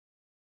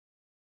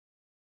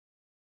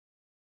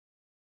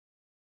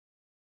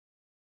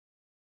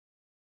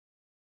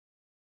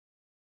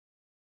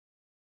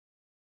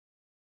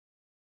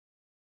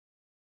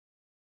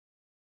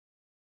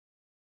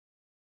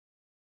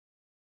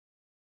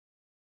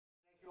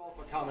all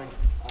for coming.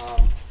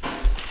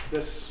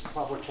 This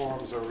public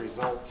forum is a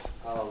result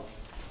of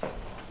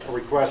a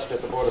request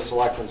at the Board of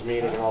Selectmen's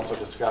meeting and also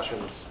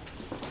discussions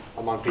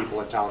among people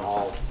at Town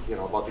Hall,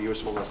 about the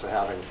usefulness of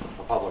having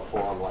a public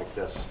forum like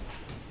this.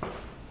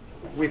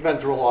 We've been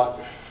through a lot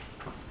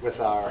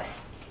with our,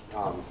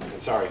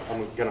 and sorry,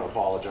 I'm going to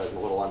apologize, I'm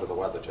a little under the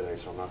weather today,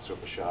 so I'm not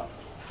super sharp.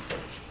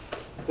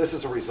 This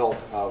is a result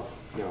of,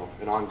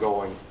 an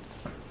ongoing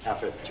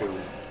effort to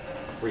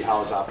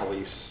rehouse our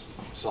police,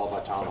 solve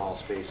our town hall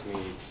space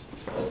needs.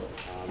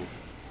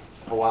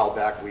 A while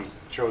back, we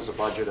chose a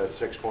budget at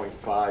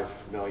 $6.5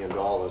 million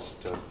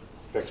to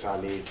fix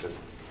our needs, and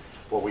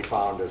what we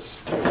found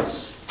is it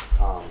was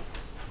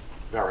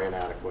very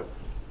inadequate,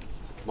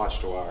 much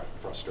to our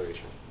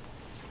frustration.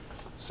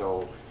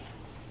 So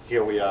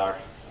here we are.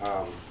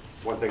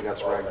 One thing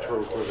that's rang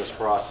true through this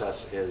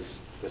process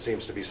is there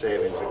seems to be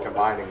savings in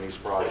combining these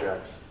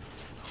projects.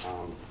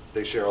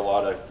 They share a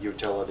lot of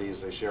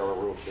utilities, they share a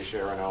roof, they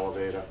share an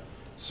elevator,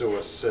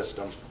 sewer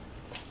system.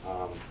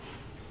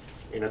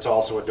 And it's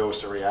also a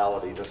dose of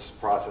reality. This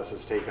process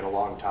has taken a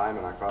long time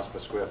and our cost per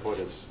square foot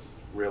has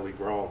really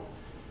grown.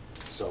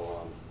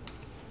 So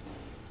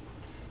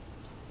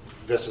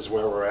this is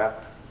where we're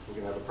at. We're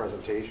going to have a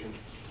presentation.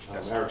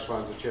 Eric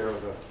Spun's the chair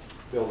of the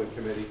building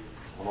committee.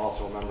 I'm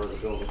also a member of the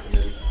building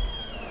committee.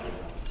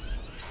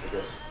 I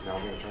guess now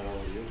I'm going to turn it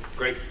over to you.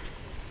 Great.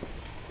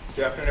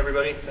 Good afternoon,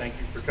 everybody. Thank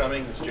you for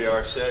coming. As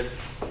JR said,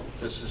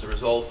 this is a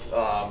result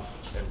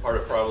and part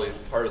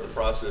of the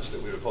process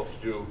that we would hope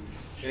to do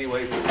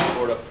anyway, but we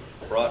sort of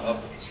brought up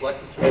at the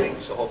Selectmen's meeting.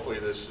 So hopefully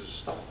this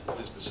is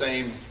the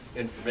same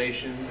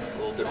information, a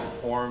little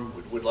different form.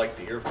 We would like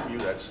to hear from you.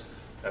 That's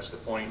the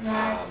point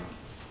of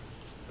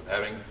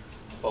having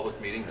a public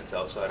meeting that's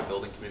outside a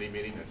building committee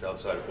meeting, that's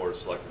outside a Board of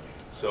Selectmen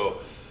meeting.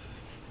 So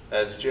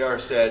as JR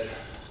said,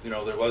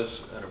 there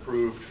was an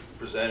approved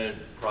presented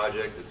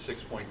project at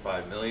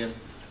 $6.5 million,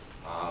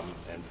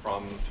 and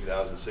from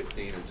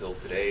 2016 until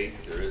today,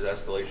 there is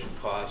escalation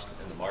cost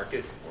in the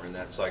market. We're in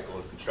that cycle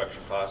of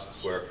construction costs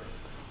where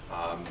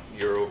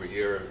year over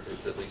year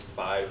it's at least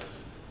 5,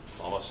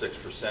 almost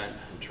 6%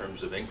 in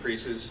terms of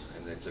increases,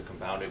 and it's a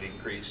compounded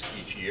increase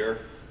each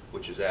year,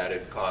 which has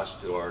added cost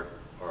to our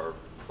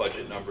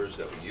budget numbers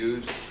that we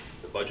use.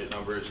 The budget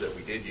numbers that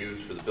we did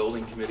use for the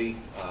building committee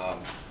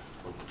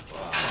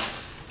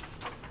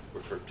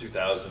were for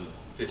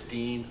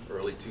 2015,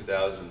 early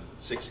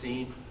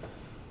 2016.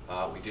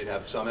 We did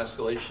have some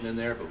escalation in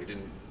there, but we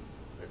didn't,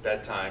 at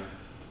that time,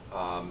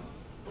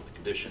 with the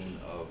condition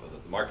of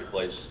the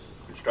marketplace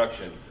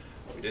construction,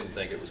 we didn't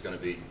think it was going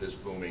to be this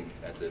booming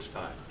at this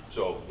time.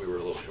 So we were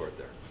a little short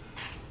there.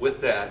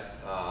 With that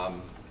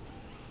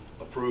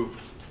approved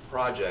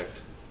project,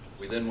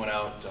 we then went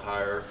out to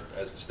hire,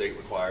 as the state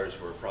requires,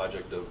 for a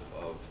project of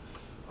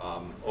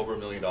over $1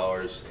 million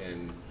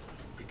in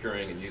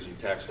procuring and using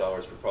tax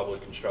dollars for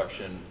public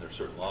construction. There are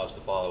certain laws to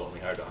follow, and we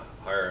had to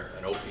hire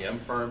an OPM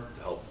firm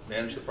to help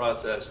manage the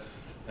process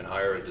and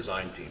hire a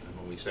design team. And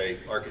when we say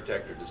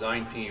architect or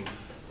design team,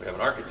 we have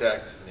an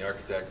architect, and the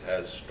architect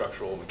has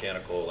structural,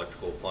 mechanical,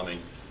 electrical,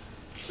 plumbing,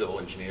 civil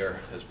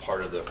engineer as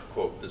part of the,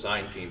 quote,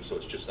 design team. So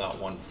it's just not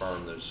one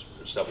firm. There's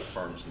several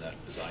firms in that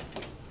design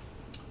team.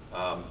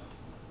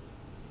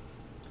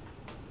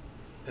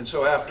 And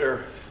so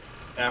after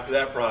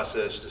that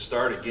process, to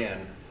start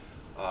again,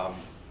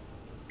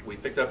 we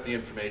picked up the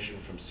information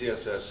from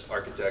CSS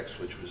Architects,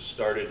 which was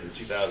started in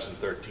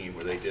 2013,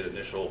 where they did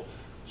initial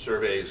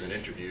surveys and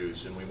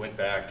interviews, and we went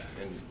back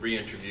and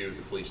re-interviewed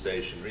the police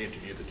station,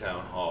 re-interviewed the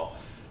town hall,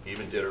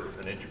 even did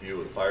an interview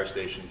with the fire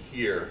station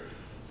here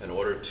in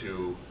order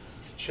to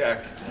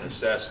check and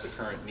assess the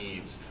current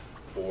needs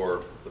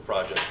for the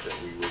project that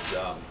we would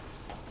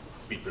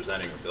be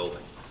presenting or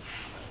building.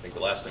 I think the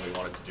last thing we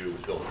wanted to do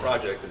was build a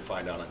project and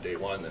find out on day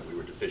one that we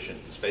were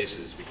deficient in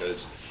spaces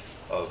because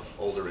of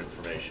older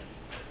information.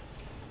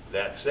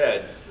 That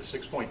said, the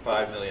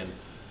 $6.5 million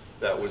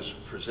that was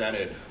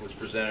presented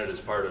as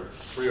part of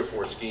 3 or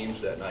 4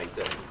 schemes that night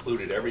that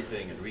included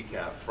everything in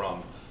recap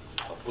from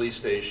a police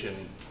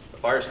station, a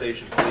fire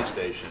station, police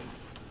station,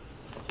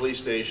 a police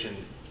station,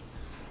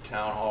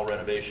 town hall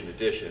renovation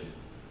addition,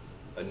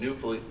 a new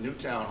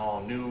town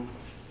hall, new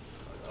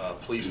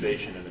police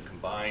station in a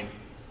combined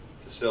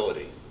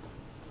facility.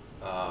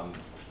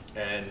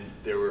 And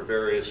there were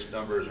various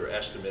numbers or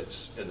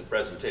estimates in the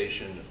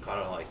presentation, kind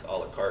of like a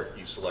la carte.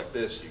 You select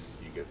this,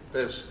 you get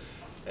this,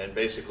 and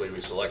basically we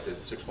selected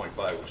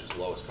 6.5, which is the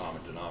lowest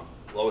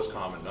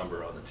common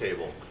number on the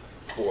table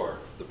for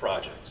the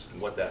projects.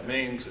 And what that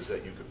means is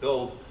that you could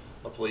build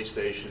a police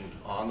station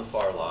on the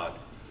far lot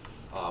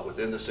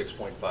within the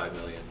 6.5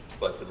 million,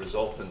 but the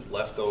resultant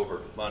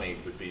leftover money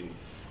would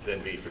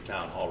then be for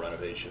town hall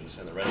renovations,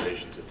 and the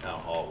renovations at town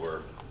hall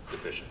were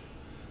deficient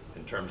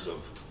in terms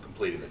of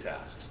completing the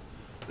tasks.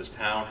 This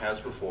town has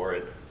before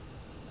it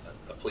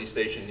a police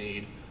station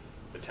need,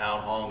 a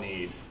town hall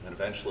need, and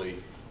eventually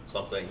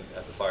something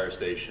at the fire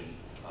station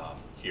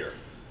here.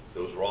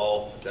 Those were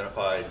all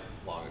identified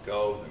long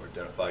ago. They were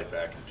identified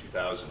back in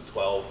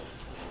 2012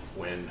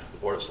 when the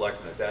Board of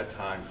Selectmen at that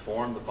time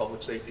formed the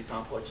Public Safety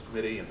Complex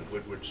Committee and the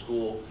Woodward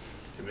School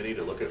Committee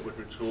to look at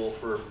Woodward School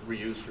for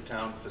reuse for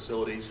town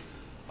facilities,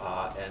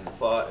 and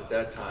thought at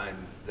that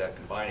time that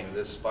combining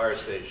this fire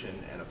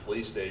station and a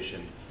police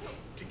station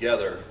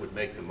together would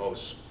make the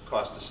most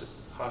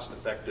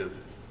cost-effective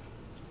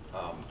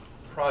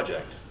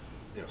project,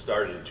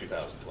 started in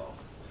 2012.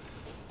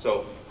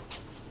 So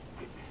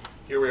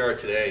here we are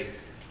today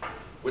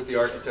with the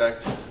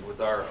architect,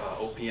 with our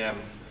OPM,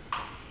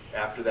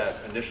 after that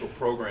initial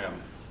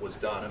program was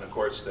done. And of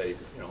course, the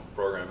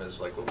program is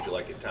like, what would you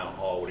like at Town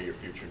Hall? What are your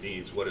future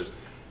needs? What is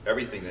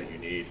everything that you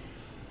need?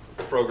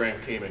 The program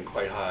came in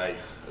quite high,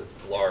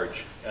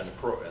 large, and the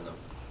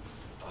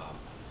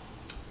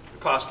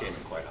cost came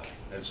in quite high.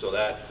 And so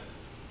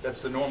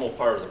that's the normal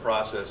part of the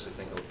process. I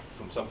think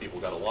some people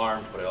got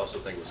alarmed, but I also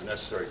think it was a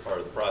necessary part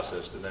of the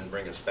process to then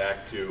bring us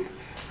back to,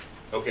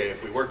 okay,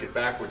 if we work it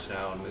backwards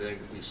now and then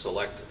we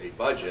select a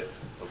budget,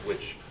 of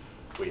which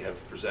we have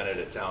presented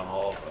at Town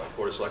Hall,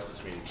 Board of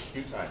Selectmen's meetings a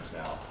few times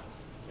now,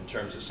 in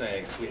terms of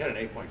saying, if we had an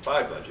 8.5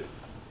 budget,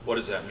 what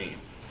does that mean?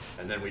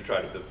 And then we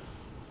try to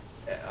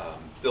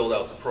build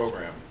out the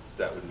program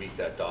that would meet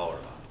that dollar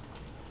amount.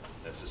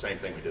 That's the same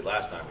thing we did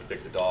last time. We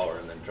picked a dollar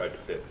and then tried to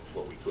fit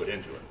what we could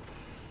into it.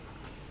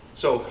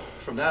 So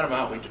from that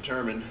amount, we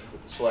determined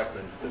with the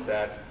selectmen that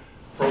that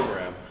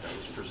program that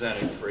was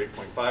presented for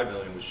 8.5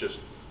 million was just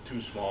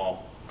too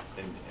small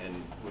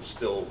and was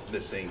still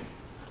missing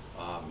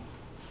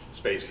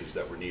spaces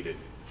that were needed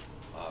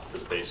for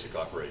the basic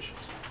operations.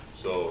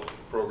 So the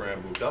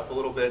program moved up a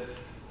little bit,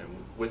 and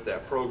with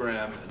that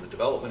program and the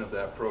development of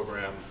that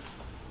program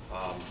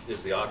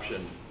is the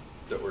option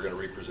that we're going to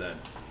represent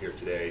here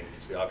today.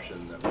 It's the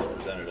option that was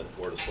presented at the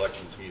Board of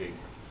Selectmen's meeting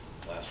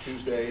last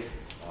Tuesday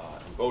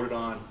and voted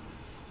on.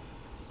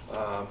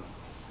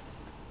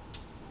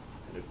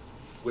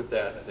 With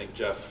that, I think,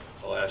 Jeff,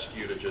 I'll ask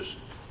you to just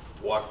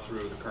walk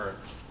through the current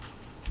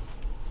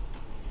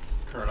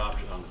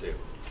option on the table.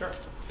 Sure.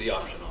 The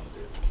option on the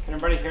table. Can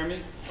everybody hear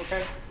me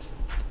okay?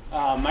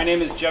 My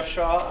name is Jeff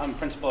Shaw. I'm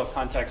principal of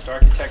Context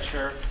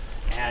Architecture.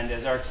 And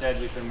as Art said,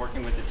 we've been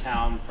working with the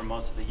town for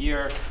most of the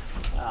year,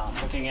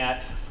 looking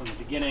at, from the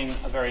beginning,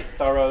 a very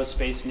thorough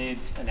space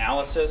needs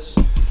analysis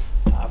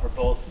for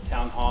both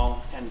town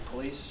hall and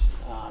police.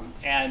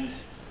 And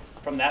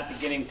from that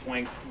beginning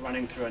point,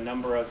 running through a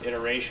number of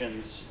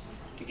iterations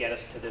to get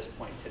us to this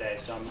point today.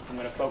 So I'm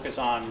going to focus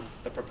on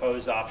the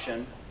proposed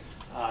option.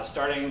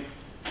 Starting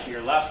to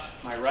your left,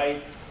 my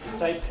right, the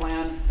site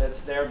plan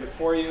that's there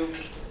before you.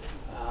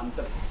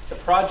 The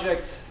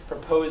project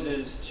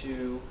proposes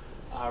to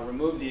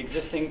remove the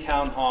existing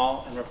town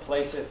hall and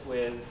replace it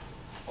with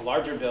a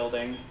larger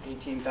building,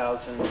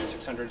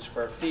 18,600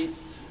 square feet,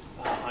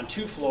 on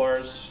 2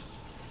 floors,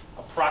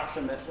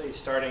 approximately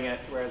starting at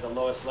where the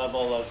lowest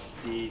level of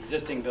the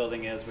existing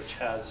building is, which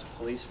has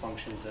police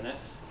functions in it,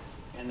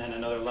 and then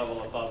another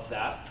level above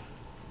that.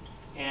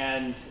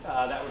 And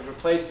that would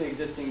replace the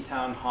existing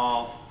town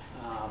hall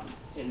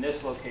in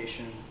this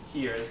location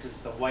here. This is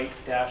the white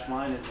dashed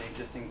line is the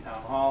existing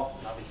town hall,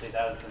 and obviously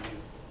that is the new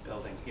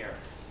building here.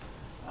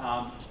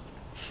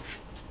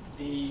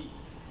 The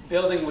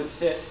building would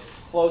sit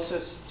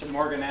closest to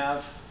Morgan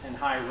Ave and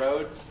High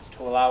Road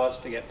to allow us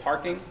to get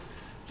parking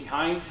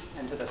behind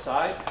and to the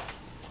side,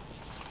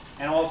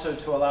 and also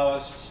to allow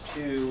us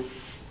to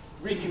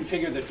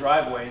reconfigure the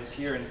driveways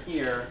here and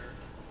here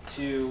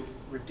to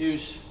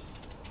reduce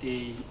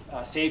the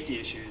safety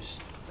issues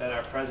that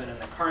are present in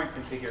the current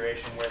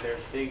configuration, where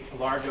there's a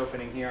large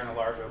opening here and a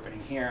large opening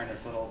here, and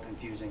it's a little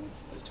confusing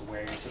as to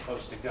where you're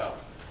supposed to go.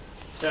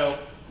 So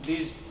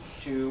these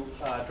 2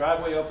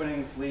 driveway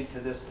openings lead to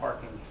this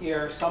parking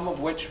here, some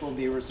of which will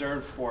be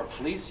reserved for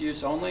police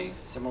use only,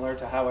 similar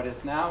to how it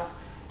is now,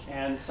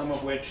 and some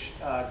of which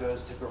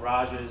goes to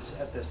garages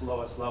at this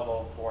lowest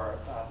level for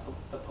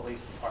the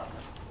police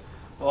department.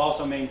 We'll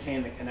also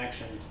maintain the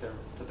connection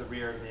to the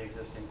rear of the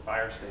existing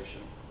fire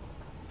station.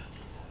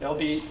 There'll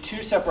be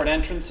 2 separate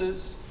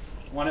entrances,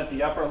 one at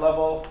the upper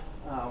level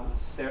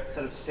with a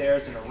set of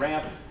stairs and a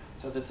ramp,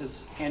 so that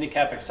it's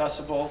handicap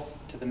accessible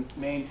to the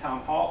main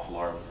town hall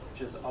floor,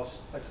 which is, I'll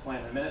explain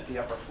in a minute, the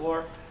upper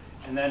floor,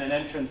 and then an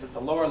entrance at the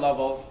lower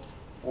level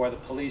for the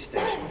police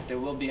station. There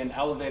will be an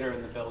elevator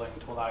in the building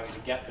to allow you to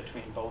get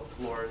between both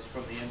floors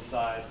from the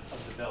inside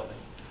of the building.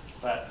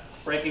 But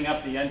breaking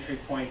up the entry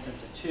points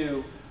into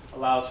 2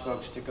 allows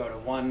folks to go to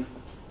one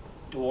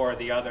door or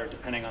the other,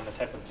 depending on the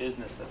type of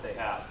business that they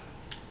have.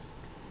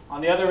 On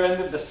the other end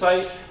of the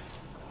site,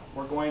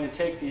 we're going to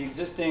take the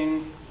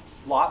existing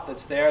lot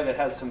that's there that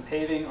has some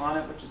paving on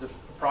it, which is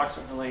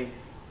approximately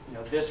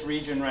this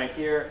region right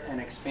here,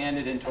 and expand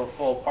it into a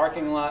full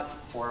parking lot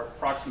for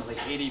approximately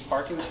 80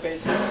 parking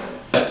spaces.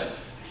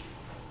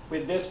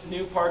 With this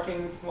new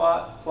parking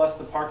lot, plus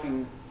the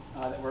parking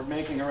that we're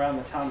making around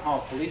the Town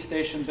Hall Police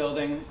Station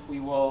building, we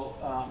will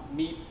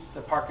meet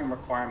the parking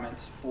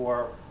requirements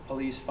for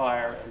police,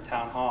 fire, and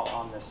Town Hall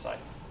on this site.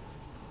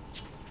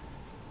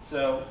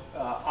 So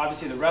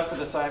obviously the rest of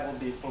the site will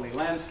be fully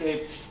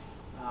landscaped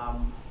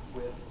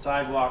with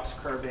sidewalks,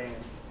 curbing,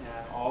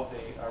 and all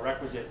the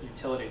requisite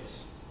utilities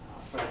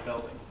for the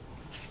building.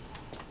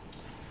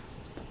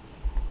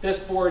 This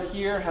board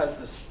here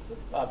has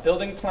the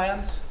building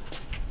plans.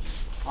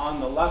 On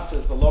the left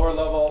is the lower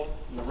level,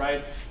 on the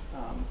right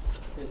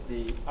is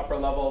the upper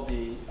level,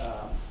 the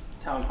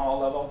town hall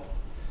level.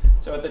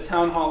 So at the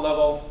town hall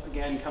level,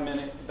 again, come in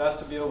at the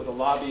vestibule with a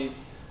lobby.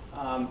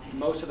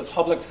 Most of the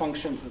public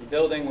functions of the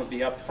building would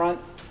be up front,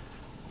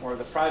 or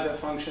the private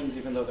functions,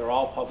 even though they're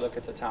all public,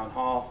 it's a town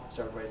hall,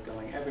 so everybody's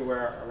going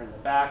everywhere, are in the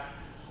back.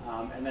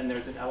 And then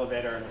there's an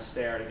elevator and a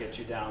stair to get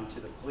you down to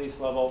the police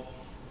level.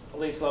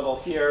 Police level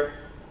here,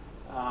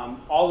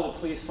 all of the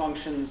police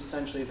functions,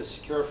 essentially the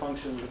secure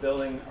functions of the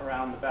building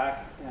around the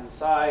back and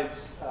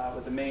sides,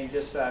 with the main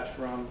dispatch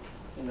room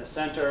in the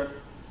center.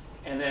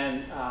 And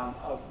then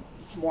of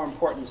more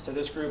importance to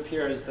this group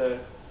here is a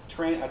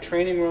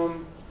training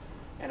room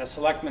and a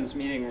selectmen's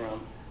meeting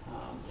room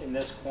in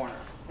this corner.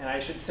 And I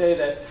should say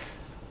that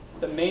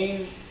the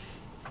main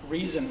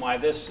reason why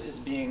this is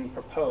being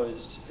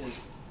proposed is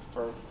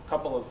for a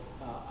couple of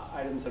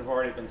items that have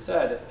already been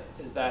said,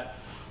 is that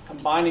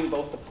combining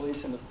both the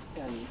police and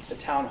the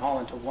town hall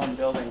into one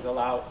building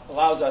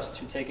allows us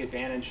to take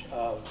advantage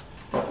of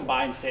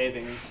combined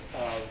savings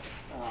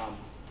of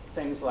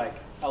things like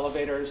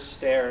elevators,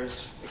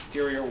 stairs,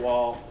 exterior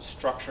wall,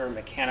 structure,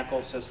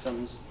 mechanical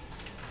systems,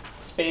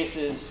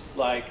 spaces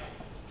like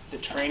the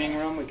training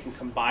room. We can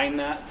combine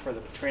that for the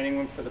training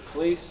room for the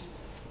police,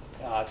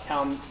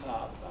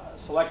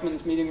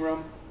 selectmen's meeting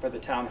room for the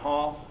town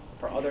hall,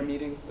 for other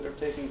meetings that are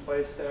taking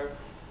place there.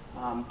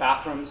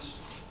 Bathrooms,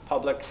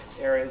 public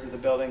areas of the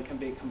building can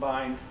be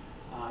combined.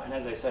 And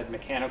as I said,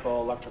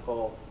 mechanical,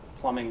 electrical,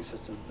 plumbing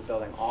systems of the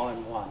building all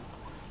in one.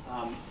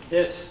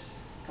 This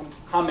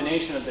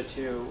combination of the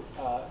two,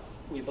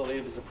 we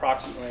believe, is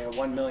approximately a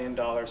 $1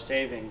 million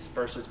savings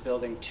versus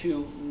building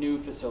two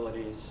new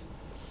facilities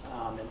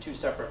in two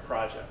separate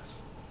projects.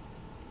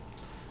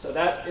 So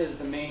that is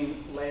the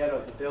main layout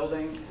of the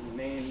building and the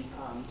main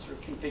sort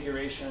of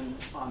configuration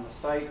on the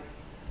site.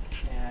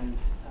 And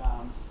I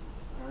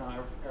don't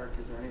know, Eric,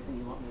 is there anything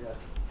you want me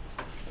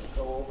to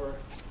go over?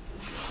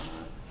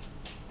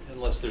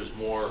 Unless there's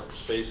more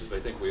spaces, I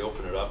think we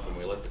open it up and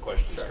we let the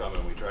questions come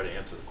and we try to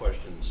answer the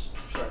questions.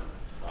 Sure.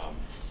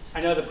 I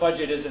know the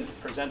budget isn't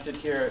presented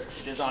here.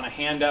 It is on a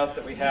handout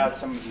that we have.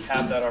 Some of you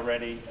have that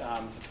already.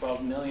 It's a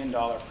 $12 million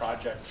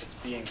project that's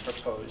being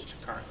proposed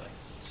currently.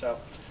 So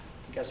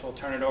I guess we'll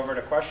turn it over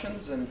to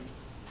questions and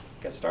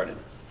get started.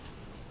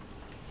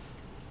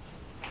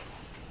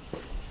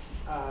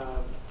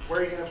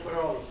 Where are you going to put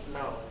all the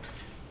snow?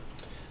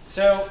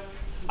 So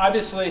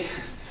obviously,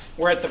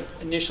 we're at the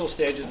initial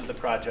stages of the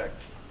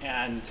project,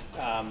 and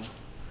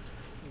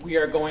we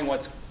are going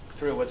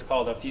through what's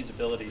called a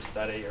feasibility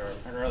study, or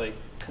an early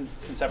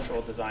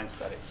conceptual design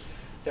study.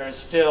 There is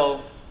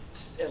still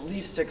at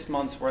least 6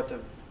 months worth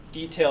of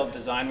detailed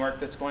design work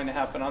that's going to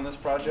happen on this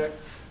project.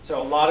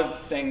 So a lot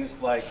of things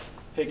like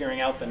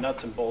figuring out the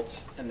nuts and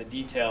bolts and the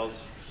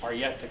details are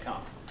yet to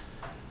come.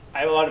 I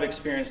have a lot of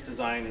experience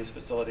designing these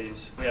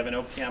facilities. We have an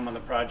OPM on the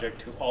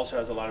project who also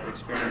has a lot of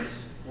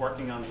experience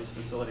working on these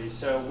facilities.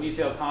 So we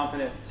feel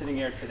confident sitting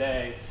here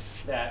today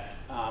that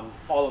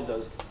all of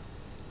those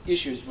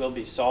issues will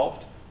be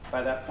solved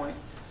by that point.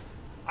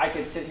 I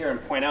could sit here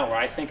and point out where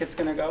I think it's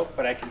going to go,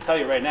 but I can tell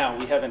you right now,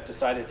 we haven't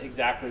decided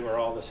exactly where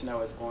all the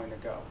snow is going to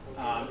go.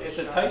 It's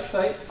a tight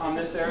site on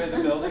this area of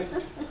the building,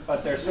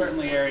 but there are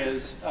certainly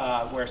areas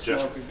where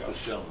snow could go.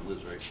 This gentleman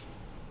lives right.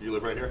 You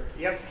live right here?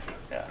 Yep.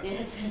 Yeah.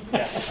 Yes.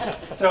 Yeah.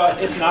 So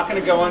it's not going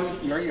to go on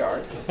your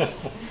yard.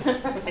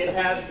 It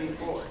has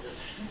before, just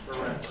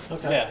for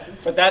reference. Yeah,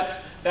 but that's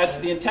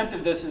the intent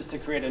of this is to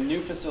create a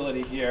new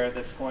facility here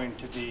that's going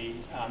to be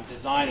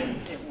designed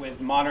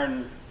with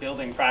modern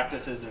building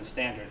practices and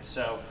standards.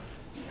 So,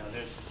 you know,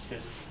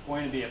 there's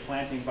going to be a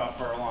planting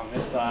buffer along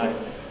this side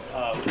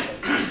of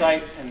the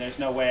site, and there's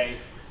no way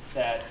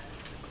that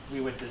we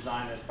would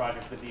design this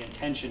project with the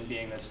intention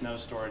being that snow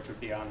storage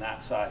would be on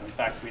that side. In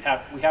fact, we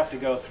have to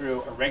go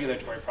through a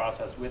regulatory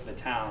process with the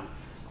town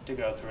to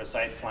go through a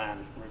site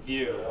plan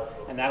review,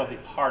 and that'll be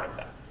part of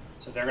that.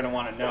 So they're going to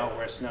want to know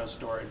where snow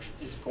storage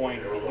is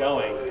going to be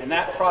going, and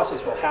that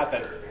process will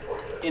happen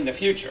in the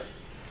future.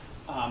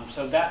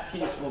 So that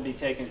piece will be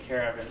taken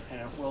care of,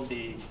 and it will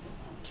be,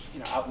 you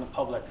know, out in the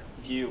public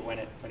view when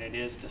it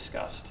is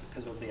discussed,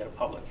 because we'll be at a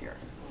public hearing.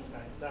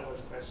 Okay, that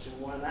was question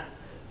one.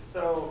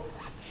 So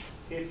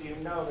if you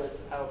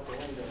notice out the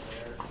window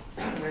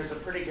there, there's a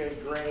pretty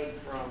good grade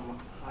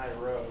from High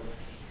Road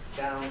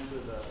down to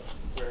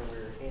where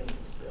we're in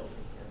this building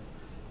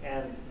here.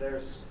 And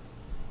there's,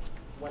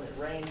 when it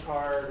rains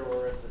hard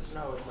or if the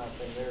snow is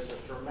melting, there's a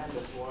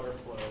tremendous water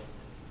flow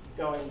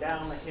going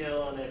down the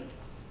hill, and it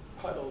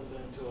puddles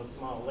into a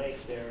small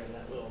lake there in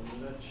that little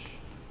niche.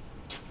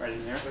 Right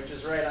in there? Which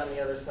is right on the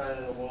other side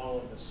of the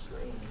wall of the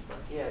stream.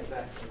 Yeah,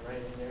 exactly,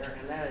 right in there.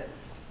 And then it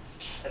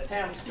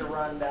attempts to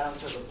run down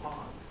to the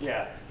pond.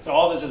 Yeah, so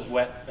all this is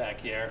wet back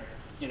here.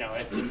 You know,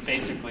 it's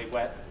basically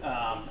wet.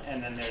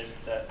 And then there's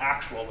the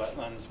actual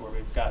wetlands where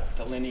we've got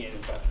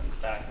delineated wetlands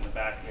back in the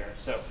back here.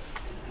 So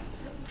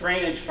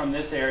Drainage from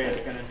this area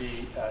is going to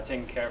be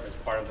taken care of as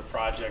part of the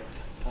project.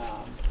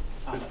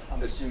 I'm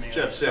As assuming.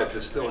 Jeff said,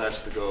 this still has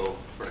to go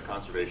for the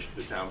conservation,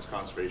 the town's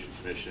conservation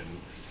commission,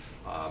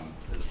 and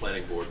the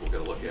planning board will get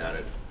a look at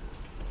it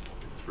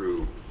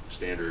through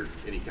standard,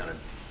 any kind of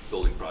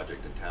building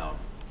project in town.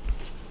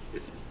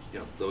 If, you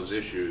know, those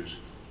issues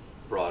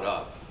brought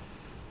up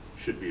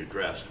should be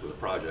addressed with a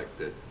project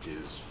that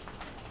is,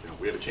 you know,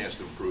 we have a chance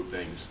to improve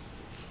things,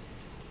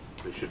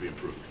 they should be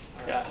improved.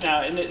 Yeah,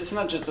 now, and it's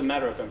not just a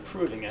matter of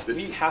improving it.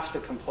 We have to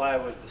comply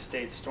with the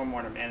state's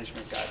stormwater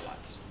management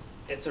guidelines.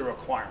 It's a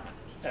requirement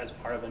as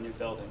part of a new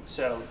building.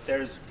 So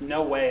there's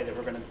no way that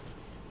we're going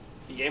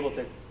to be able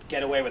to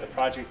get away with a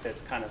project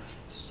that's kind of,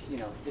 you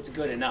know, it's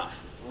good enough.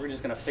 We're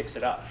just going to fix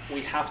it up.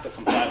 We have to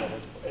comply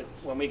with it.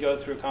 When we go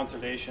through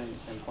conservation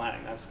and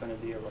planning, that's going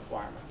to be a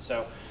requirement.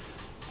 So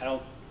I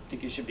don't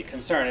think you should be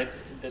concerned.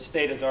 The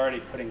state is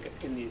already putting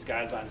in these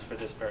guidelines for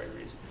this very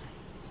reason.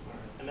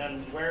 And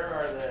then where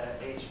are the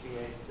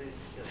HVAC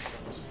systems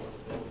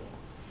for the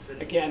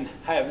building? Again,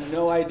 I have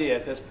no idea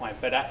at this point,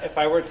 but if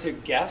I were to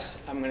guess,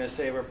 I'm going to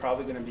say we're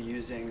probably going to be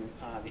using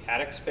the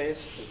attic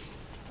space.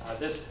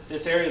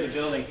 This area of the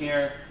building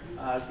here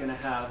is going to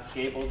have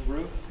gabled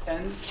roof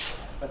ends,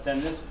 but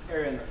then this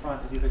area in the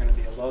front is either going to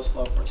be a low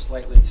slope or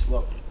slightly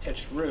sloped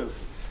pitched roof,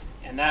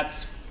 and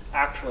that's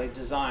actually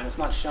designed, it's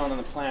not shown on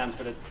the plans,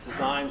 but it's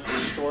designed for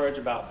storage,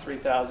 about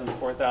 3,000 to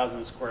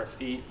 4,000 square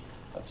feet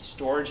of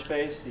storage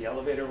space. The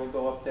elevator will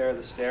go up there,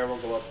 the stair will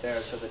go up there,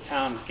 so the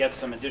town gets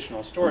some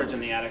additional storage in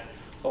the attic,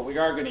 but we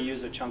are going to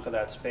use a chunk of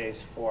that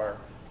space for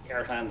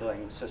air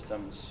handling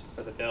systems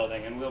for the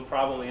building, and we'll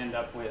probably end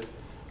up with,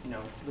 you know,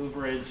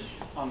 louverage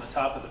on the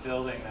top of the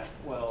building that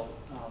will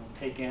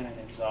take in and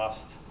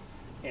exhaust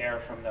air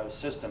from those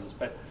systems.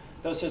 But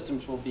those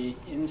systems will be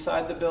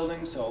inside the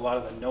building, so a lot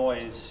of the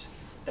noise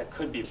that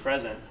could be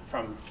present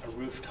from a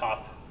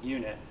rooftop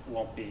unit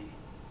won't be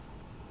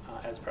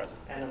as present.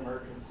 And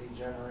emergency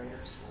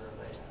generators, where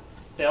are they at?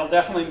 There'll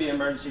definitely be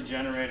emergency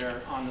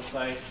generator on the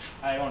site.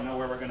 I don't know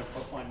where we're going to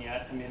put one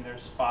yet. I mean,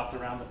 there's spots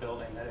around the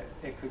building that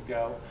it could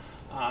go.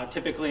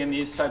 Typically in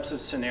these types of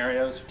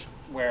scenarios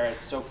where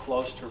it's so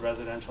close to a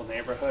residential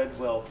neighborhood,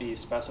 we'll be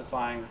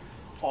specifying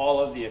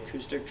all of the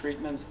acoustic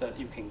treatments that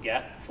you can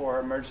get for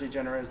emergency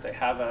generators. They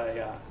have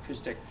a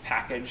acoustic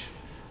package,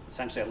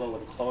 essentially a little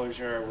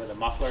enclosure with a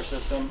muffler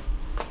system.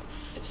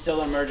 It's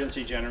still an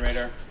emergency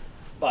generator,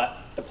 but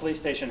the police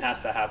station has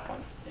to have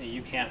one.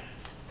 You can't,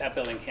 that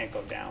building can't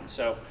go down.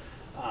 So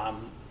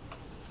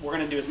we're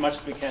going to do as much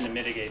as we can to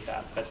mitigate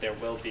that, but there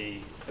will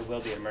be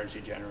an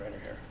emergency generator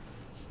here.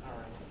 All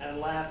right. And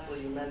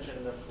lastly, you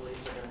mentioned the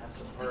police are going to have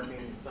some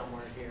parking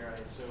somewhere here,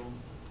 I assume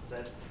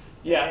that.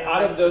 Yeah,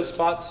 out of those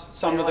spots,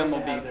 some of them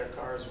will have be. their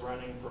cars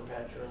running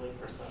perpetually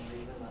for some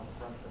reason out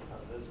front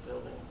of this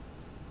building.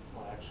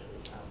 Well, actually,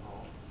 town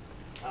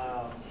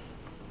hall.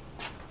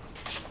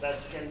 That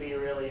can be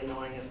really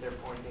annoying if they're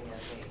pointing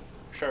at me.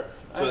 Sure,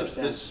 I So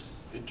understand. this,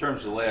 in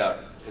terms of layout,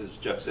 as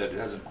Jeff said, it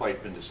hasn't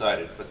quite been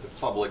decided, but the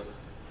public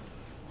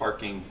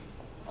parking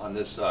on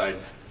this side,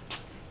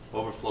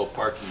 overflow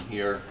parking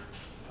here,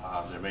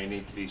 there may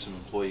need to be some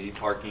employee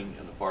parking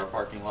in the bar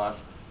parking lot.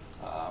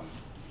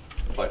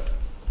 But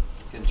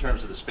in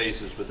terms of the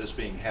spaces, with this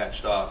being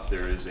hatched off,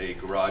 there is a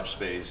garage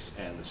space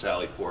and the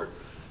sally port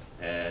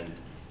and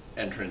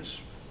entrance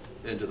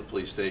into the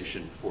police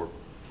station for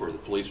the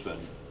policemen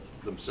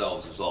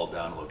themselves is all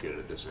down located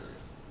at this area.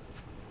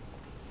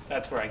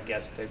 That's where I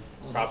guess they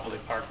probably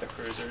park the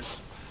cruisers.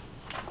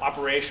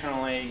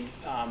 Operationally,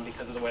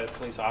 because of the way the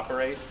police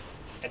operate,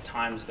 at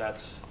times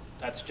that's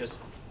just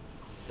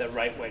the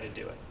right way to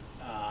do it.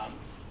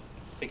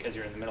 Because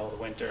you're in the middle of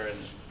the winter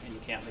and you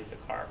can't leave the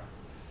car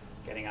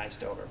getting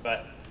iced over.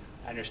 But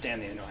I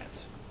understand the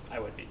annoyance. I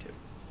would be too.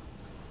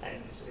 And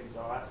it's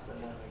exhaust,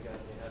 and then we got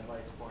the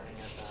headlights pointing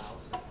at the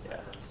house.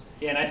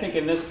 Yeah, and I think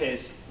in this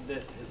case,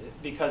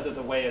 because of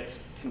the way it's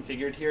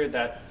configured here,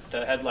 that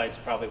the headlights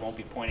probably won't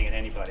be pointing at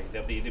anybody.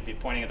 They'll be either be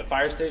pointing at the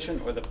fire station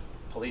or the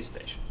police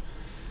station.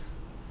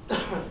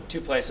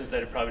 Two places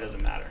that it probably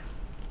doesn't matter.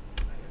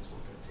 I guess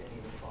we'll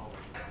continue to follow.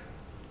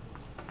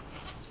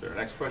 Is there a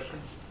next question?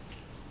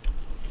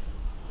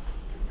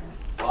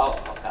 Well,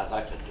 okay, I'd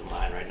like to do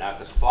mine right now,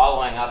 because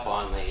following up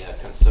on the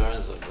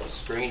concerns of the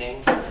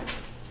screening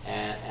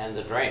and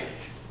the drainage,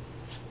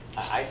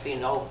 I see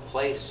no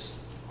place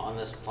on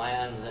this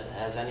plan that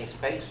has any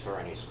space for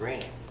any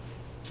screening.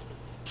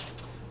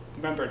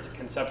 Remember, it's a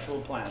conceptual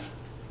plan.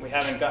 We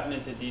haven't gotten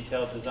into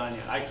detailed design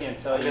yet. I can't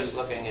tell I'm you. just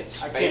looking at I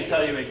space. can't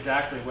tell you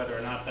exactly whether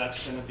or not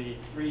that's going to be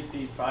 3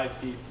 feet, 5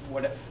 feet,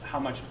 how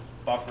much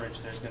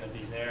bufferage there's going to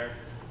be there.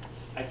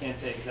 I can't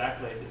say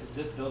exactly. Is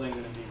this building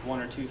going to be 1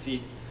 or 2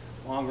 feet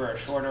longer or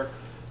shorter?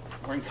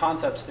 We're in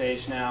concept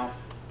stage now.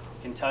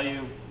 I can tell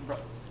you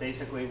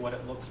basically what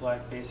it looks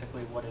like,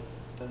 basically what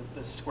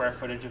the square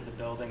footage of the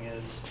building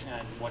is,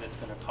 and what it's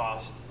going to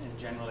cost, and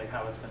generally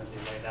how it's going to be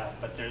laid out.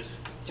 But there's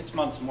 6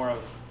 months more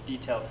of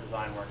detailed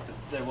design work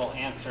that will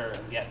answer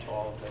and get to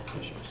all of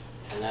those issues.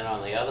 And then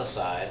on the other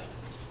side,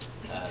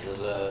 there's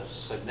a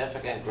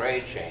significant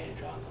grade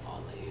change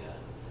on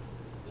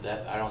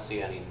That, I don't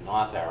see any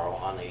north arrow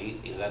on the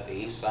east. Is that the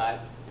east side?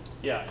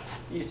 Yeah,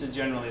 east is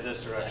generally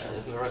this direction.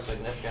 Isn't there a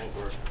significant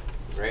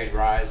grade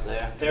rise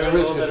there? There There is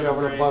is, a little because bit you of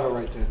have a an grade. abutter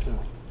right there too.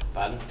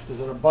 Pardon? There's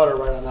an abutter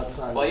right on that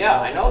side. Well, yeah,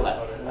 I know that.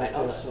 I Right know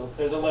there, that. so.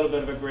 There's a little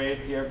bit of a grade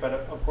here, but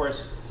of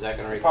course, Is that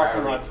going to the require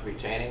parking a lots.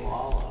 retaining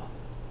wall?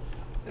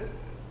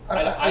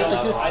 I don't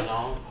know.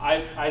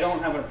 guess- I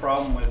don't have a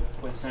problem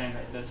with saying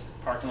that this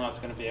parking lot's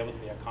going to be able to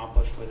be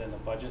accomplished within the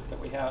budget that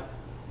we have,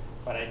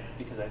 but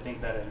because I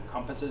think that it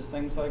encompasses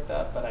things like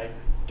that, but I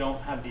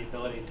don't have the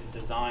ability to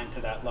design to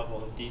that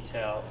level of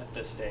detail at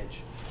this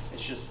stage.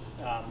 It's just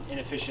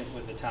inefficient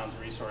with the town's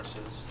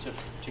resources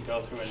to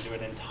go through and do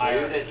an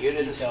entire So you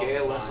didn't detailed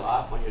scale this design.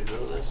 off when you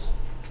drew this?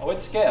 Oh,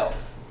 it's scaled,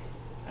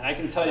 and I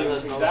can tell Then you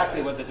there's no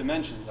exactly space. what the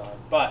dimensions are,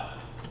 but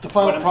The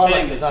final what I'm product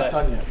saying is is not that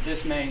done yet.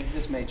 this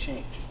may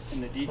change. In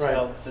the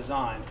detailed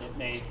design, it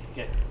may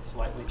get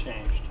slightly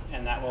changed,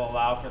 and that will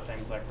allow for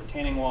things like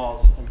retaining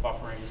walls and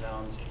buffering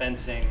zones,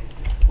 fencing.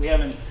 We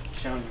haven't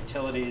shown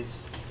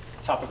utilities,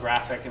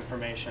 topographic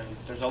information.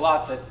 There's a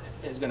lot that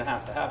is going to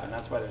happen.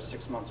 That's why there's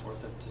 6 months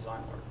worth of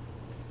design work.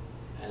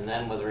 And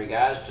then with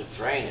regards to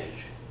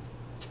drainage,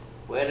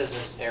 where does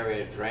this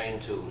area drain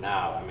to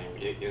now? I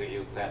mean,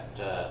 you've got,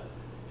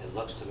 it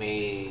looks to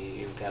me,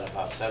 you've got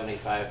about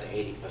 75 to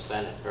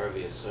 80%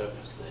 impervious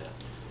surface there.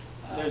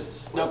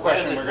 There's Where no does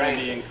question it we're going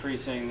to drain be to?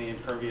 increasing the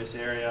impervious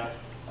area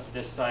of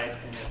this site,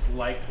 and it's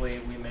likely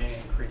we may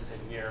increase it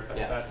here, but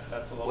Yeah.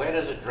 that's a little. Where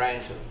does it drain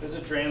to? There's a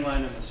drain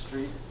line in the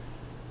street,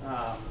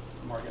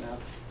 Morgan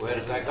Ave. Where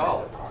does that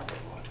go?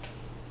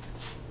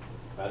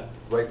 Pardon?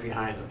 Right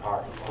behind the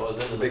parking lot. Goes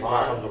into The the big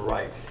part pond. on the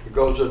right. It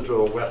goes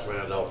into a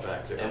wetland out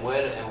back there. And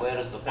where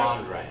does the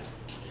pond drain?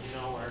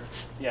 Nowhere.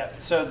 Yeah,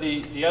 so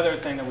the other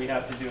thing that we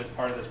have to do as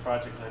part of this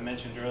project, as I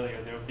mentioned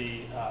earlier, there would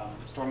be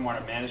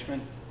stormwater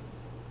management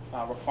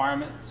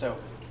requirement. So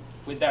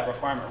with that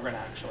requirement, we're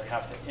going to actually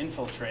have to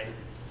infiltrate,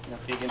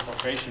 big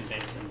infiltration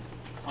basins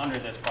under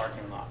this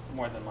parking lot,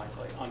 more than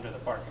likely under the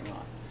parking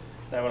lot.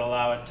 That would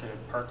allow it to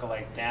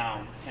percolate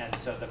down. And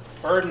so the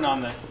burden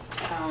on the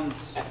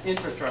town's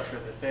infrastructure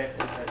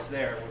that's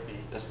there would be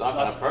It's not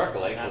going to less.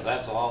 percolate because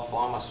that's all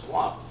former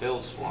swamp,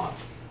 filled swamp.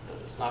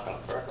 It's not going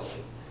to percolate.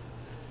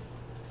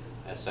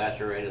 That's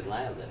saturated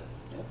land there.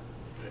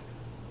 Yep.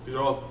 These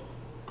are all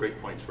great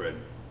points, Fred,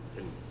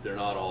 and they're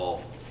not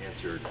all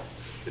answered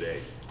today.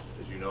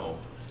 As you know,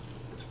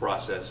 it's a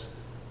process.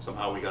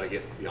 Somehow we got to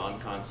get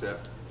beyond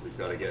concept. We've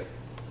got to get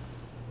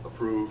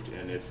approved,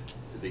 and if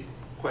the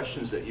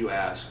questions that you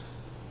ask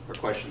are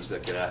questions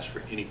that get asked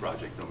for any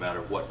project, no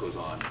matter what goes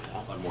on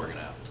Morgan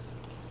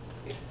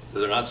Ave. So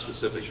they're not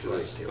specific to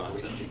this They're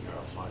concept. wasting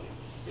our money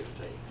if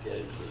they get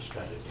into this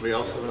kind of. We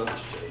also have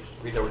stage.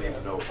 We don't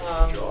even know it's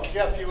a job.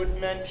 Jeff, you had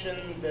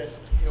mentioned that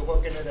you're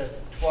looking at a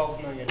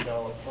 $12 million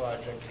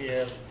project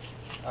here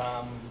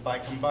by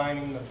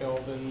combining the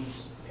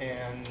buildings,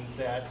 and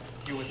that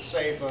you would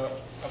save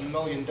 $1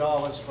 million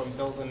from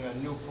building a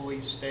new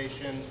police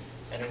station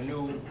and a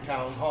new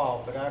town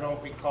hall, but I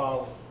don't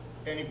recall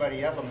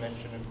anybody ever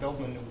mentioning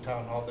building a new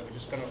town hall. They were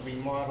just going to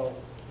remodel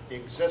the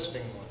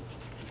existing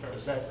one.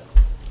 Is that?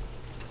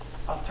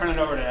 I'll turn it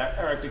over to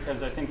Eric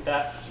because I think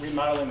that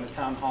remodeling the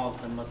town hall has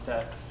been looked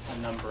at a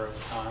number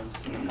of times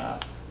in the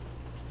past.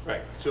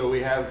 Right, so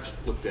we have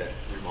looked at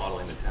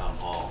remodeling the town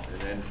hall,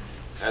 and then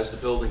as the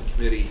building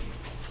committee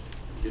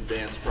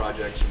advanced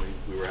projects, and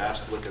we were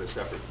asked to look at a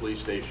separate police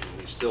station,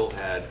 we still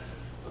had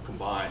a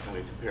combined, and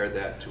we compared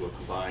that to a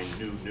combined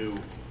new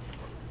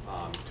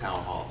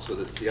town hall. So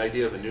that the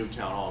idea of a new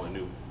town hall and a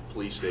new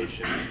police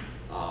station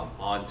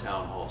on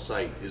town hall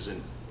site this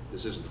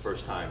isn't the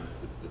first time.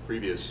 The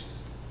previous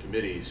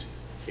committees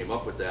came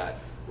up with that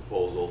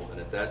proposal, and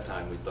at that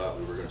time we thought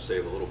we were going to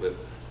save a little bit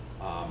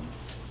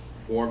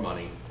more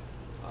money.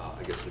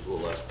 I guess there's a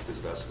little less because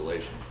of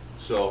escalation.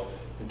 So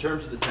in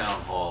terms of the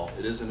town hall,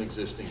 it is an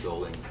existing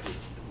building.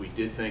 We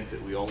did think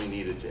that we only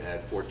needed to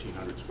add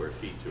 1,400 square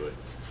feet to it.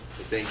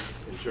 I think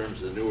in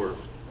terms of the newer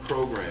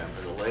program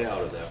and the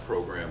layout of that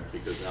program,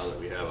 because now that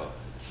we have an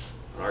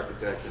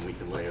architect and we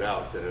can lay it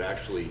out, that it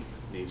actually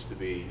needs to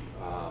be,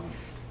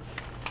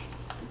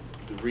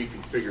 the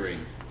reconfiguring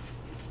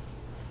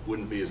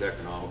wouldn't be as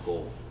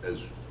economical as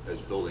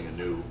building a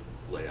new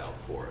layout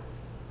for it.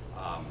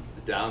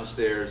 The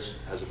downstairs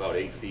has about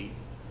 8 feet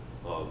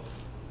of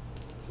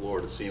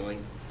floor to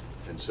ceiling,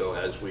 and so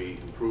as we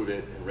improve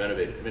it and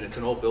renovate it, I mean, it's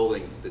an old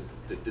building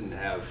that didn't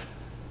have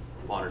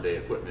modern day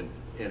equipment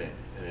in it,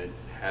 and it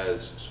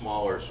has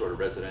smaller sort of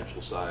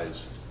residential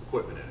size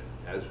equipment in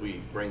it. As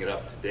we bring it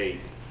up to date,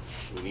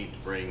 we need to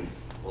bring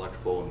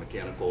electrical and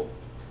mechanical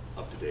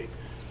up to date.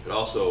 It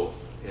also,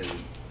 in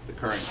the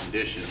current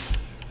condition,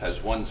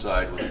 has one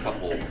side with a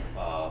couple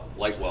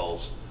light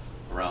wells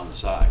around the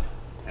side.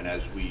 And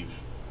as the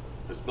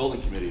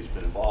building committee has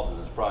been involved in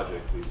this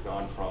project, we've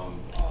gone from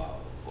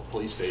a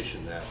police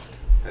station that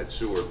had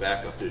sewer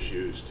backup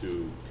issues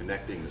to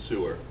connecting the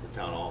sewer. The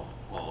town hall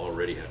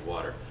already had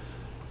water,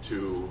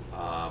 to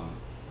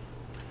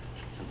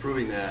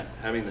improving that,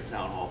 having the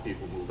town hall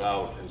people move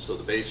out, and so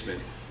the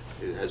basement,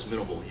 it has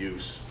minimal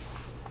use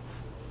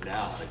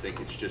now. I think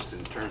it's just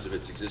in terms of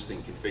its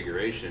existing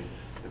configuration,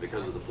 and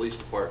because of the police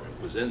department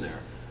was in there,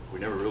 we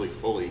never really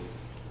fully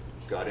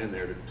got in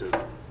there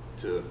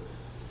to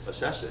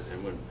assess it.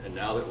 And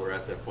now that we're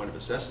at that point of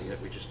assessing it,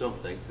 we just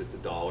don't think that the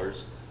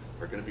dollars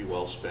are going to be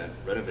well spent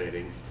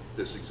renovating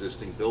this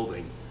existing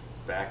building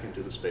back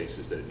into the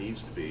spaces that it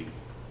needs to be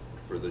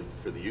for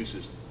the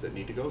uses that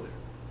need to go there.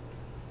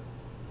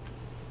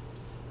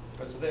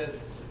 Because the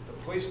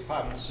police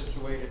department's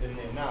situated in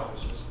there now,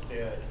 it's just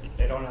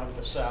they don't have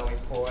the Sally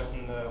Port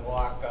and the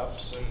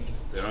lockups and.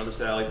 They don't have the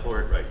Sally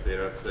Port, right?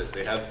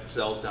 They have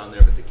cells down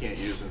there, but they can't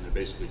use them. They're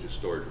basically just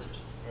storage rooms.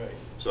 Right.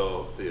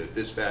 So the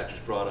dispatch is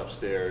brought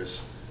upstairs,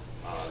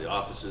 the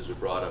offices are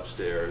brought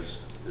upstairs.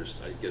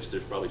 I guess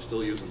they're probably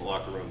still using the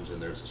locker rooms,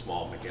 and there's a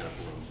small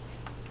mechanical room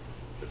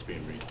that's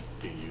being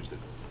used at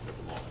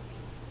the moment.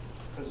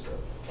 Because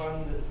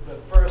on the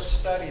first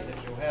study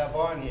that you have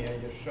on here,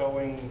 you're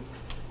showing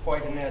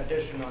quite an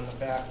addition on the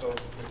back of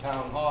the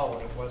town hall,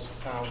 and it was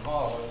the town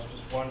hall. I was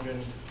just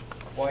wondering,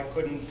 why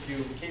couldn't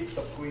you keep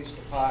the police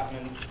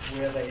department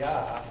where they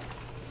are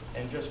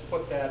and just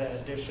put that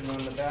addition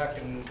on the back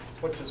and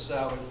put your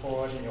Sally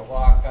Port and your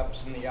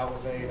lockups and the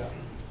elevator,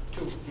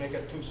 make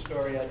a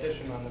two-story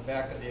addition on the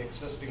back of the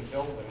existing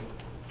building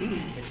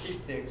to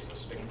keep the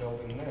existing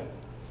building there?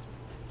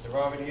 They're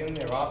already in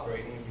there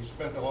operating, and you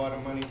spent a lot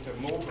of money to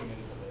move them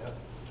into there.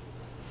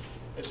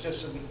 It's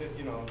just,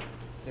 you know,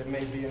 there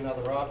may be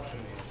another option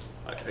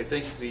here. I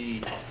think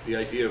the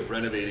idea of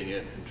renovating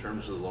it in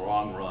terms of the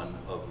long run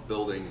of a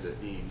building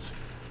that needs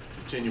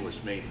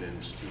continuous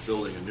maintenance to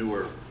building a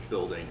newer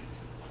building,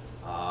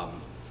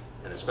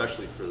 and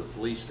especially for the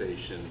police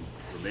station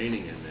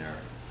remaining in there,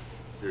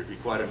 there'd be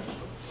quite a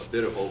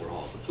bit of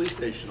overhaul. The police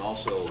station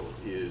also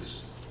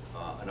is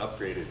an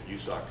upgraded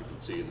use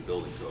occupancy in the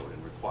building code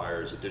and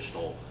requires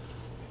additional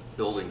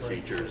building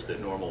features that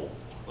normal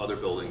other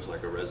buildings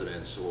like a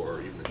residence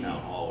or even the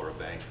town hall or a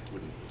bank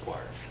wouldn't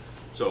require.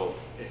 So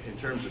in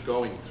terms of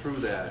going through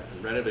that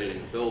and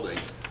renovating the building,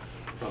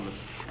 from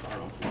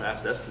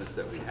past estimates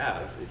that we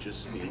have, it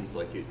just seems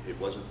like it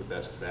wasn't the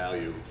best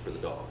value for the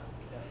dollar.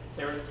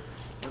 Yeah.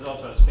 There was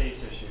also a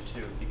space issue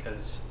too,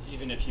 because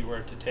even if you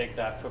were to take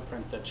that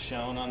footprint that's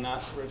shown on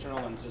that original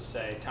and just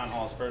say town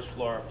hall's first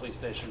floor, police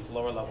station's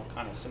lower level,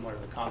 kind of similar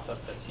to the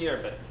concept that's here,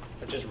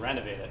 but just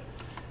renovate it,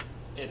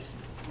 it's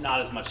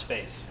not as much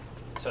space.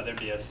 So there'd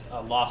be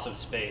a loss of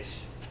space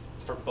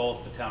for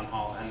both the town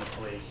hall and the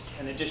police,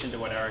 in addition to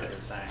what Eric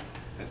was saying,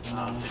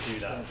 to do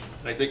that.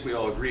 And I think we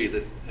all agree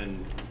that,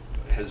 and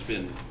has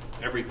been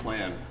every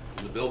plan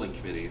in the building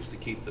committee, is to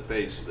keep the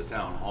face of the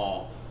town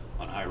hall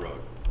on High Road.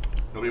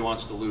 Nobody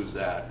wants to lose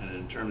that, and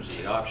in terms of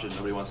the option,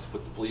 nobody wants to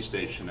put the police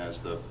station as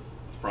the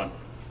front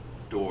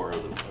door or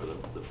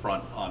the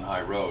front on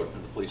High Road,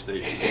 and the police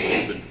station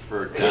has been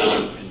preferred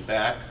down and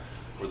back,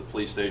 or the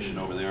police station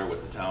over there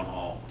with the town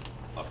hall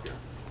up here.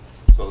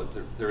 So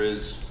that there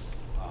is,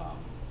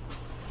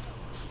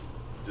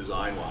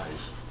 design-wise,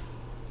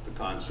 the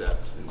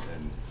concept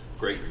and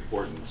great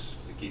importance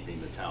to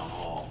keeping the town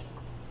hall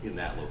in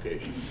that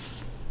location.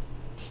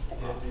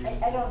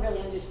 I don't really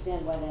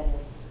understand why that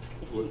is.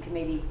 If you could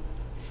maybe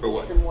For speak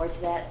what? some more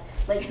to that.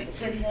 Like,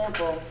 for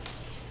example,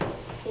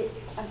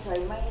 I'm sorry,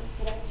 did I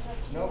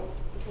interrupt you? No,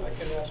 I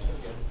can ask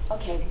again.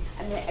 Okay,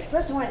 I mean, at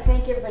first I want to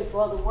thank everybody for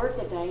all the work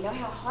they've done. I know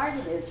how hard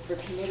it is for a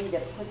committee to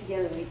put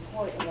together a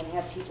report and then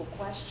have people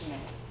question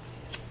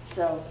it.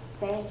 So,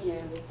 thank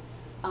you.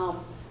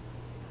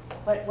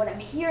 But what I'm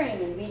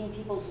hearing and reading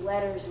people's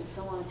letters and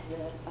so on to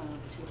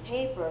the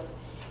paper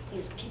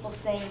is people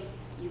saying,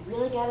 you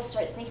really got to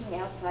start thinking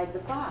outside the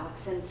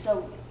box. And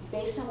so,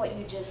 based on what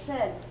you just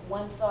said,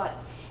 one thought,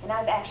 and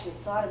I've actually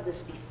thought of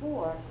this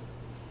before,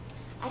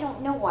 I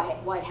don't know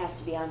why it has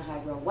to be on High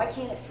Road. Why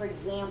can't it, for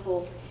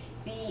example,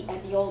 be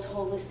at the old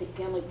Holistic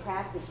Family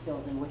Practice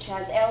Building, which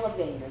has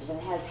elevators, and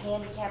it has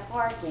handicap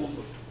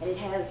parking, and it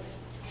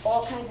has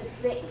all kinds of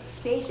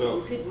space that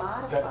we could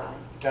modify?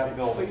 That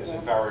building is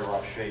in very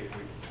rough shape.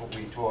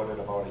 We toured it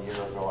about a year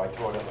ago. I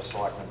toured it with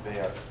Selectmen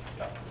there.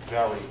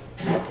 Very.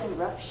 It's in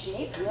rough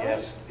shape, really?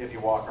 Yes, if you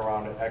walk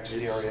around it,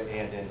 exterior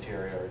and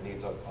interior, it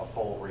needs a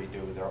full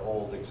redo. They're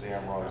old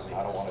exam rooms, and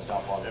I don't want to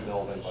dump on the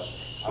building, but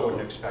I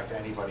wouldn't expect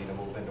anybody to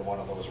move into one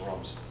of those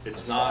rooms.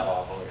 It's start not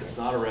operating.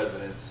 a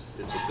residence,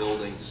 it's a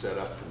building set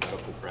up for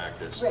medical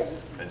practice. Right.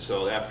 And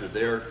so after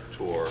their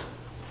tour,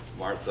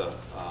 Martha,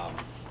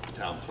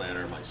 town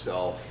planner,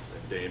 myself,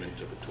 and Damon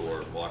took a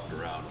tour and walked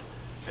around.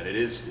 And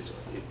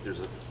there's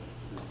a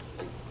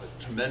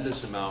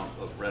tremendous amount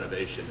of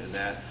renovation, and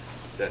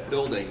that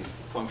building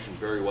functioned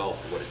very well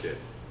for what it did.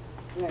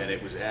 Right. And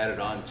it was added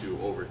on to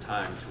over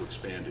time to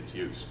expand its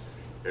use.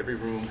 Every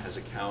room has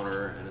a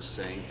counter and a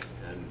sink,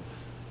 and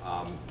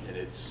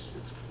it's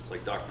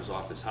like doctor's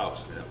office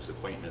house. I mean, that was the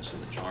quaintness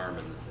and the charm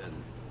and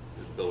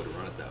the ability to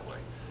run it that way.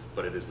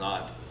 But it is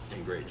not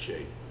in great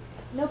shape.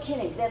 No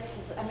kidding. That's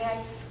because, I mean, I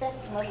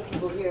suspect some other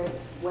people here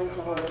went to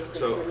Holistic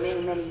for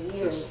many, many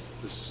years.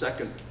 The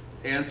second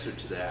answer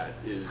to that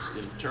is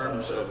in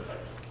terms of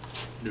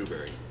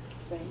Newbury.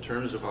 Right. In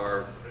terms of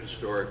our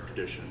historic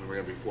tradition, we're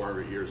going to be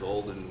 400 years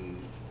old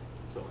in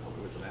so help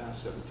me with the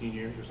math, 17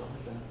 years or something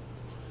like that.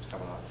 It's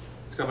coming up.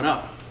 It's coming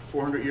up.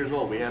 400 years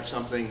old. We have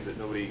something that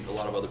a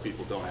lot of other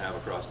people don't have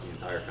across the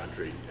entire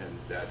country, and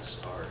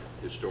that's our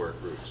historic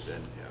roots.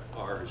 And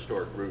our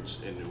historic roots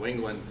in New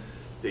England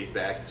date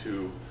back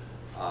to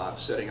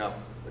setting up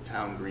a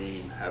town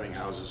green, having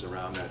houses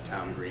around that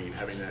town green,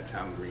 having that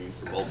town green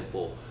for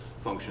multiple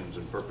functions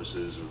and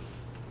purposes of,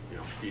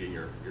 feeding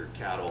your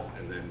cattle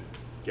and then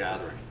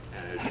gathering.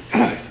 And as you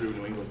drive through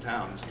New England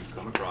towns, you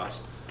come across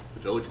the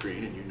village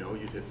green and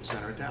you've hit the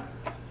center of town.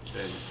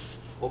 And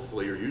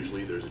hopefully, or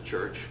usually, there's a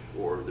church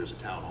or there's a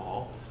town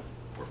hall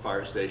or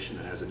fire station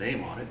that has a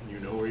name on it, and you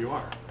know where you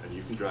are. And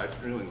you can drive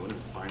through New England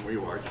and find where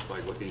you are just by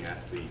looking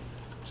at the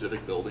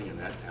civic building in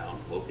that town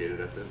located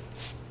at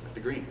the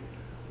green.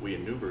 We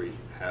in Newbury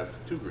have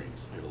two greens.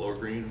 We have a lower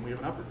green and we have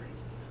an upper green,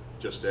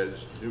 just as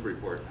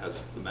Newburyport has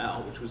the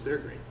Mall, which was their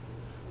green.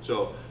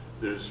 So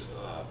there's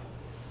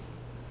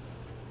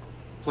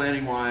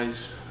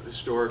planning-wise,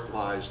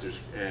 historic-wise,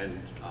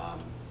 and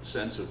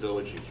sense of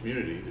village and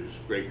community, there's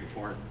great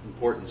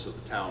importance of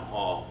the town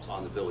hall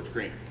on the village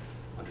green.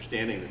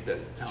 Understanding that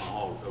the town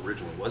hall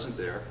originally wasn't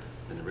there,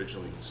 and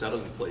originally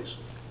settling place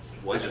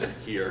wasn't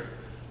here.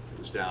 It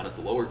was down at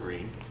the lower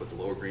green, but the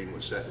lower green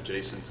was set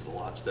adjacent to the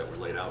lots that were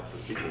laid out for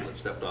the people that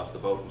stepped off the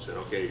boat and said,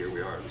 okay, here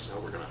we are, this is how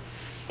we're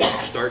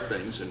gonna start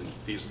things, and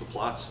these are the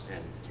plots,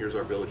 and here's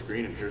our village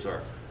green, and here's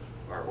our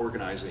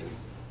organizing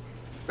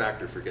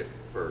factor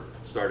for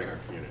starting our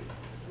community.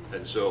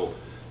 And so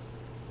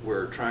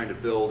we're trying to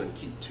build and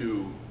keep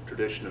to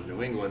tradition of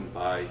New England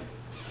by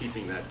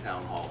keeping that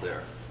town hall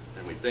there.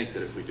 And we think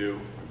that if we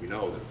do, we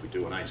know that if we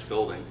do a nice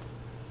building,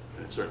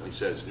 and it certainly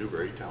says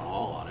Newbury Town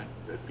Hall on it,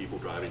 that people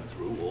driving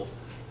through will,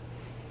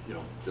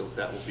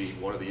 that will be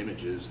one of the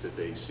images that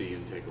they see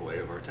and take away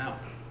of our town.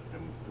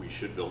 And we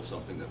should build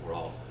something that we're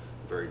all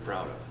very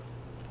proud of.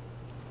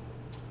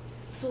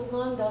 So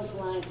along those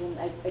lines, and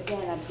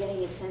again, I'm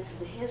getting a sense of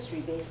the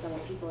history based on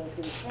what people have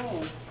been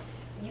saying.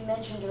 You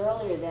mentioned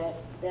earlier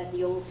that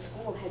the old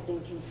school had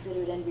been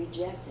considered and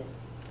rejected.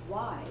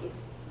 Why?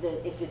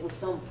 If it was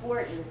so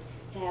important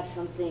to have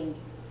something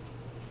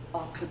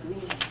off the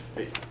green?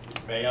 Hey,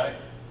 may I?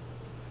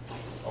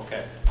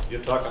 Okay, you're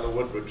talking the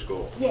Woodbridge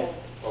School. Yeah.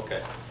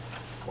 Okay.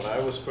 When I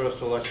was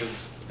first elected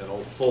in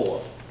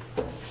 '04,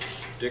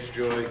 Dick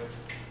Joy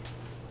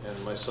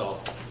and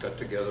myself got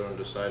together and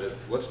decided,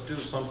 let's do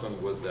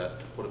something with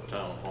that, put a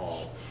town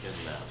hall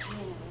in that.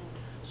 Yeah.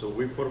 So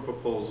we put a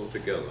proposal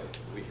together.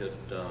 We had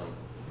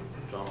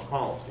John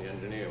McCollum, the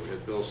engineer. We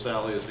had Bill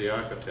Sally as the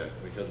architect.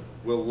 We had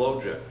Will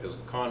Lojek as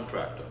the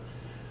contractor.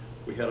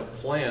 We had a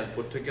plan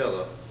put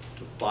together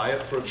to buy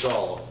it for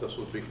 $1. This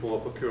was before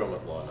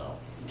procurement law now.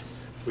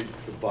 We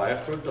could buy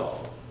it for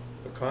 $1.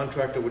 The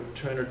contractor would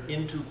turn it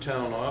into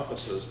town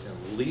offices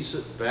and lease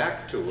it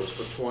back to us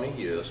for 20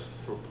 years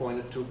for a point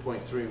at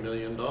 $2.3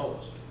 million.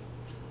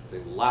 They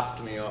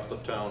laughed me off the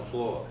town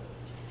floor.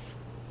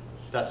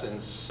 That's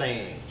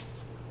insane.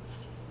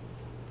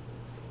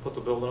 Put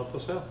the building up for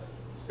sale.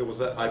 It was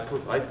that I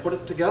put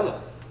it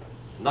together.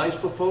 Nice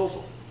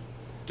proposal.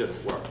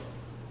 Didn't work.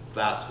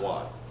 That's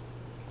why.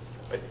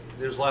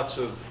 There's lots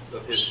of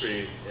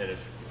history, and if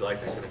you'd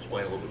like, I can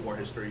explain a little bit more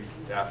history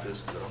after this,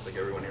 because I don't think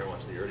everyone here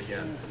wants to hear it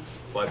again.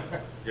 But,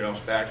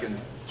 back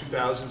in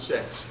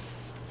 2006,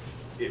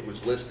 it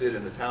was listed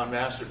in the town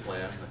master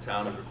plan. The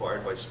town is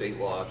required by state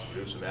law to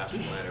produce a master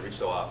plan every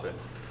so often.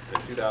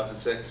 In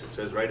 2006, it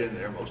says right in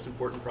there, most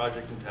important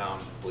project in town,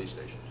 police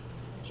station.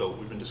 So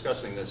we've been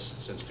discussing this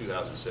since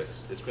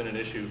 2006. It's been an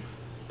issue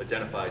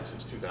identified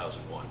since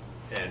 2001.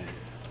 And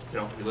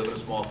we live in a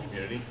small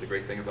community. The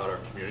great thing about our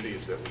community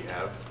is that we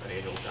have an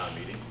annual town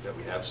meeting, that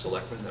we have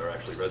selectmen that are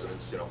actually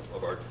residents,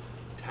 of our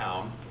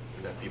town,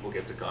 and that people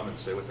get to come and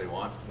say what they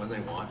want, when they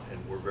want, and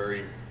we're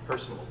very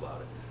personal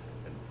about it.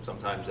 And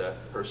sometimes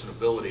that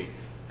personability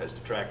has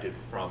detracted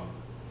from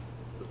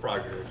the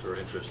projects or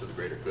interest of the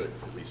greater good.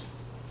 At least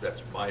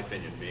that's my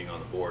opinion, being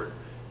on the board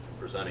and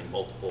presenting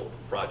multiple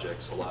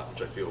projects a lot,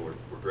 which I feel were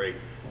great,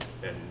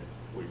 and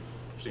we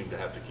seem to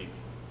have to keep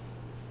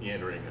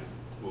meandering and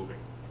moving.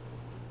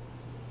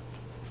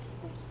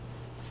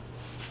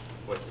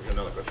 What,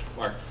 another question?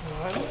 Mark?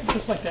 I'd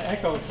just like to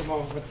echo some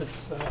of what this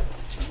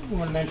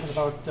woman mentioned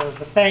about the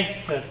thanks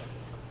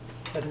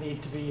that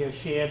need to be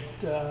shared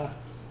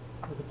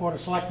with the Board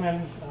of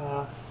Selectmen,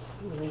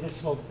 the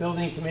Municipal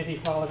Building Committee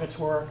for all of its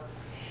work,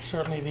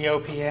 certainly the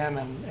OPM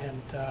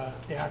and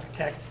the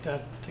architects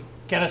to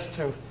get us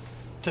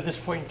to this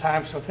point in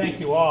time, so thank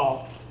you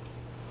all.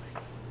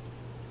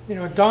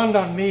 It dawned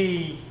on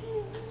me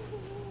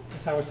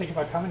as I was thinking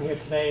about coming here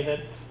today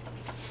that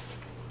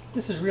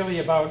this is really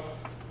about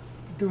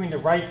doing the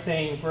right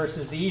thing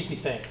versus the easy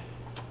thing.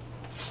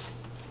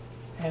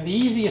 And the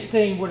easiest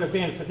thing would have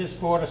been for this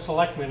Board of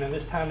Selectmen and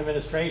this town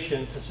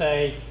administration to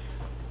say,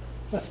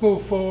 let's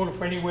move forward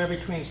for anywhere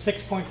between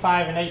 6.5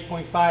 and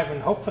 8.5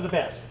 and hope for the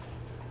best.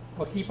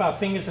 We'll keep our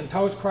fingers and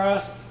toes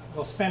crossed.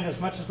 We'll spend as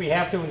much as we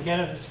have to and get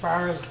it as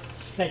far as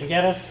they can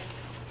get us.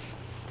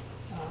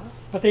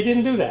 But they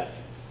didn't do that.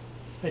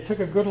 They took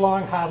a good,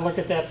 long, hard look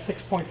at that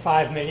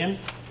 6.5 million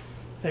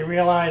They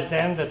realized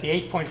then that the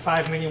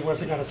 8.5 million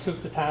wasn't going to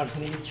suit the town's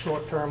needs,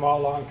 short-term or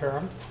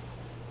long-term.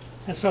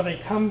 And so they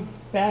come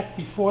back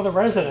before the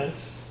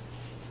residents,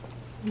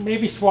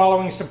 maybe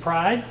swallowing some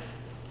pride,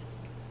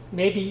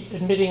 maybe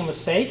admitting a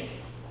mistake.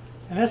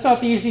 And that's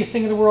not the easiest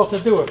thing in the world to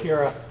do if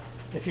you're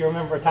a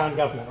member of town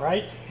government,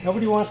 right?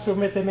 Nobody wants to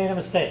admit they made a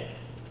mistake.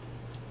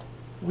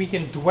 We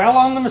can dwell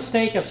on the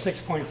mistake of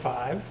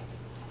 6.5,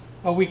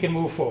 or we can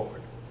move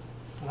forward.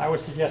 And I would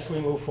suggest we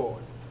move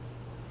forward.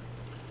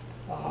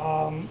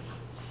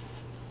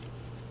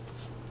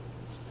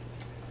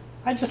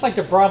 I'd just like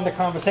to broaden the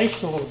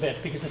conversation a little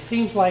bit, because it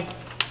seems like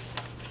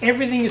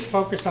everything is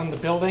focused on the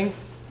building,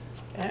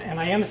 and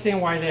I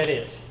understand why that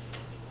is.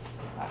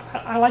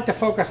 I like to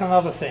focus on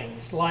other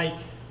things, like,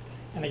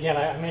 and again,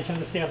 I mentioned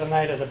this the other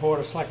night at the Board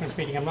of Selectmen's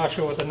meeting, I'm not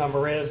sure what the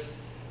number is.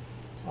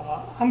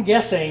 I'm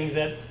guessing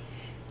that,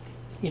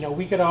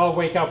 we could all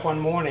wake up one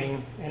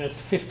morning and it's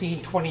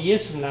 15, 20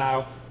 years from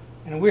now,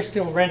 and we're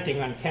still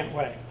renting on Kent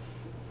Way.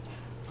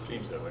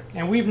 Seems that way.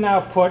 And we've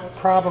now put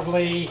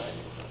probably,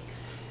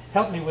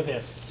 help me with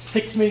this,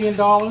 $6 million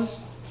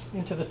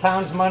into the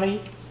town's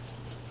money,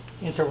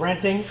 into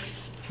renting,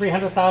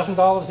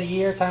 $300,000 a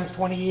year times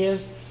 20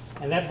 years,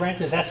 and that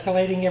rent is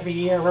escalating every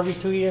year, or every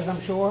 2 years, I'm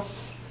sure.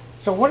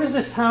 So what is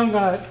this town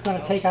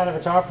gonna take out of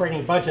its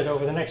operating budget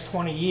over the next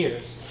 20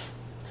 years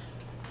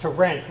to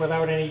rent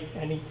without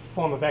any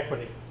form of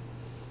equity?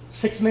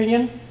 6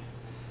 million,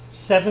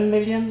 7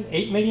 million,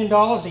 $8 million,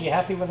 are you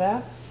happy with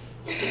that?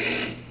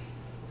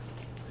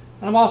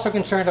 And I'm also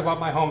concerned about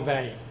my home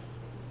value.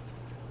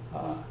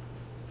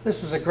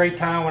 This was a great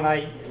town when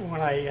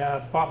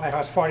I bought my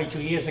house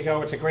 42 years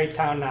ago. It's a great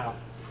town now.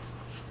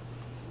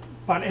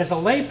 But as a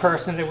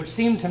layperson, it would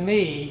seem to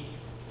me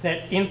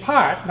that in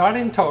part, not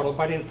in total,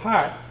 but in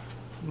part,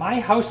 my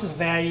house's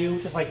value,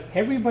 just like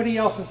everybody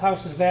else's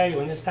house's value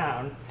in this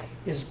town,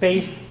 is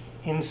based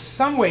in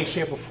some way,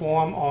 shape, or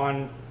form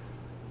on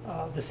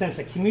the sense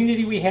of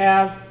community we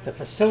have, the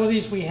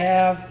facilities we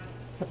have,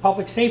 the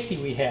public safety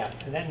we have.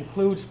 And that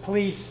includes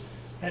police,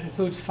 that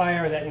includes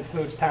fire, that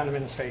includes town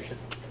administration.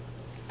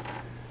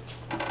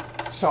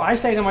 So I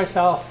say to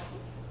myself,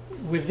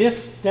 with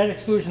this debt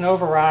exclusion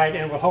override,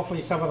 and with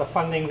hopefully some of the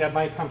funding that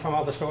might come from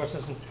other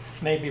sources, and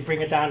maybe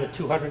bring it down to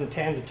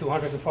 $210 to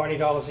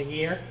 $240 a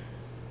year.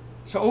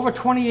 So over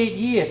 28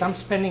 years, I'm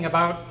spending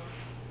about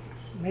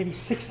maybe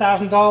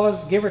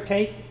 $6,000, give or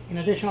take, in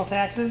additional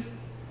taxes.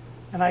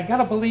 And I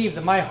gotta believe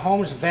that my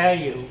home's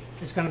value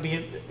is gonna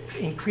be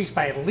increased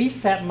by at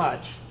least that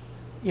much,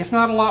 if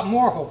not a lot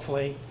more,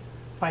 hopefully,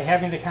 by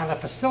having the kind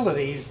of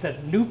facilities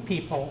that new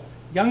people,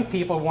 young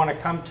people wanna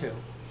come to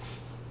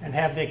and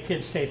have their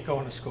kids safe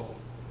going to school.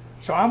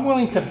 So I'm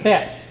willing to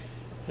bet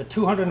the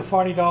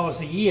 $240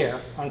 a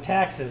year on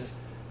taxes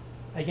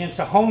against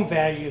a home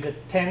value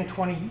that 10,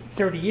 20,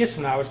 30 years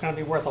from now is going to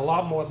be worth a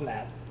lot more than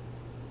that.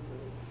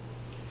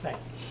 Thank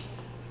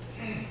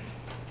you.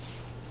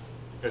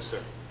 Yes,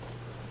 sir.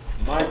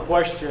 My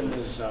question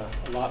is a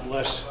lot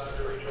less,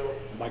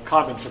 my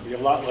comments will be a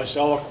lot less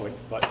eloquent,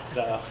 but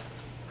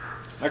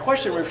my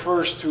question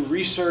refers to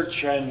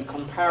research and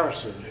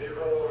comparison,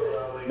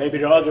 maybe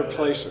to other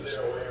places.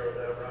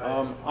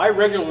 I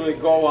regularly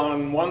go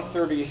on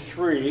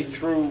 133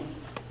 through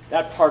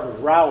that part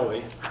of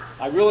Rowley.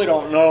 I really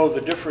don't know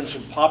the difference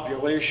in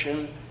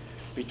population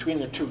between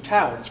the two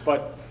towns,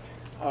 but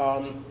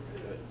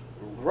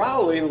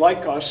Rowley,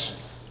 like us,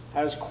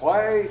 has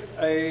quite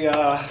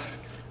a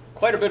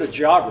bit of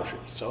geography.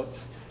 So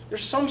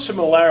there's some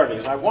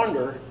similarities. I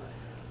wonder,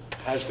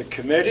 has the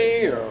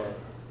committee or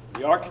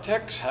the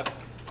architects,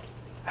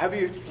 have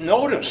you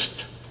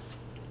noticed,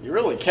 you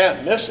really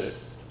can't miss it,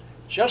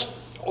 just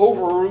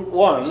over Route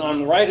 1 on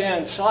the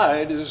right-hand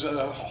side is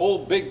a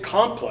whole big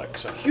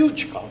complex, a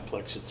huge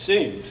complex it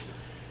seems,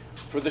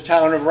 for the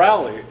town of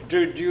Rowley.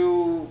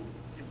 Do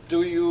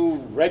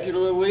you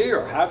regularly,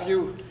 or have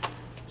you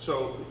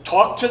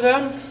talked to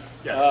them?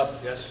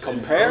 Yes.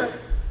 Compare?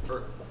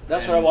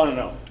 That's what I want to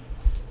know.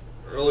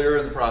 Earlier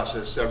in the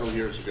process, several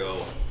years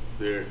ago,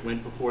 they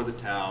went before the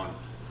town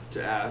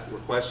to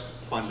request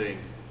funding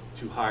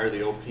to hire the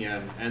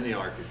OPM and the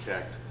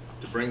architect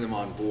to bring them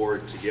on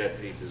board to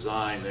get a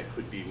design that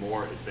could be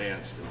more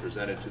advanced and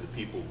presented to the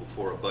people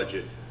before a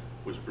budget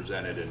was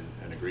presented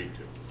and agreed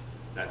to.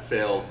 That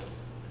failed.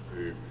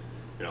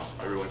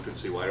 Everyone could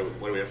see, why do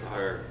we have to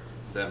hire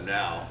them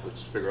now?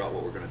 Let's figure out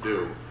what we're going to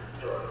do,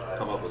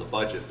 come up with a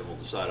budget, then we'll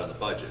decide on the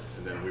budget.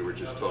 And then we were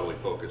just totally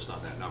focused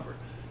on that number.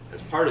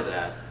 As part of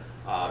that,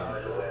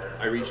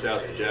 I reached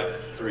out to Jeff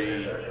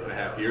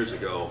 3.5 years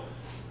ago,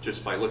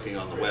 just by looking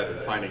on the web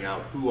and finding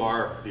out who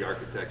are the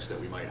architects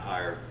that we might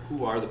hire,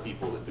 who are the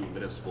people that do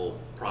municipal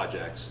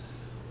projects.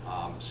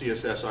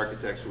 CSS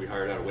Architects, who we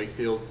hired out of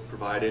Wakefield,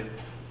 provided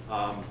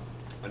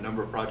a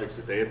number of projects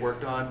that they had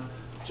worked on.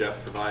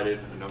 Jeff provided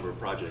a number of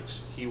projects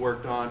he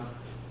worked on.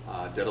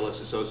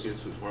 Daedalus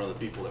Associates was one of the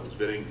people that was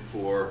bidding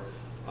for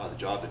the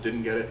job that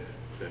didn't get it,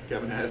 that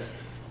Kevin had,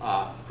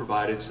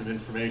 provided some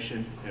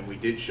information, and we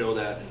did show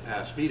that in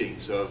past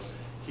meetings of,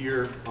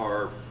 here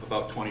are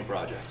about 20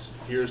 projects.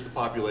 Here's the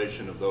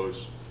population of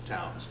those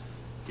towns.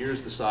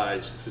 here's the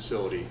size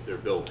facility they're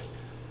building.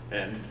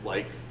 And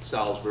like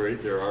Salisbury,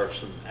 there are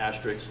some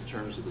asterisks in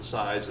terms of the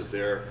size of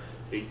their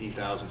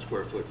 18,000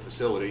 square foot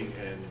facility,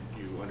 and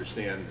you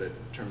understand that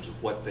in terms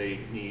of what they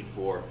need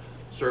for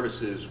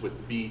services with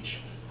the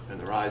beach and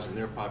the rise in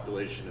their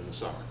population in the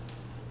summer.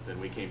 Then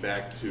we came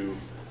back to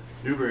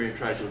Newbury and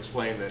tried to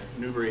explain that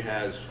Newbury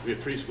we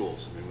have 3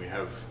 schools. I mean, we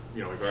have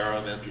our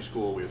elementary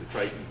school, we have the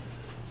Triton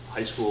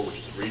High School, which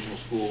is a regional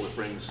school that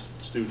brings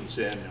students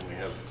in, and we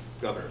have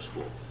Governor's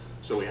School.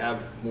 So we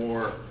have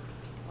more,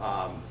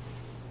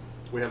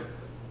 we have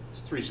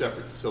 3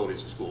 separate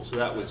facilities of schools, so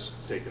that was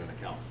taken into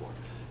account for.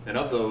 And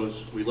of those,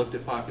 we looked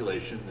at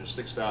population. There's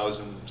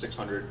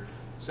 6,600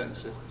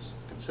 census,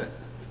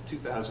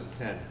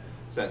 2010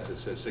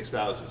 census says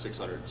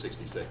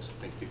 6,666.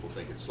 I think people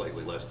think it's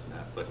slightly less than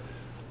that, but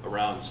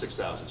around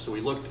 6,000. So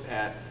we looked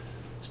at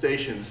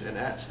stations, and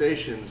at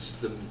stations,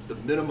 the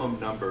minimum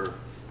number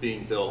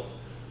being built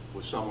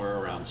was somewhere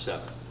around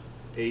 7.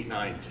 8,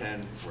 9,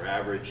 10 were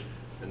average,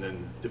 and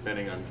then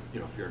depending on,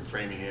 if you're in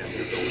Framingham,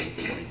 you're building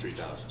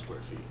 23,000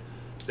 square feet.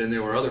 Then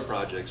there were other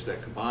projects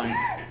that combined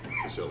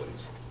facilities.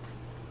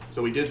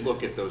 So we did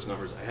look at those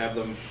numbers. I have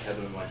them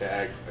in my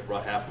bag. I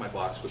brought half my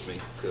box with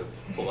me to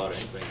pull out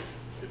anything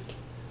if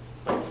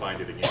I can find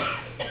it again.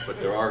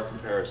 But there are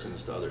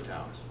comparisons to other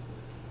towns.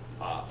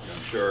 And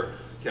I'm sure,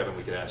 Kevin,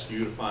 we could ask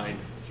you to find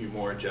a few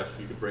more. Jeff,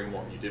 you could bring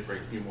more. You did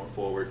bring a few more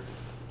forward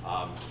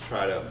to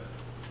try to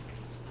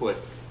put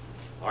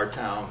our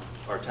town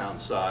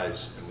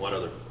size and what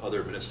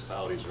other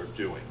municipalities are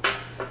doing.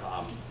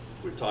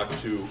 We've talked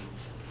to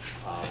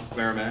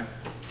Merrimack.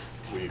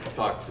 We've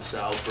talked to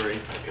Salisbury.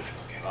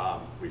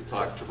 We've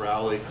talked to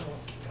Rowley.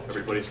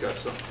 Everybody's got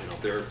some,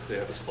 they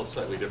have a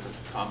slightly different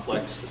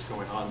complex that's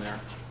going on there.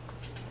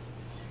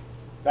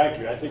 Thank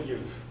you. I think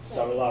you've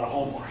done a lot of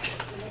homework.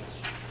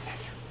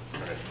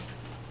 Right.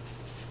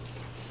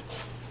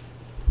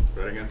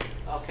 Right again?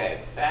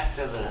 Okay, back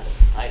to the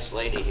nice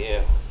lady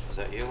here. Is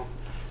that you?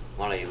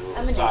 One of you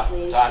I'm a was nice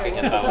lady, talking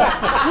sure.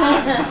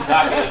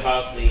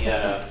 about the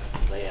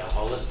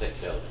holistic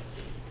building.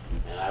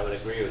 And I would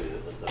agree with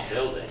you that the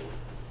building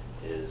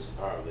is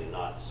probably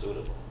not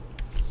suitable.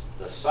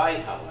 The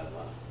site,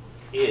 however,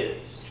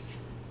 is,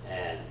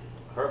 and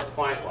her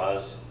point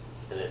was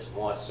that it's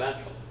more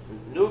central.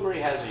 Newbury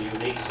has a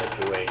unique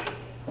situation.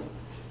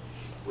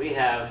 We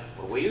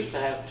used to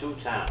have 2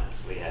 towns.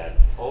 We had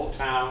Old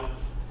Town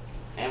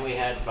and we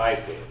had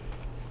Byfield.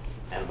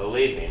 And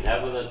believe me,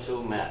 never the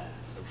 2 met.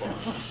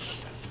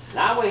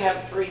 Now we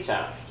have 3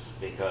 towns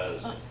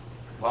because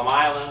Plum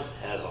Island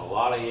has a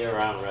lot of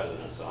year-round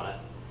residents on it.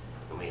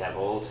 And we have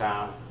Old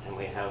Town and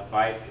we have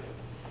Byfield.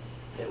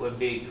 It would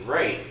be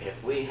great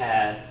if we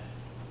had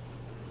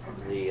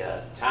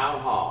the town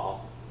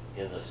hall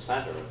in the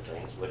center of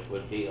things, which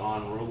would be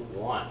on Route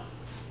 1.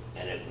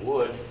 And it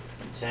would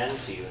tend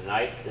to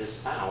unite this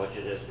town, which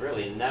it has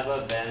really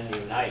never been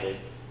united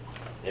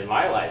in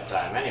my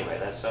lifetime anyway.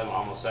 That's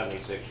almost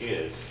 76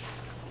 years.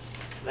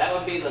 That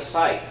would be the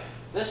site.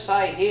 This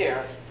site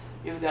here,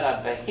 you've got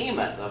a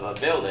behemoth of a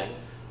building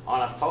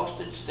on a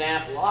postage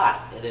stamp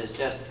lot. It is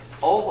just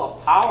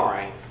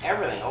overpowering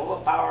everything,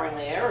 overpowering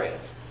the area.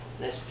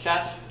 And it's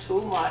just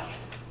too much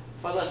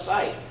for the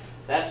site.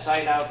 That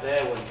site out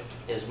there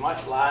is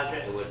much larger.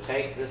 It would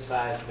take this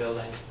size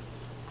building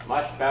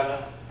much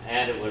better,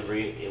 and it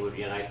would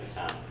unite the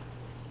town.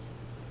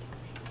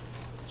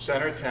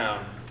 Center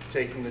town,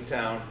 taking the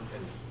town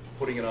and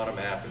putting it on a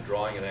map and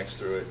drawing an X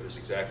through it is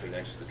exactly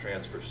next to the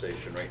transfer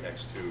station, right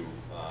next to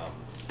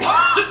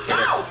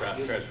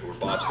transfer where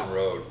Boston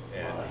Road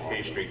and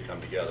Hay Street come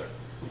together.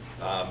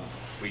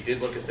 We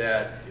did look at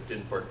that. It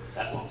didn't work.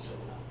 That won't sit down.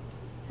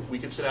 We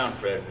could sit down,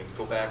 Fred, and we can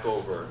go back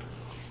over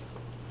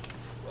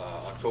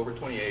October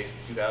 28,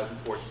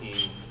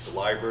 2014, the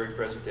library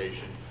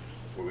presentation,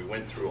 where we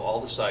went through all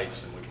the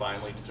sites and we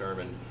finally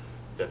determined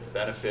that the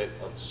benefit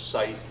of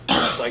site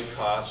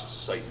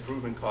costs, site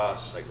improvement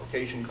costs, site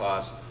location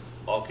costs,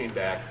 all came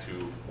back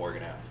to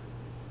Morgan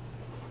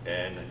Ave.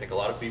 And I think a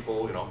lot of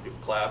people, people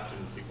clapped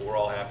and people were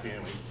all happy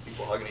and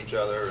people hugging each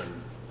other,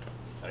 and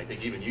I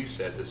think even you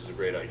said this is a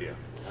great idea.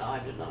 No, I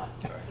did not.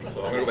 All right,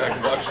 so I'm going to go back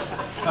and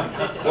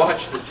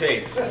watch the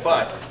tape.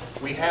 But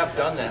we have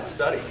done that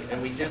study,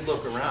 and we did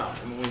look around.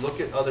 And when we look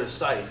at other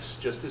sites,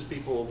 just as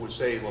people would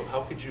say, well,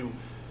 how could you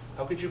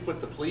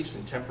put the police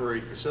in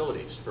temporary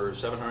facilities for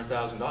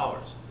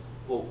 $700,000?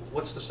 Well,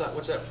 what's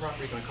that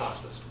property going to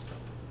cost us?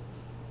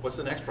 What's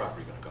the next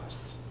property going to cost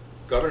us?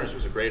 Governor's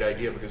was a great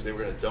idea because they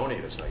were going to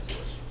donate a site to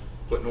us.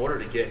 But in order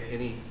to get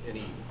any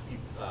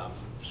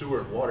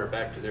sewer and water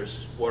back to their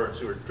water and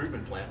sewer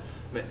treatment plant,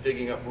 meant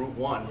digging up Route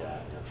 1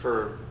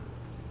 for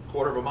a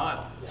quarter of a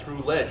mile through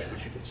ledge,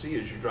 which you can see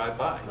as you drive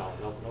by.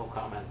 No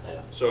comment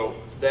there. So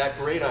that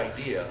great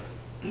idea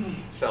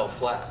fell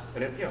flat,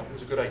 and it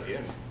was a good idea,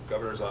 and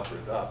Governor's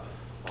offered it up.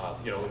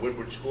 The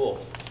Woodward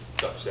School,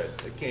 Chuck said,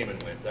 it came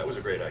and went. That was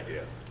a great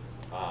idea.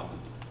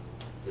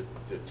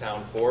 The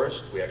town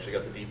forest, we actually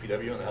got the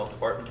DPW and the health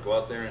department to go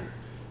out there and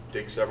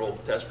dig several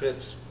test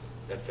pits.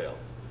 That failed.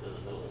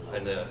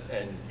 And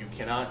you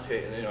cannot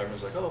take, and then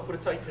everyone's like, oh, put a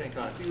tight tank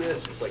on it, do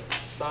this. It's like,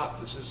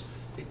 stop, this is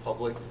a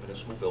public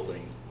municipal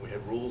building. We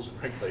have rules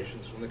and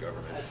regulations from the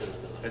government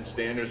and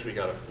standards we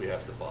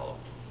have to follow.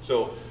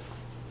 So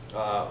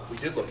we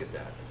did look at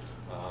that.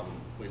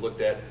 We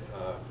looked at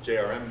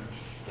JRM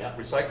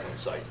recycling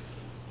site.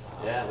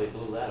 Yeah, we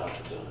blew that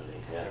opportunity.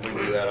 Yeah. And we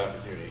blew that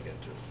opportunity again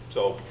too.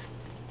 So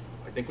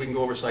I think we can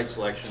go over site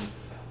selection.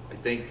 I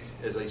think,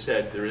 as I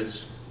said, there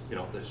is, you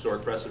know, the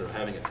historic precedent of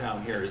having a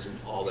town here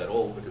isn't all that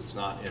old because it's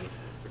not in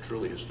a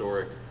truly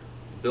historic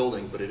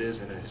building, but it is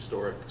in a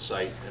historic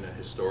site and a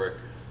historic,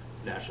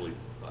 nationally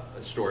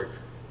historic,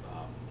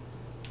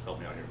 help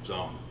me out here,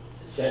 zone.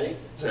 Setting?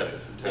 Setting,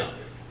 the town.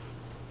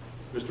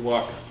 Mr.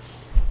 Walker.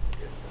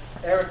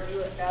 Eric,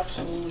 you're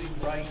absolutely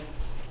right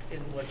in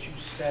what you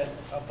said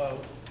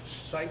about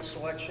site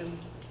selection.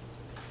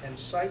 And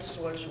site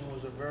selection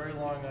was a very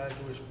long,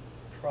 arduous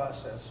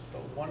process.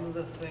 But one of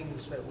the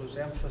things that was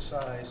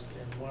emphasized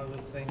and one of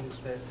the things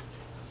that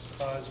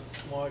caused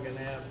Morgan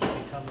Ave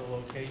to become the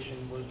location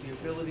was the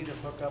ability to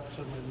hook up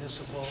to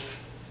municipal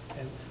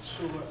and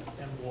sewer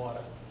and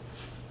water.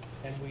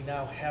 And we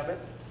now have it.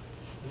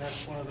 And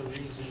that's one of the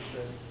reasons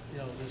that, you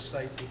know, this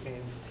site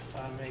became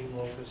our main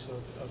locus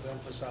of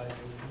emphasizing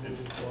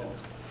moving forward.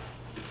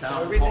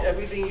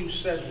 Everything you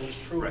said was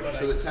true, Right. but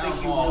So the I town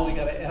think you hall- really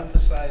got to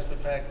emphasize the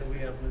fact that we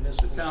have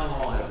municipal. The town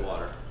hall had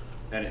water,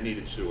 and it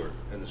needed sewer,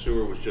 and the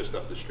sewer was just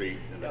up the street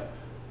in a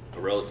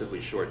relatively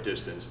short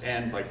distance.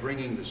 And by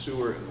bringing the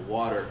sewer and the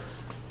water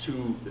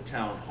to the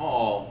town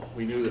hall,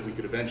 we knew that we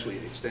could eventually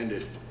extend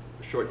it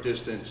a short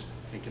distance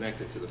and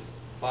connect it to the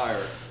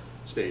fire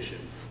station,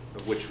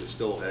 of which we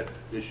still had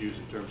issues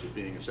in terms of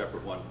being a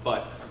separate one.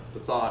 But the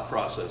thought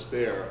process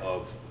there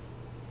of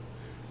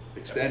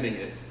extending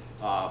it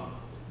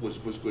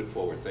was good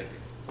forward thinking.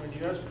 When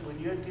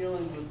you're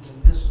dealing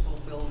with municipal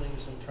buildings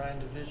and trying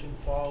to vision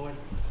forward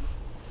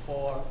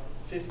for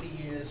 50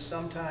 years,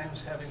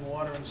 sometimes having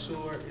water and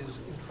sewer is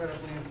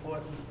incredibly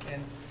important.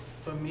 And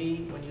for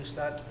me, when you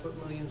start to put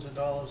millions of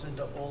dollars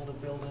into older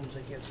buildings,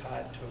 it gets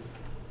hard too.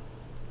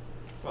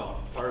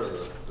 Well, part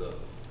of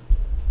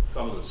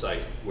some of the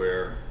site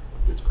where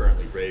it's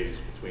currently raised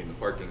between the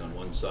parking on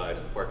one side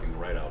and the parking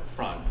right out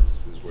front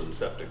is where the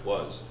septic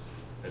was.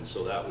 And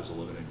so that was a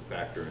limiting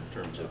factor in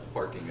terms of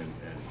parking and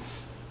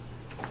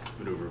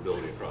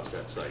maneuverability across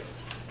that site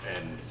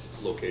and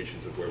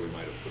locations of where we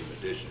might have put an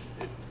addition.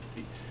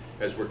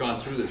 As we're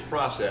gone through this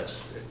process,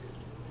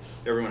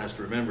 everyone has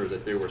to remember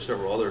that there were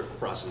several other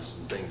processes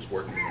and things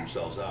working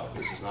themselves out.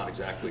 This is not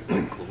exactly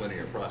like the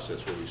linear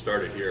process where we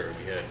started here and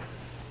we had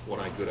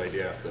one good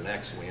idea after the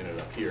next and we ended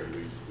up here.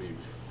 We've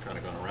kind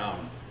of gone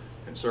around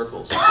in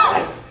circles.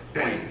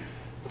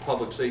 The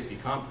Public Safety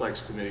Complex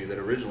Committee that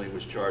originally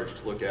was charged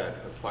to look at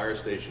a fire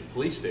station,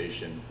 police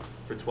station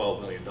for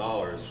 $12 million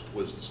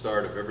was the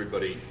start of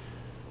everybody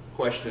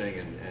questioning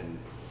and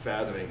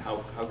fathoming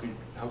how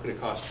could it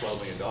cost $12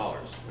 million?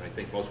 And I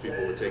think most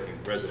people were taking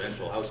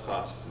residential house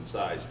costs and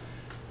size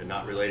and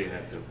not relating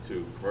that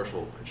to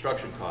commercial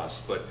construction costs.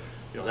 But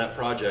you know, that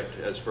project,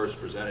 as first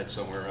presented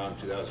somewhere around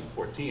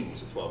 2014,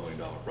 was a $12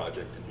 million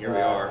project. And here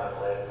we are,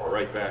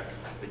 right back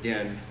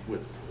again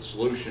with the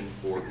solution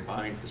for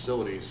combined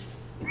facilities,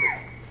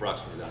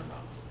 approximately that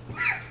amount.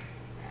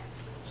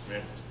 Mr.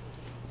 Mayor?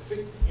 I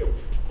think, you know,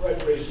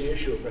 Fred raised the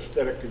issue of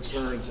aesthetic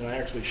concerns, and I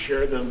actually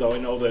share them, though I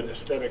know that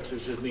aesthetics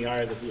is in the eye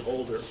of the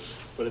beholder.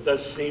 But it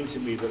does seem to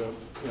me that a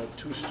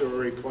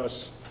two-story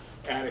plus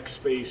attic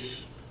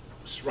space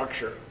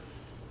structure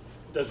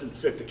doesn't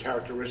fit the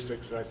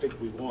characteristics that I think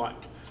we want.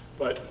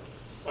 But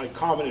my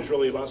comment is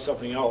really about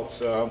something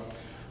else.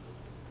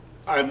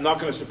 I'm not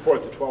going to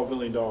support the $12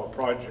 million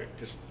project,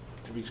 just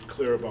to be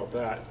clear about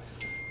that.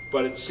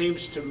 But it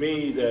seems to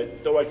me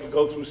that, though I can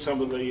go through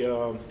some of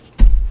the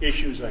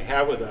issues I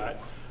have with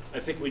that, I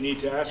think we need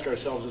to ask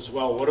ourselves as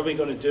well, what are we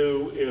going to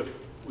do if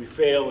we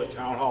fail at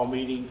town hall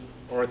meeting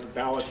or at the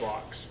ballot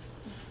box?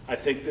 I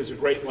think there's a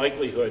great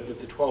likelihood that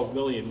the 12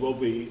 million will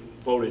be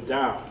voted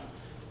down,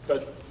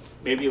 but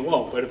maybe it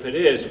won't. But if it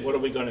is, what are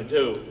we going to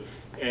do?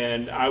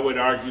 And I would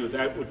argue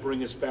that would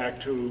bring us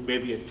back to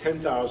maybe a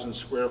 10,000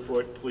 square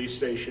foot police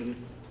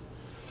station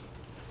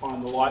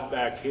on the lot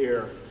back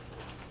here,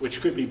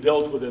 which could be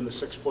built within the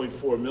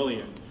 6.4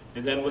 million.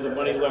 And then with the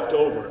money left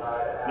over,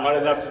 not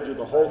enough to do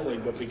the whole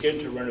thing, but begin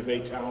to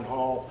renovate town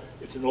hall.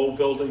 It's an old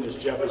building, as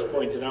Jeff has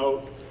pointed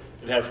out.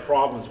 It has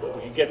problems, but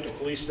we could get the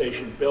police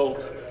station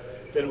built,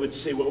 then we'd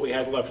see what we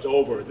had left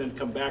over, then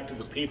come back to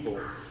the people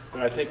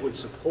that I think would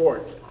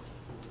support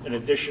an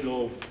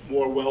additional,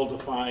 more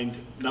well-defined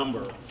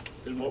number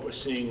than what we're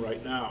seeing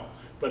right now.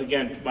 But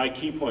again, my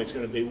key point is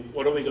going to be,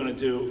 what are we going to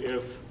do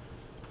if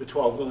the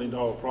 $12 million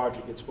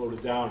project gets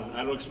voted down? And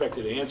I don't expect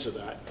you to answer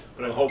that,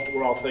 but I hope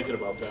we're all thinking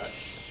about that.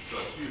 So,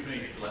 excuse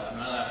me, I'm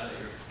not laughing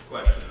at your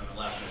question, I'm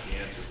laughing at the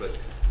answer, but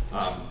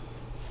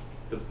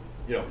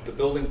the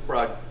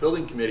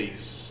building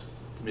committees,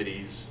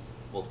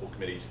 multiple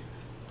committees,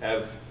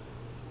 have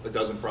a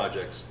dozen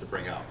projects to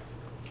bring out.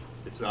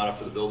 It's not up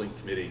to the building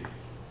committee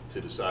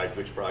to decide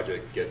which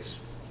project gets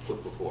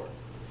put before.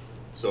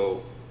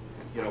 So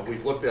you know,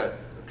 we've looked at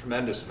a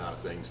tremendous amount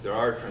of things. There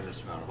are a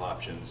tremendous amount of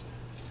options.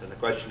 And the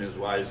question is,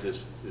 why is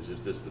this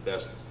the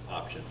best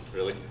option,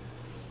 really?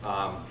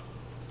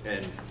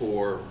 And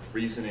for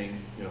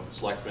reasoning, you know,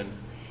 selectmen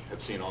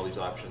have seen all these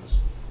options.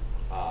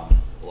 A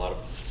lot of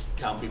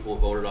town people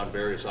have voted on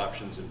various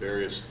options and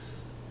various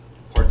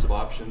parts of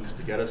options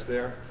to get us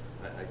there.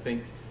 I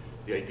think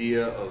the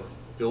idea of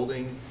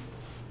building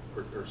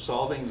or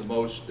solving the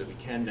most that we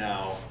can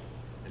now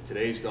in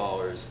today's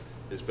dollars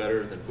is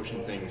better than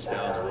pushing things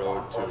down the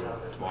road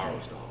to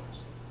tomorrow's dollars.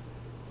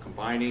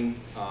 Combining,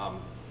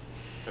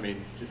 I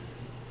mean,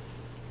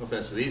 no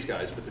offense to these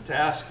guys, but the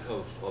task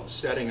of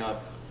setting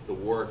up the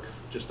work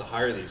just to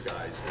hire these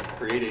guys and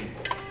creating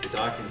the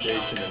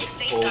documentation and the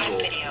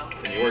proposal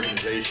and the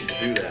organization to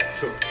do that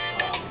took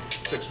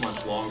 6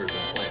 months longer than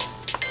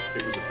planned.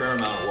 It was a fair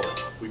amount of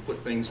work. We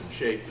put things in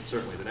shape that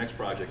certainly the next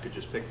project could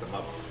just pick them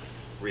up,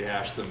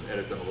 rehash them,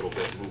 edit them a little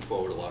bit, and move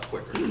forward a lot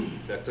quicker.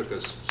 That took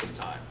us some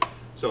time.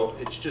 So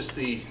it's just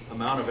the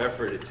amount of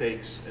effort it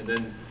takes, and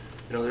then,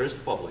 you know, there is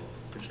the public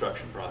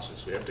construction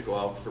process. We have to go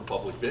out for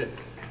public bid,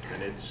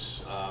 and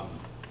it's,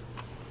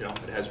 you know,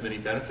 it has many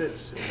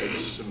benefits, it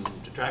has some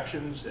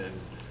detractions, and,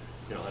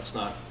 you know, that's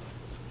not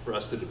for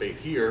us to debate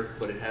here,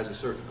 but it has a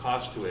certain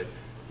cost to it,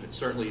 and it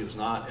certainly is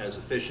not as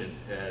efficient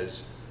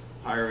as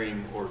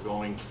hiring or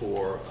going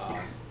for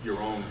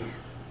your own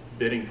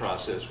bidding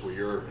process where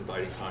you're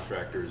inviting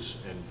contractors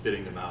and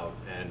bidding them out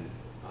and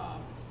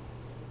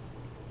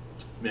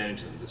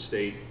managing them. The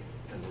state,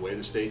 and the way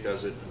the state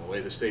does it, and the way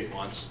the state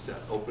wants to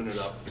open it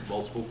up to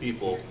multiple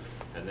people,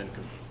 and then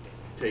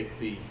take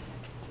the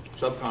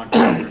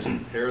subcontractors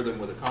and pair them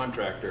with a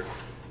contractor,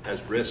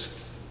 has risk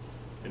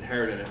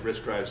inherent in it.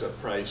 Risk drives up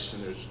price,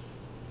 and there's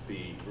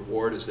the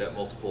reward is that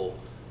multiple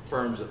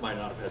firms that might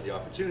not have had the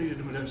opportunity to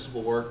do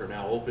municipal work are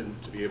now open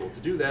to be able to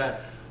do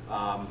that.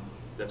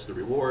 That's the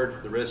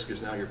reward. The risk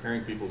is now you're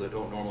pairing people that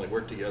don't normally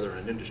work together in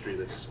an industry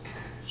that's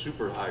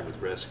super high with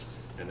risk,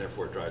 and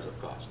therefore it drives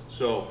up cost.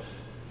 So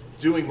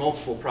doing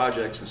multiple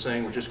projects and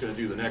saying we're just going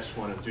to do the next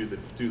one and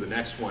do the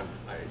next one,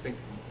 I think,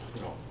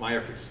 you know, my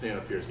effort to stand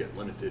up here is getting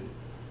limited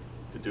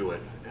to do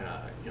it. And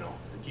you know,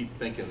 to keep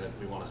thinking that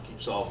we want to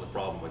keep solving the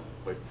problem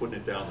by putting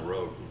it down the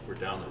road, we're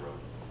down the road.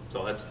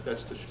 So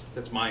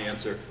that's my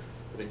answer.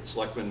 I think the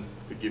selectmen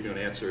could give you an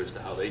answer as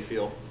to how they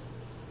feel.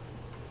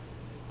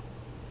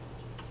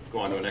 Go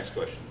on to the next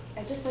question.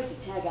 I'd just like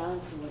to tag on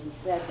to what he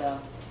said, though.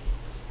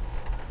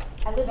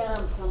 I live out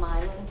on Plum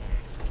Island.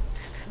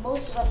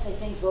 Most of us, I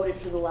think, voted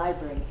for the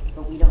library,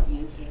 but we don't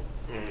use it.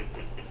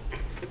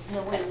 It's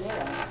nowhere near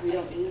us. We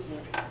don't use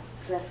it.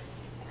 So that's,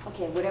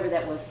 okay, whatever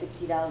that was,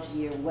 $60 a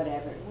year,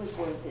 whatever. It was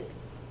worth it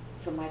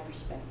from my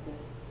perspective.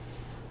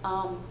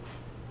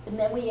 And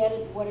then we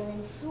added water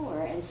and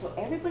sewer. And so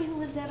everybody who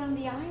lives out on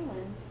the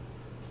island,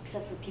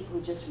 except for people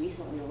who just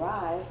recently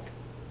arrived,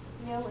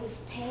 you know,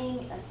 is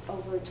paying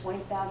over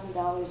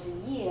 $20,000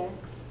 a year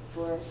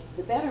for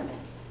the betterment.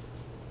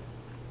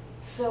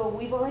 So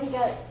we've already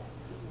got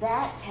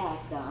that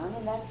tacked on,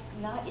 and that's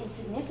not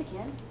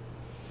insignificant.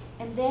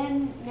 And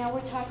then now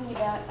we're talking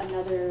about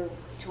another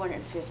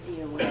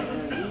 $250 or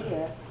whatever a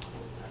year.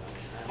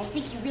 I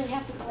think you really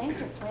have to plan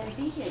for Plan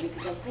B here,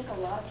 because I think a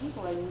lot of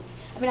people are,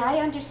 I mean, I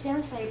understand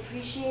this, I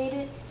appreciate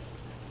it.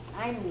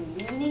 I'm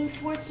leaning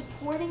towards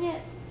supporting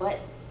it, but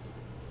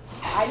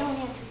I don't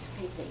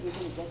anticipate that you're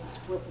going to get the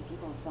support from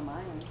people on Plum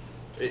Island.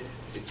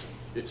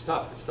 It's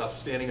tough. It's tough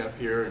standing up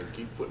here and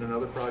keep putting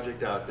another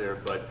project out there,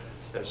 but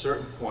at a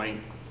certain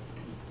point,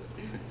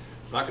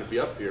 I'm not going to be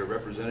up here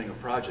representing a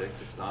project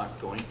that's not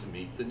going to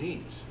meet the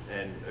needs.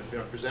 And I've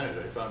been presented.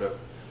 I found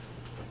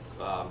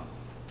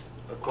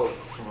a quote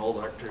from an old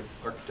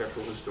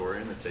architectural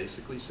historian that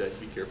basically said,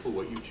 be careful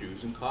what you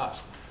choose in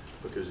cost.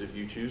 Because if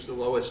you choose the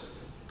lowest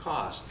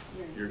cost,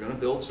 you're going to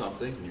build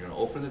something, and you're going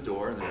to open the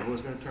door, and then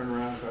everyone's going to turn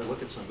around and try to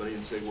look at somebody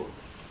and say, well,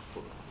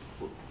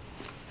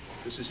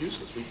 this is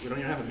useless. We don't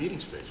even have a meeting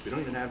space. We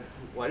don't even have,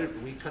 why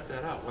did we cut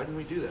that out? Why didn't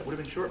we do that? Would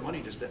have been short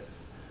money just that.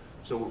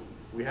 So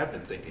we have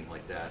been thinking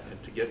like that,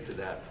 and to get to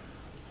that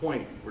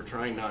point, we're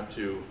trying not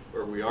to,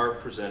 or we are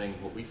presenting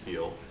what we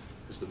feel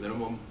is the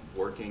minimum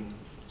working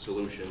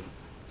solution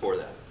for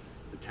that.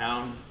 The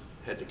town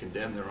had to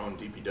condemn their own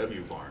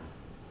DPW barn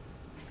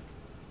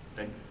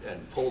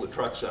and pull the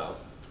trucks out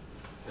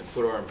and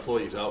put our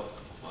employees out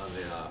on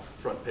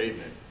the front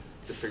pavement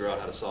to figure out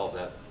how to solve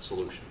that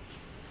solution.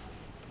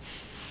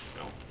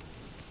 You know,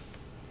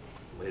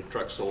 we had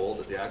trucks so old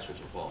that the axles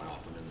were falling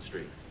off them in the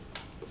street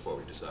before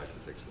we decided to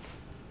fix them.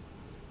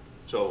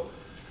 So,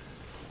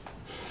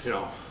 you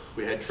know,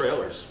 we had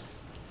trailers,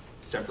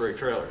 temporary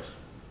trailers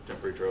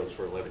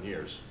for 11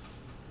 years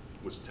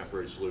was a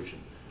temporary solution.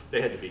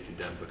 They had to be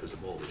condemned because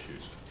of mold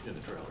issues in the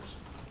trailers.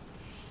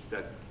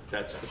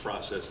 That's the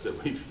process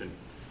that we've been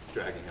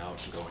dragging out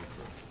and going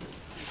through.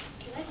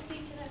 Can I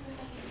speak to that for a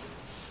second?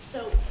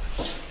 So,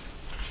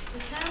 the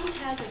town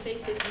has a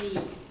basic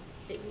need.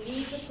 It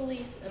needs a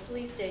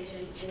police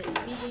station, and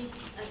it needs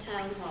a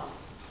town hall.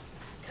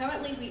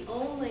 Currently, we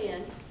own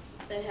land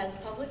that has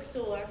public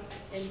sewer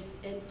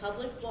and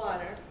public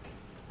water.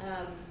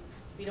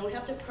 We don't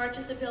have to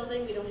purchase a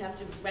building, we don't have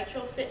to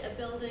retrofit a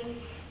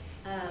building.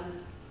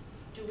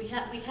 We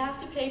have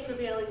to pay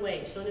prevailing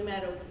wage, so no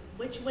matter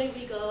which way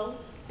we go,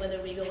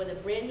 whether we go with a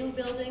brand new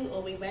building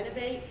or we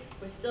renovate,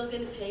 we're still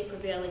gonna pay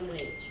prevailing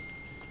wage.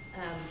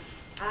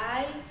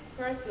 I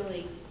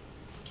personally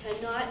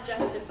cannot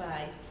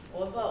justify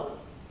or vote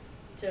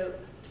to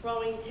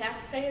throwing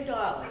taxpayer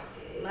dollars,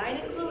 mine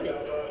included,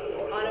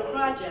 on a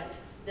project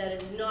that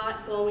is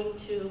not going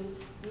to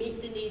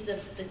meet the needs of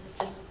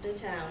the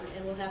town,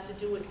 and we'll have to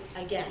do it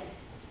again.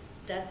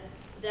 That's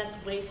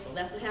wasteful.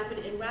 That's what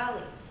happened in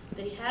Raleigh.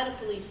 They had a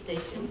police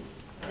station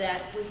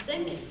that was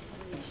sinking,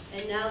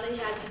 and now they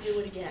had to do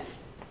it again.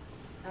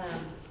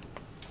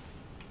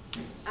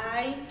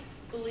 I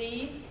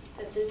believe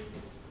that this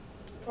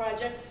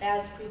project,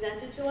 as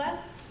presented to us,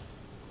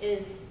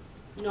 is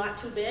not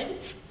too big,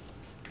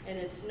 and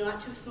it's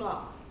not too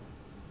small.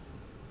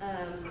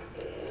 And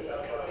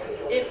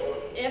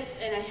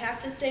I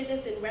have to say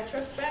this in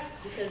retrospect,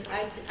 because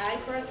I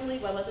personally,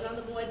 well, I wasn't on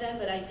the board then,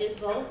 but I did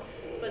vote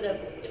for the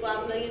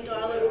 $12 million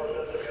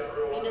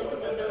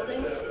municipal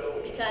building,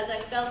 because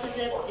I felt as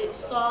if it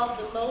solved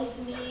the most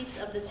needs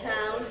of the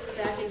town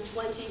back in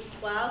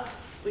 2012,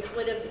 which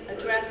would have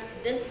addressed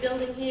this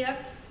building here,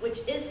 which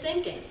is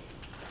sinking.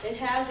 It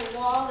has a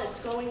wall that's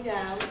going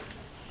down.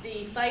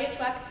 The fire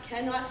trucks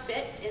cannot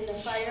fit in the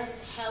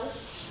firehouse.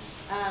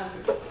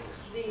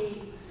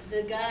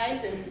 The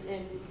guys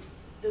and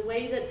the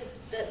way that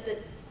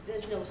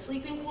there's no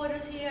sleeping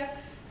quarters here,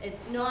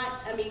 it's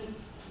not, I mean,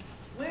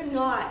 we're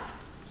not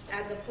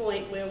at the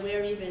point where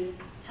we're even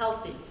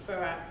healthy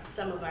for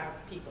some of our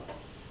people.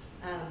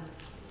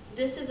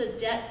 This is a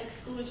debt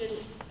exclusion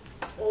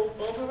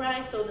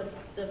override, so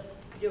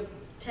your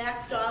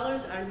tax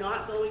dollars are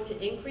not going to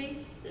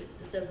increase.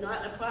 It's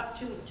not a Prop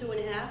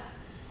 2.5.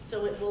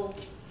 So it will,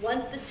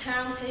 once the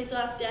town pays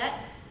off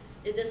debt,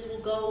 this will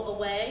go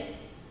away.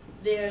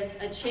 There's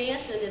a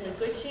chance, and there's a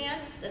good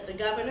chance, that the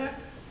governor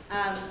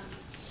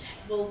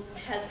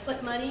has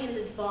put money in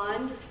his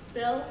bond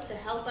bill to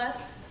help us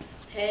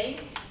pay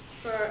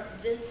for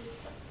this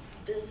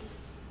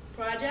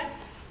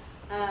project.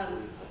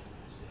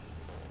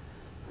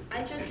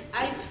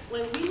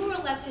 When we were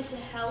elected to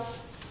help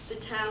the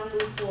town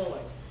move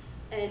forward,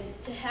 and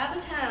to have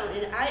a town,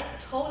 and I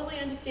totally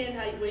understand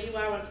where you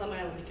are on Plum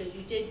Island, because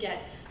you did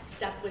get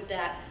stuck with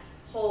that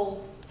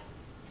whole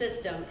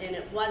system, and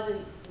it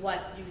wasn't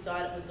what you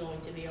thought it was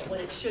going to be, or what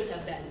it should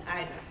have been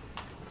either.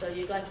 So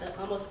you got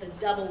almost the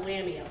double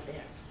whammy out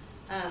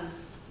there.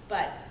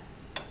 But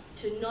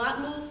to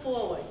not move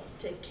forward,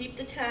 to keep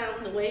the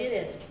town the way it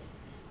is,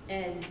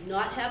 and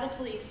not have a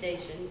police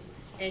station,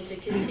 and to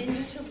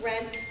continue to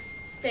rent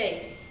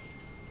space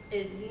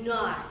is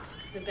not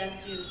the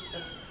best use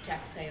of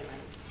taxpayer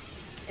money.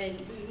 And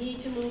we need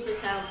to move the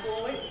town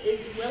forward.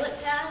 Will it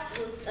pass?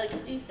 Well, like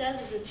Steve says,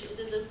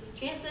 there's a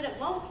chance that it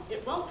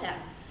won't pass.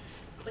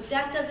 But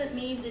that doesn't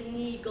mean the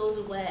need goes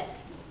away.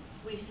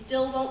 We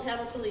still won't have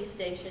a police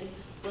station.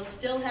 We'll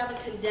still have a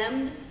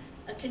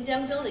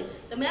condemned building.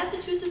 The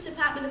Massachusetts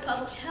Department of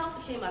Public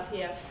Health came up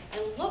here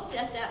and looked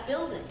at that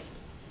building.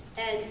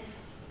 And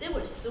there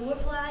were sewer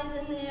flies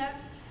in there.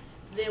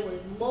 There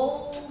was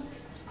mold.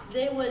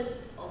 There were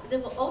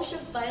OSHA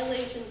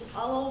violations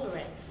all over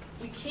it.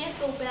 We can't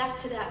go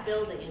back to that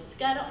building. It's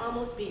got to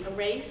almost be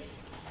erased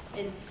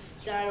and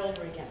start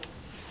over again.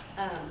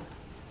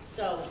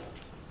 So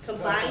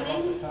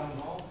combining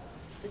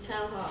the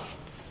town hall,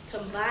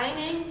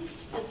 combining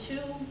the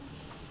two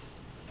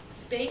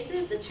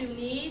spaces, the two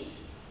needs,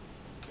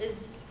 is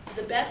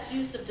the best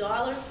use of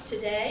dollars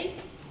today,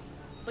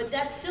 but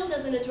that still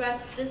doesn't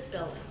address this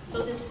building.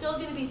 So there's still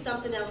going to be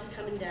something else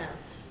coming down.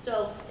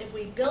 So if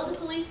we build a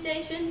police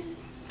station,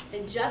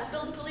 and just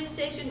build a police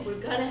station, we're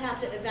going to have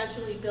to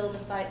eventually build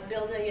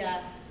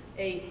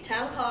a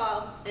town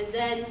hall, and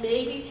then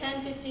maybe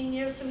 10, 15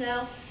 years from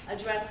now,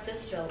 address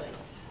this building.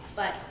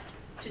 But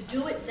to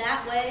do it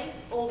that way,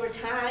 over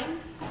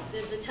time,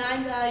 there's the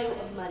time value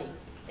of money,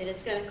 and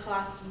it's going to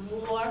cost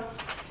more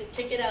to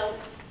kick it out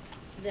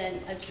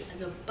than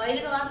to bite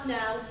it off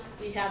now.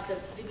 We have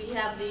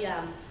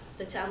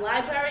the town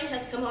library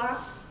has come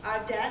off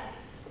our debt.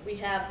 We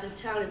have the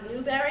town of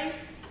Newbury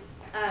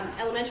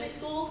elementary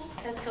school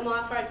has come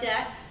off our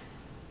debt.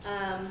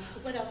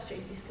 What else,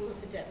 Tracy, has come off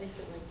the debt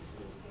recently?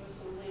 There was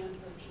some land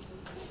purchases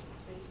and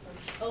space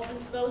purchases. Open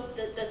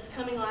space that's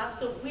coming off.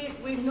 So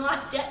we're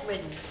not debt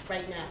ridden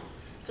right now.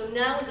 So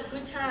now is a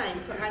good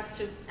time for us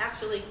to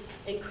actually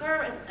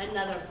incur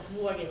another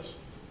mortgage,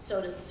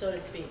 so to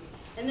speak.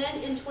 And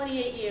then in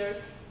 28 years,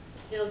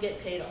 it'll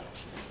get paid off.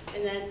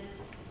 And then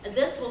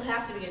this will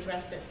have to be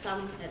addressed at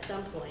some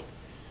point.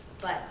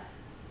 But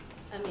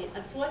I mean,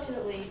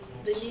 unfortunately,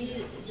 the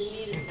need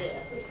is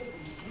there.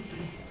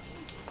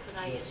 Could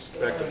I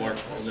Back to Mark,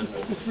 and then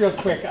we'll... Just real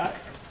quick, I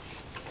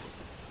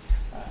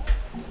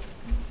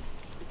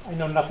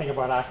know nothing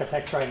about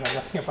architecture, I know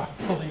nothing about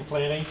building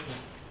planning,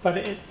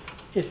 but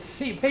it's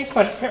based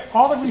on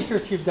all the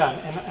research you've done,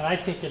 and I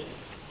think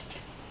it's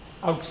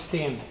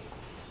outstanding.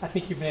 I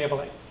think you've been able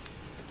to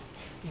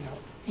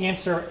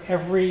answer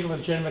every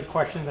legitimate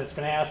question that's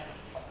been asked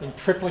in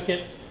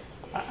triplicate.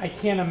 I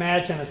can't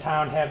imagine a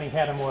town having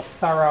had a more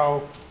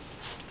thorough,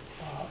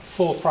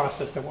 full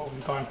process than what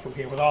we've gone through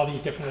here with all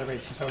these different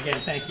iterations. So again,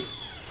 thank you.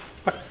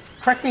 But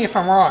correct me if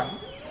I'm wrong.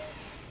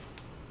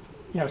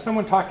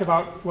 Someone talked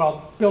about,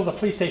 well, build a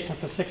police station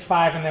for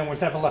 6.5 and then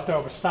whatever left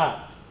over,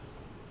 stop.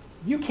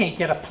 You can't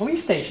get a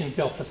police station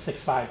built for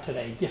 6.5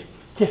 today,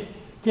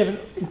 given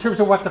in terms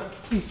of what the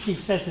police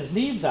chief says his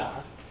needs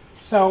are.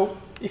 So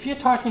if you're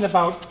talking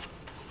about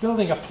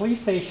building a police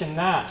station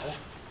now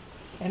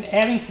and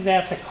adding to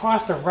that the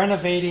cost of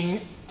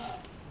renovating,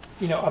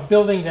 a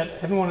building that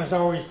everyone has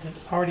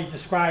already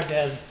described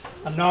as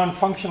a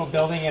non-functional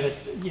building, and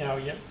it's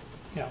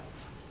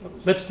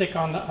lipstick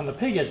on the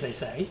pig, as they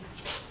say.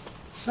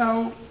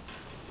 So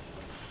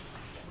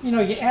you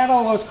add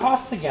all those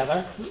costs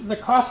together, the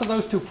cost of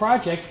those two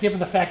projects, given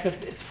the fact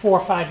that it's 4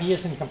 or 5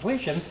 years in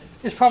completion,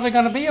 is probably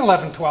going to be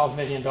 $11, $12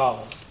 million.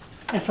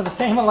 And for the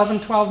same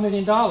 $11, $12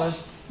 million,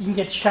 you can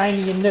get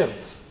shiny and new.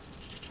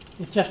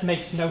 It just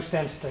makes no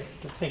sense to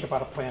think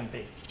about a plan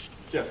B.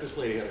 Jeff, this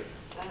lady had a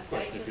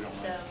question, if you don't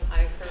mind.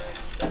 I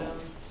heard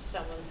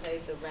someone say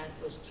the rent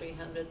was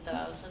 $300,000. Is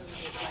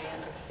my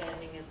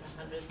understanding it's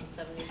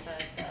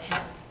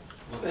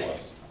 $175,000?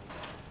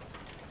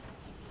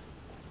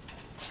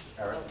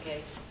 Eric?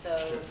 Okay,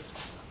 so.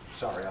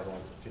 Sorry, I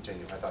won't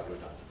continue. I thought you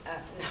were done.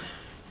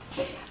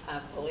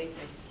 No, believe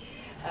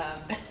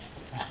me.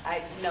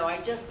 I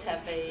just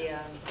have a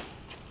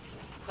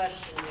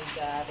question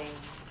regarding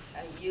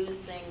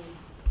using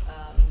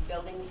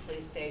building the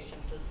police station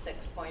for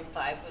 6.5,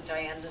 which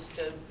I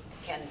understood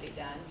can be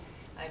done.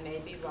 I may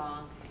be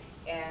wrong,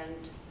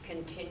 and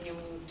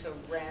continuing to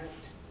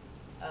rent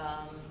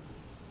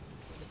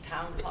the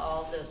town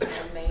hall. There's no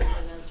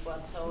maintenance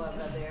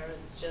whatsoever there.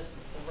 It's just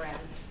the rent,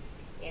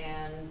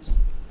 and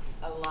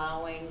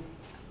allowing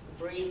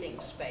breathing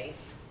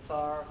space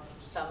for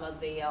some of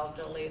the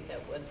elderly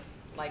that would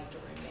like to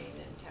remain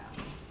in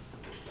town.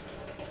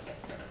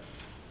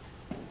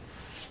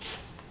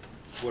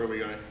 What are we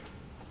going to,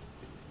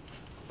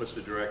 what's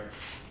the direct,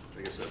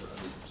 I guess,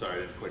 I'm sorry,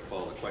 I didn't quite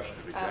follow the question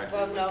exactly.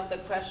 Well, no, the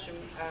question,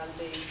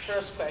 the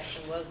first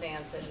question was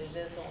answered. It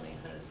is only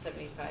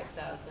 $175,000,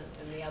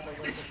 and the other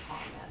was a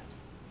comment.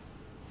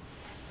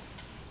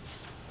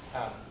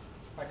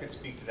 If I could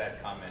speak to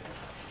that comment.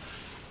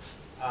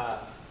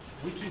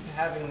 We keep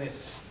having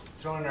this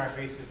thrown in our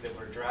faces that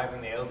we're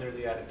driving the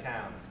elderly out of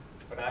town,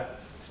 but I've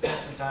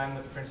spent some time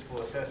with the principal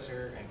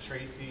assessor and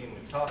Tracy, and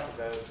we've talked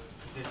about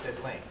this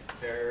at length.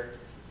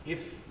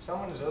 If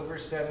someone is over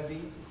 70,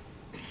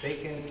 they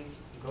can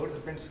go to the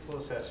principal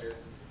assessor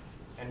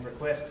and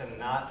request to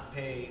not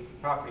pay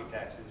property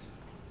taxes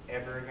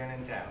ever again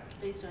in town.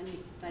 Based on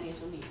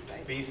financial needs,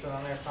 right? Based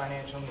on their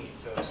financial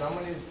needs. So if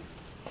someone is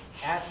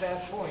at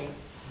that point,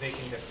 they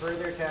can defer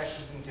their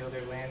taxes until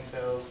their land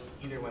sells,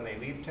 either when they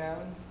leave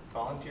town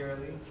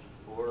voluntarily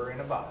or in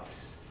a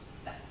box.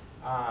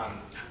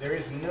 There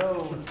is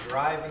no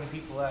driving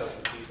people out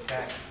with these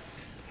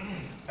taxes.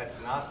 That's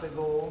not the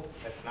goal,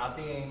 that's not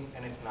the aim,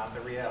 and it's not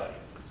the reality.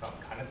 So I'm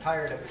kind of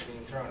tired of it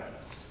being thrown at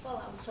us.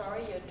 Well, I'm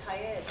sorry you're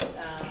tired,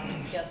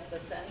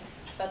 Jesperson,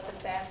 but the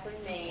fact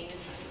remains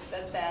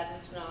that that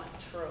is not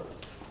true.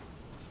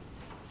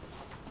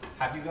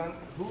 Have you gone,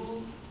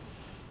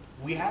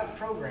 we have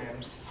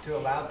programs to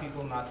allow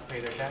people not to pay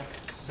their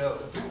taxes. So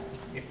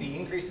if the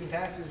increase in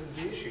taxes is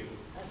the issue.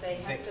 They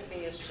have to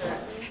be a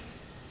certain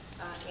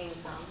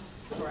income,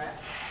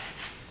 correct?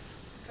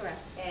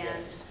 Correct. And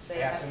Yes. they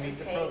They have have to to meet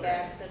the pay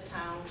back the programs.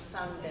 town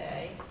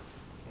someday.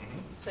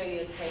 So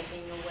you're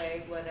taking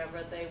away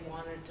whatever they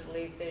wanted to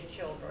leave their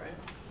children.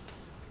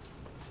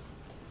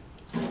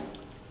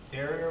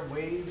 There are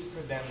ways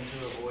for them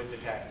to avoid the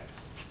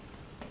taxes.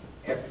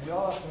 We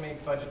all have to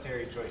make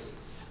budgetary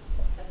choices.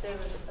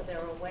 But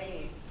there are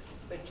ways,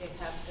 but you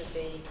have to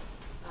be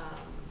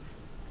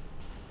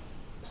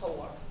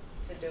poor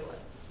to do it.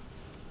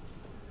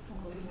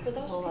 For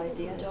those people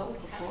who don't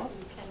have,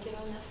 who can get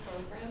on that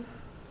program,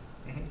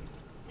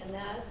 and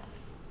that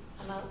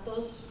amount,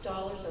 those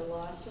dollars are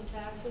lost in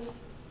taxes,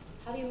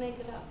 how do you make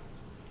it up?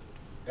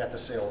 At the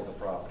sale of the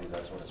property,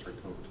 that's when it's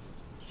recouped.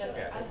 But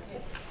Yeah. I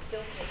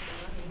still take the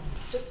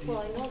money. Well,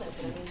 I know that,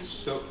 but I mean,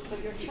 So, but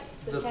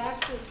the the-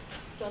 taxes,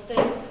 don't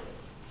they,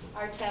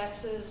 our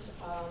taxes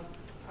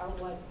are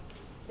what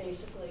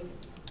basically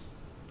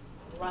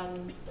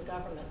run the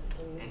government.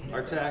 And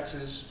Our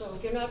taxes, so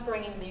if you're not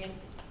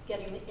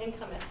getting the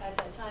income at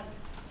that time,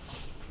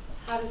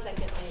 how does that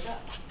get made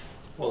up?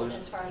 well,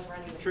 As far as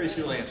running the Tracy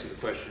will building? answer the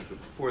question, but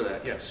before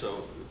that, yes,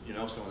 so if you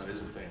know someone that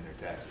isn't paying their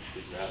taxes,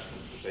 please ask them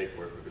to pay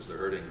for it because they're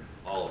hurting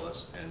all of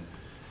us. And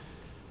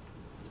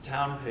the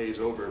town pays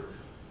over,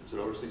 is it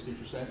over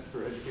 60%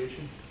 for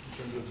education in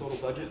terms of the total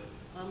budget?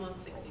 Almost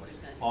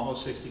 60%.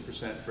 Almost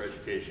 60% for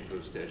education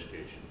goes to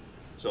education.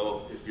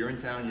 So if you're in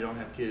town, you don't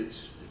have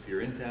kids. If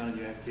you're in town and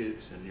you have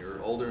kids, and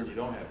you're older and you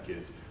don't have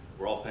kids,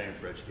 we're all paying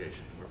for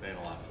education. We're paying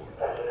a lot for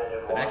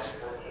it. The next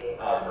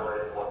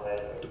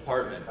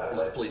department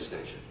is the police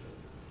station.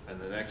 And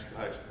the next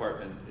highest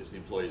department is the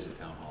employees of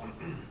town hall.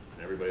 And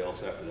everybody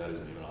else after that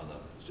isn't even on the,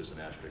 it's just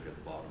an asterisk at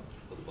the bottom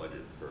of the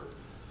budget for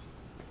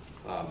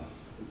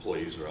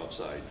employees or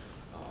outside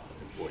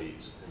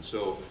employees. And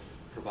so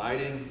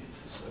providing,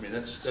 I mean,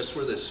 that's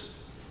where this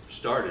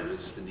started,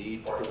 is the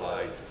need to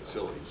provide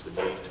facilities, the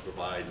need to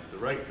provide the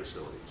right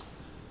facilities.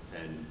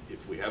 And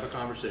if we have a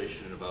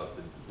conversation about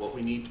what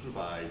we need to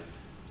provide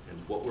and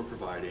what we're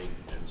providing,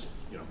 and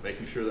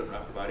making sure that we're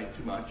not providing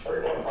too much,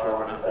 or making sure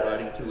we're not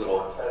providing too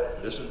little,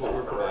 this is what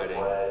we're providing,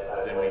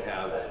 then we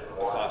have a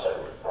cost for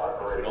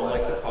it. If we don't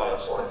like the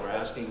cost, then we're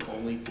asking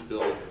only to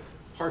build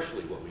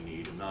partially what we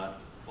need and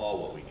not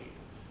all what we need.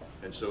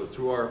 And so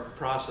through our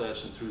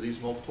process and through these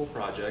multiple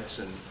projects,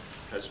 and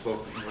I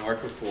spoke to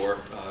Mark before,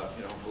 a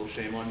little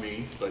shame on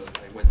me, but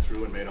I went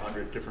through and made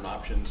 100 different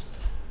options,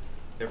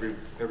 every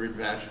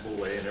imaginable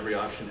way, and every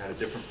option had a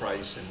different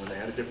price. And when they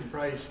had a different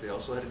price, they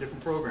also had a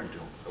different program to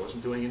them. I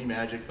wasn't doing any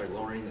magic by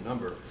lowering the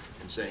number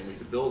and saying we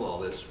could build all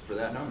this for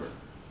that number.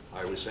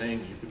 I was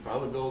saying you could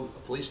probably build a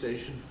police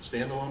station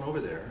standalone over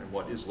there, and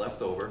what is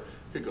left over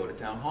could go to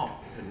town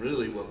hall. And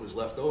really what was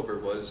left over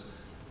was,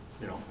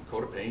 a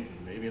coat of paint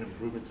and maybe an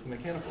improvement to the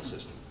mechanical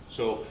system.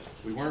 So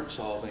we weren't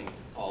solving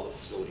all the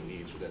facility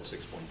needs with that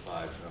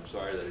 6.5. And I'm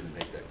sorry that I didn't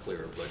make that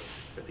clear, but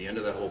at the end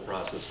of that whole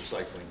process of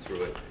cycling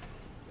through it,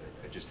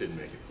 I just didn't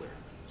make it clear.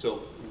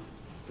 So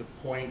the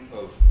point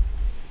of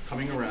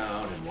coming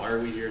around and why are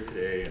we here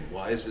today and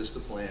why is this the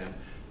plan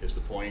is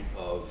the point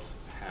of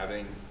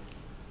having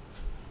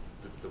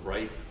the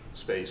right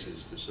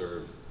spaces to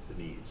serve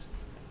the needs.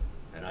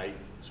 And I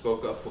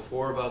spoke up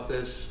before about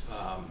this.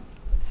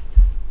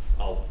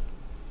 I'll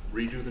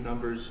redo the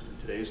numbers,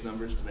 today's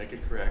numbers, to make it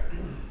correct.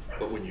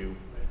 But when you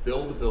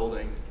build a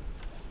building,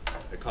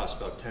 it costs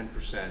about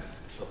 10%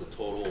 of the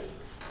total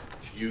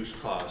use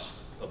cost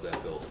of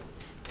that building.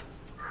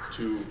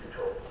 To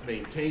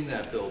maintain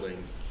that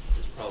building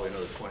is probably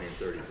another 20 or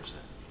 30%.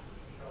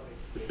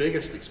 The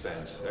biggest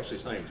expense, actually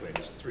it's not even 20,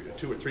 it's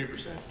 2 or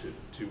 3%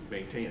 to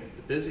maintain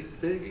it. The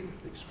big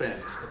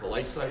expense of the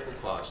life cycle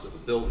cost of a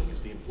building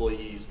is the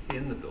employees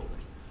in the building.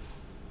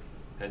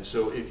 And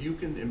so if you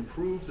can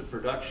improve the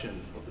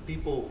production of the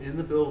people in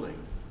the building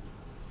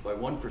by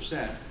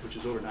 1%, which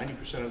is over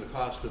 90% of the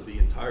cost of the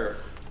entire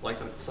life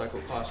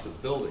cycle cost of the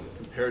building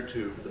compared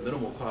to the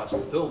minimal cost to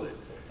build it,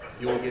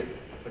 you'll get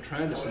a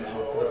tremendous amount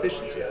of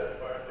efficiency out of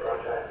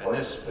it. And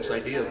this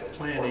idea of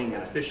planning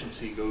and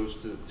efficiency goes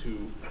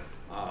to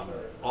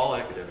all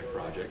academic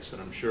projects,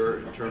 and I'm sure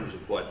in terms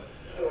of what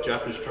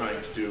Jeff is trying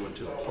to do and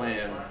to the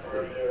plan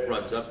that he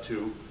runs up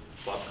to,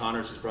 Bob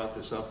Connors has brought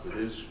this up with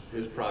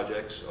his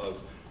projects of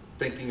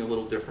thinking a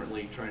little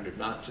differently, trying to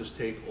not just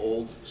take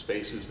old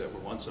spaces that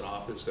were once an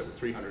office that were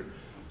 300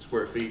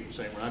 square feet and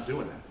saying we're not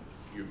doing that.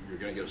 You're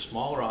going to get a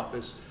smaller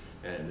office,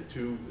 and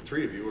the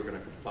three of you are going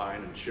to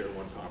combine and share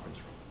one conference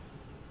room.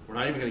 We're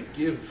not even going to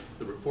give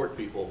the report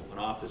people an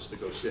office to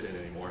go sit in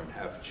anymore and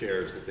have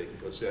chairs that they can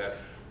go sit at.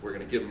 We're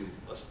going to give them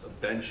a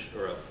bench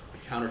or a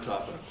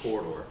countertop and a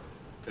corridor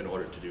in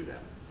order to do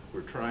that.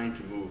 We're trying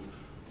to move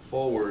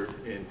forward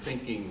in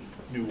thinking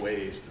new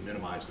ways to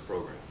minimize the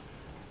program.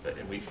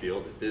 And we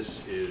feel that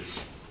this is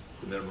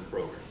the minimum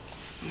program.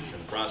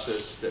 And the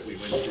process that we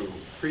went through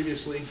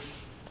previously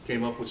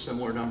came up with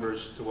similar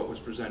numbers to what was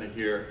presented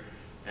here.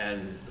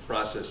 And the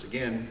process,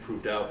 again,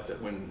 proved out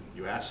that when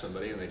you ask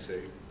somebody and they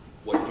say,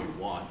 what do you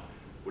want?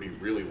 What do you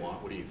really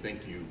want? What do you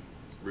think you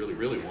really,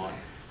 really want?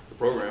 The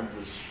program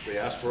was, they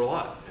asked for a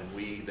lot. And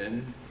we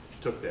then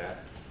took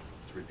that,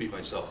 to repeat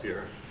myself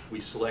here, we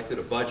selected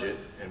a budget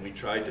and we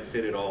tried to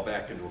fit it all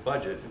back into a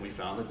budget, and we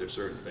found that there's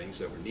certain things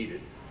that were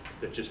needed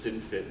that just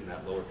didn't fit in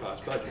that lower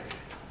cost budget.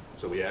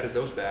 So we added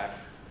those back,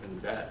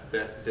 and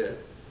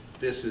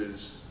this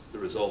is the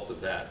result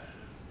of that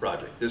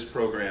project. This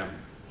program,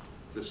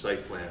 this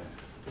site plan,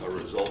 are a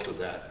result of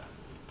that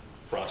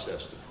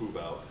process to prove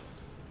out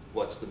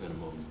what's the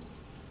minimum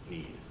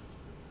need.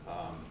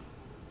 I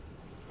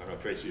don't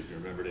know, Tracy, if you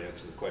remember to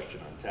answer the question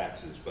on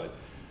taxes, but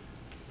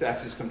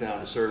taxes come down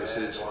to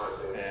services,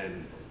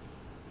 and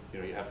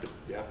you have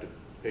to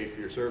pay for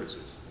your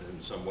services. And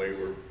in some way,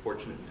 we're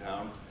fortunate in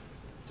town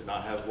to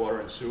not have water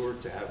and sewer,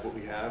 to have what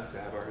we have, to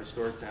have our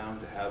historic town,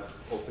 to have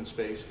open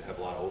space, to have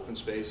a lot of open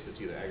space that's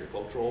either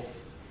agricultural,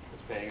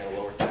 that's paying at a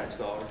lower tax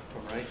dollar, if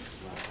I'm right,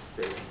 not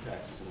great on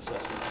taxes and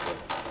assessments,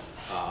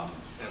 but,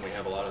 and we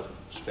have a lot of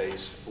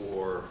space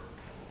for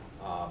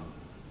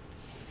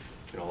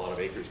a lot of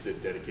acres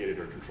dedicated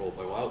or controlled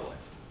by wildlife.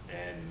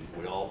 And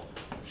we all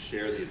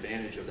share the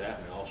advantage of that,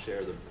 and we all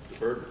share the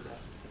burden of that.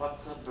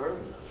 What's the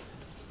burden of it?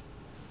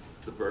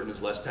 The burden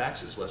is less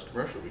taxes, less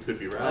commercial. We could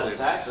be rallying.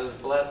 Less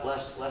taxes,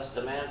 less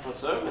demand for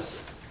services.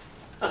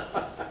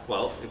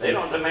 Well, they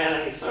don't demand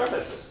any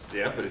services.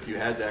 Yeah, but if you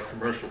had that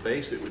commercial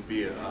base, it would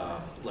be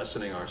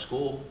lessening our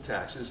school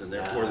taxes, and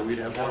therefore we'd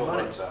have more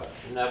money.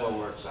 It never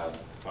works out.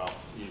 Well,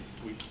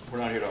 we're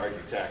not here to argue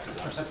taxes.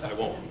 I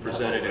won't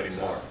present it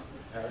anymore.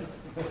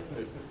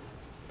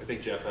 I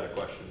think Jeff had a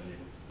question.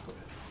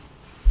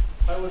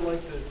 I would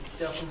like to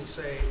definitely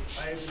say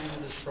I agree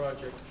with this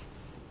project.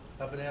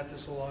 I've been at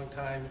this a long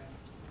time.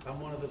 I'm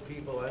one of the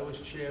people, I was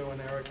chair when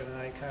Eric and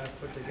I kind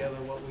of put together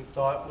what we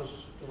thought was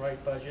the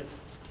right budget.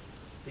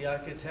 The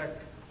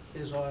architect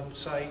is on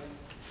site,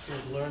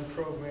 his learn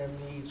program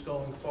needs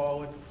going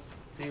forward.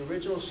 The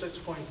original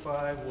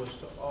 6.5 was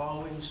to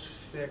always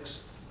fix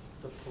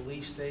the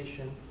police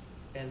station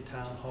and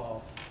town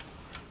hall.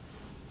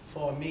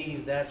 For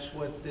me, that's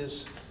what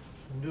this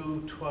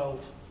new $12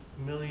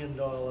 million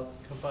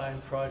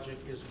combined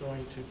project is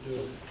going to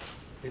do.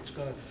 It's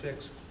going to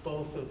fix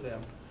both of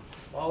them.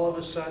 All of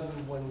a sudden,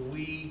 when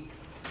we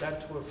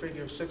got to a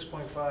figure of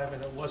 6.5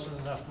 and it wasn't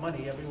enough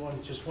money, everyone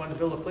just wanted to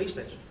build a police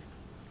station.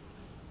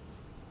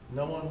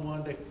 No one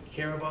wanted to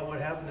care about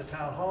what happened to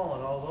town hall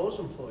and all those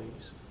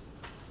employees.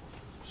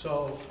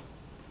 So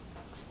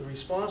the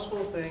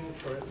responsible thing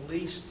for at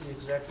least the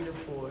executive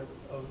board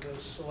of the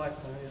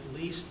selectmen, at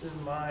least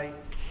in my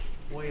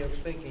way of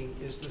thinking,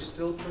 is to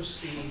still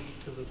proceed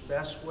to the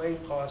best way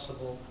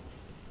possible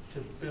to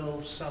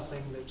build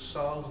something that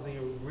solves the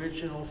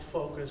original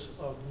focus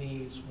of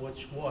needs,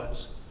 which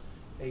was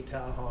a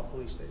town hall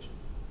police station.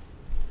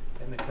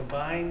 And the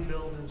combined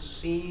building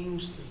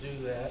seems to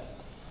do that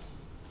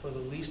for the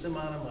least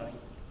amount of money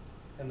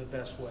and the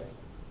best way.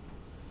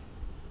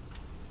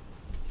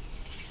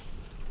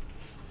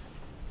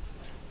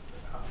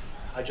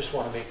 I just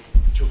want to make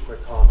two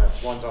quick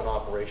comments. One's on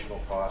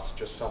operational costs,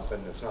 just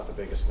something that's not the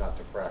biggest nut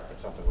to crack,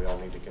 but something we all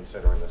need to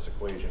consider in this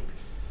equation.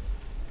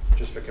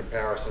 Just for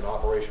comparison,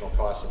 operational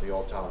costs of the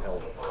Old Town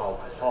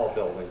Hall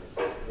building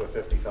were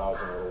 $50,000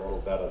 or a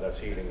little better. That's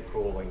heating,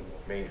 cooling,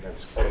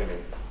 maintenance,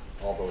 cleaning,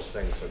 all those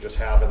things. So just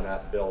having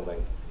that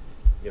building,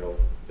 you know,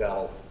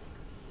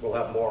 we'll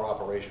have more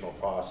operational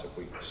costs if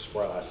we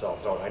spread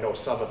ourselves out. I know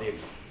some of the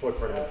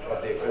footprint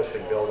of the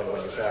existing building,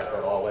 when you factor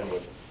it all in,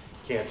 would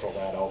cancel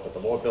that out, but the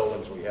more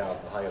buildings we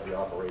have, the higher the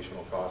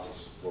operational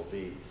costs will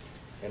be.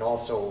 And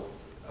also,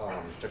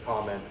 to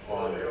comment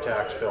on the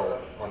tax bill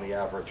on the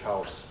average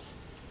house,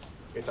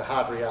 it's a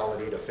hard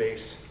reality to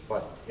face,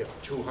 but if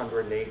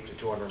 $208 to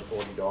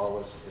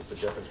 $240 is the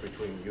difference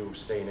between you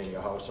staying in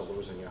your house or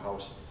losing your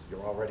house,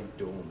 you're already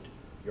doomed.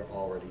 You're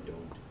already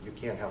doomed. You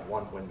can't have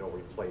one window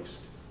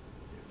replaced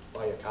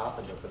by a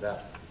carpenter for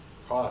that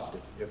cost.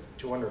 If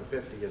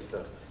 250 is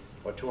the,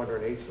 or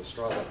 208 is the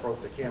straw that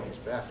broke the camel's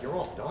back, you're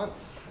all done.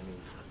 I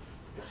mean,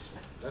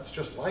 that's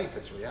just life.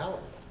 It's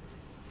reality.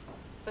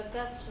 But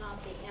that's not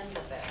the end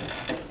of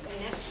it.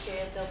 And next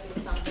year, there'll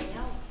be something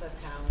else the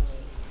town needs.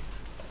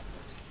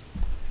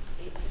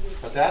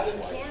 But that's You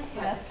life. can't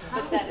have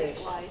But that is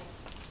life.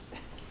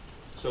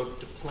 So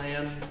to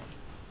plan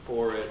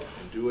for it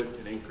and do it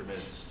in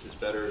increments is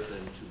better than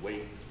to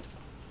wait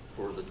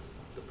for the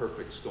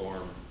perfect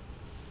storm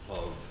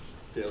of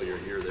failure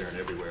here, there, and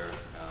everywhere,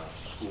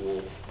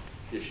 school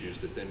issues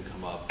that then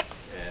come up,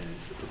 and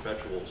the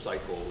perpetual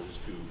cycle is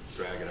to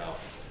drag it out.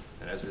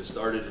 And as it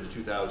started in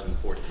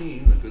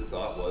 2014, the good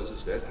thought was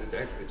that the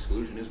debt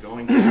exclusion is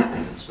going down,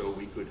 and so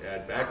we could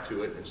add back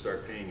to it and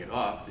start paying it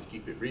off to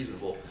keep it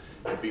reasonable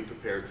and be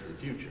prepared for the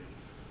future.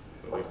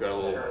 But we've got a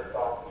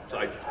little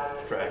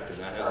sidetracked, and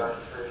that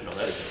hasn't,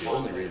 that isn't the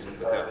only reason,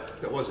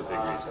 but that was a big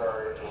reason.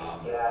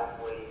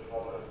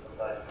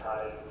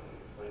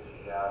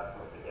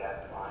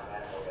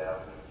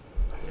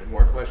 Any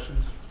more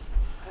questions?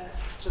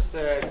 Just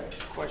a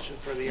question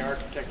for the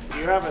architects. Do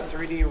you have a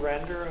 3D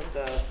render of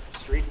the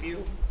street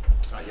view?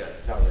 Not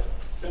yet. Not yet.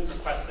 It's been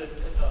requested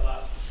at the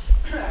last,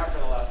 after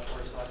the last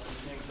board selection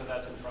meeting, so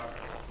that's in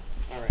progress.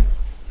 All right.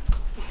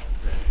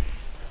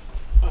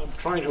 I'm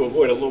trying to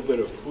avoid a little bit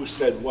of who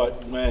said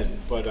what when,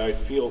 but I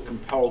feel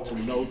compelled to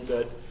note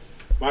that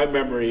my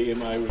memory in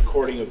my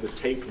recording of the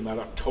tape from that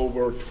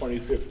October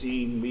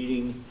 2015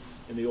 meeting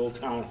in the Old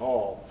Town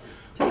Hall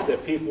was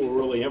that people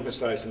were really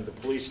emphasizing the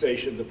police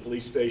station, the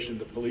police station,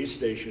 the police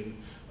station.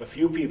 A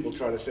few people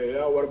try to say,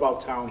 oh, what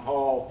about Town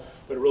Hall?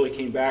 But it really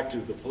came back to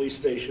the police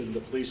station, the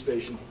police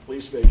station, the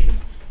police station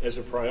as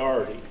a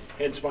priority.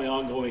 Hence my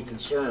ongoing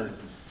concern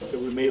that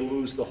we may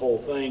lose the whole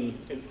thing,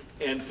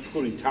 and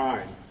including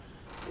time,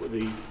 with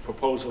the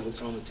proposal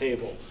that's on the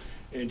table.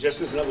 And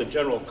just as another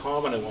general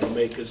comment I want to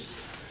make is,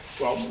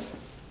 well,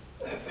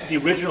 the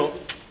original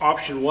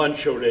option one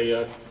showed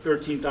a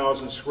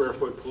 13,000 square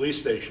foot police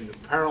station.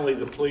 Apparently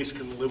the police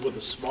can live with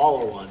a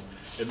smaller one.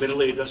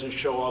 Admittedly, it doesn't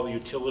show all the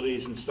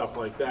utilities and stuff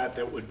like that.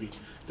 That would be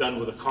done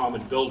with a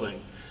common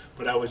building.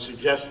 But I would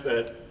suggest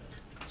that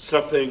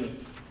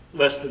something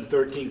less than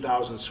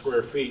 13,000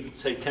 square feet,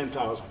 say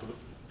 10,000,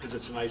 because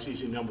it's a nice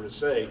easy number to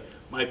say,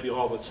 might be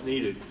all that's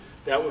needed.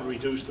 That would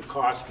reduce the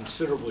cost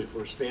considerably for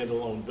a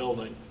standalone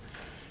building.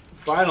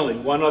 Finally,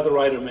 one other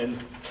item in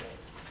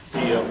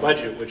the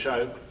budget, which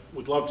I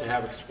would love to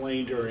have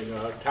explained during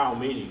a town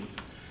meeting,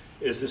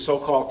 is the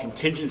so-called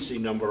contingency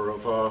number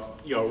of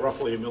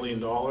roughly $1 million.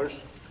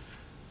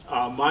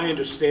 My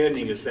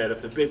understanding is that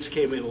if the bids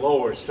came in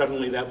lower,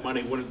 suddenly that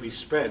money wouldn't be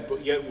spent,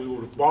 but yet we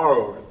would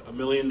borrow $1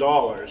 million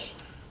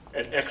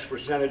at X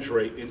percentage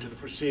rate into the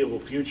foreseeable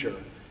future.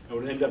 It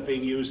would end up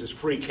being used as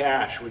free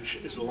cash, which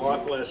is a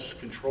lot less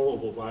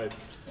controllable by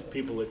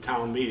people at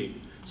town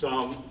meeting. So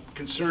I'm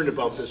concerned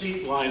about this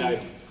line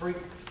item.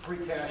 free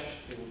cash,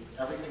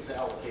 everything's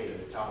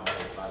allocated at town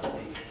meeting by the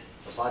people.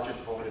 The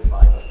budget's voted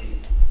by the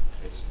people.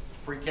 It's,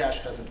 free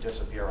cash doesn't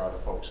disappear out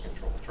of folks'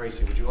 control.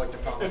 Tracy, would you like to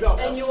comment on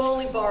that? And you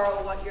only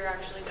borrow what you're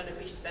actually going to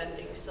be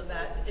spending, so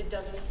that it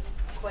doesn't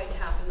quite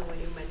happen the way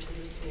you mentioned,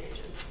 Mr. Nugent.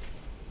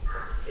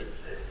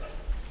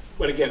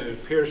 But again, it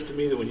appears to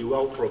me that when you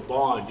go out for a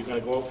bond, you're going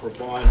to go out for a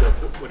bond of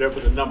whatever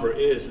the number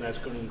is, and that's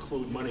going to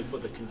include money for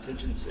the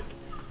contingency.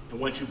 And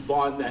once you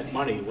bond that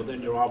money, well,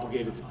 then you're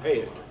obligated to pay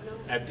it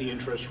at the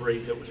interest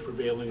rate that was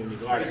prevailing when you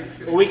got it.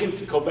 But we can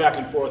go back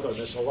and forth on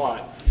this a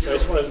lot. But I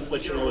just want to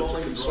let you know it's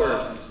a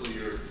concern.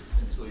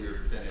 Until you're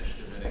finished,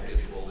 and then it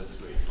gets rolled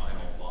into a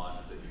final bond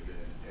that you can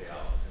pay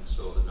out. And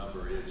so the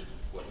number is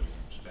what you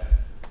spend,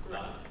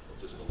 not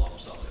just a lump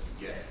sum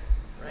that you get.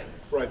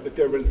 Right, but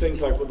there have been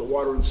things like with the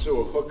water and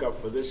sewer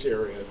hookup for this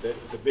area, that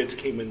the bids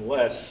came in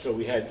less, so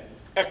we had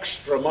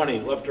extra money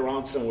left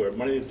around somewhere,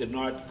 money that did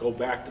not go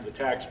back to the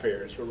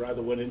taxpayers, but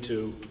rather went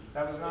into...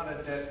 That was not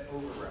a debt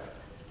override.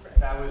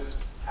 That was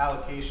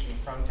allocation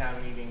from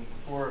town meeting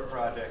for a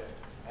project,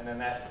 and then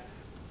that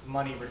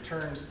money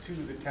returns to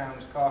the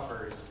town's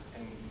coffers,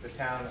 and the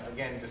town,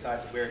 again,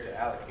 decides where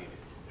to allocate it.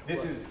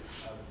 This is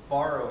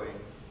borrowing.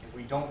 If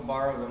we don't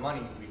borrow the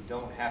money, we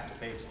don't have to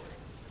pay for it.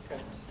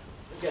 Okay.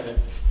 Again, I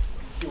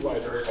see why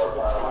there's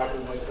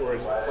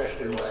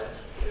questions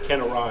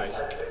can arise.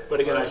 But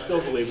again, I still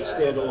believe a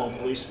standalone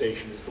police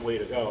station is the way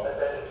to go.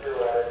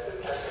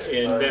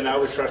 And then I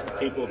would trust the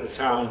people of the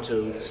town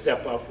to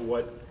step up for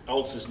what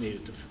else is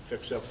needed to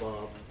fix up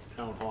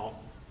town hall.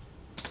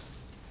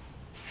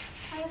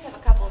 I just have a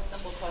couple of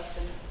simple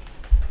questions.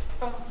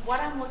 From what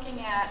I'm looking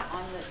at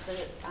on the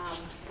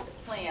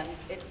plans,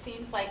 it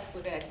seems like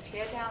we're going to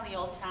tear down the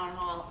old town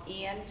hall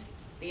and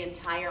the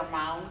entire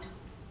mound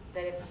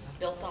that it's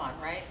built on,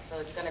 right? So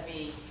it's going to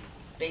be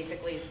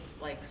basically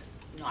like,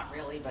 not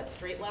really, but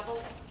street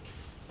level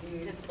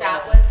to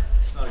start with?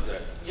 Not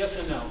exactly. Yes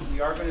and no.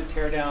 We are going to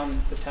tear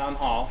down the town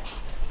hall,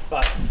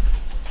 but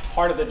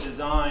part of the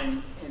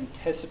design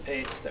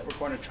anticipates that we're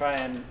going to try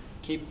and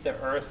keep the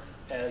earth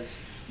as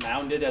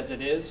mounded as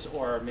it is,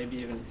 or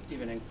maybe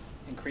even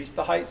increase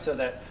the height so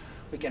that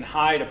we can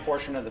hide a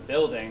portion of the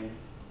building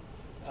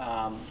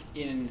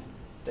in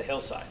the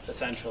hillside,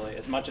 essentially,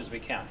 as much as we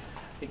can.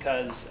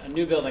 Because a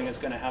new building is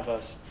going to have a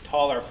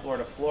taller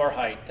floor-to-floor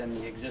height than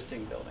the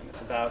existing building.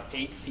 It's about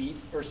 8 feet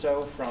or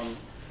so from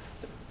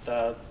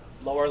the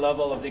lower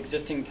level of the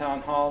existing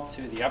town hall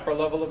to the upper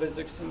level of the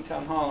existing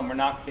town hall, and we're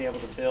not going to be able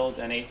to build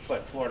an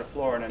 8-foot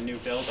floor-to-floor in a new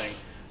building,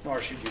 nor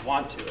should you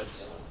want to.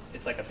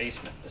 It's like a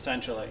basement,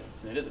 essentially,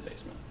 and it is a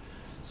basement.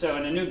 So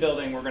in a new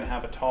building, we're going to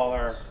have a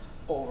taller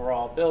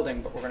overall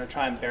building, but we're going to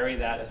try and bury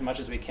that as much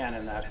as we can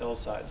in that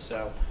hillside.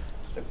 So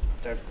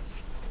we're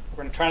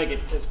going to try to get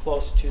as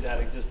close to that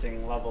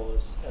existing level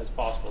as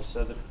possible.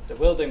 So the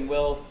building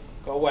will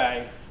go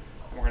away,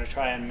 and we're going to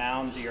try and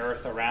mound the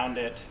earth around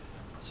it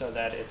so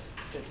that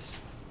it's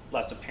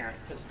less apparent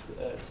as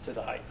to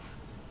the height.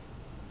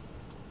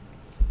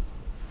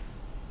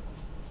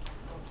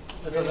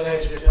 That doesn't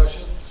answer your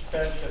question?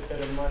 Spent a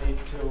bit of money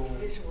to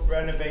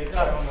renovate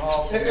town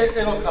hall.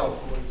 It'll come.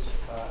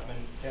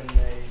 Can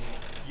they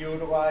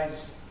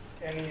utilize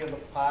any of the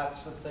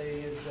pots that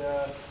they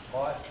had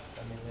bought?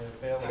 I mean,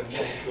 they're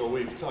available. So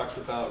we've talked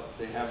about,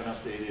 they have an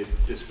updated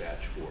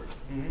dispatch board.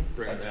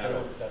 Bring that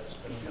over.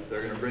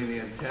 They're going to bring the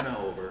antenna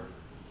over,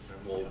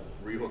 and we'll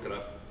rehook it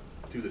up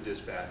to the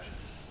dispatch.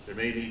 There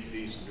may need to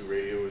be some new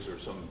radios or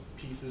some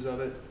pieces of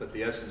it, but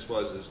the essence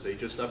is they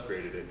just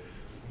upgraded it.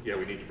 Yeah,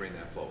 we need to bring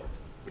that forward.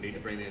 We need to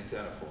bring the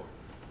antenna forward.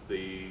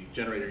 The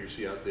generator you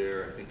see out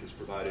there, I think, is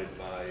provided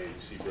by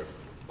Seabrook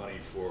money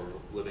for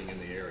living in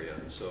the area,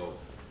 so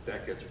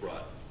that gets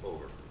brought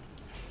over.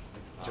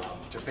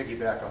 To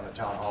piggyback on the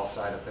town hall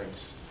side of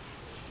things,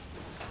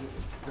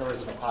 there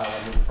isn't a pile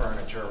of new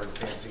furniture and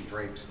fancy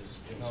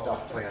drapes and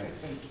stuff planned.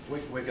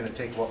 We're going to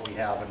take what we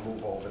have and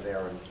move over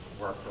there and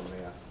work from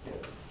there.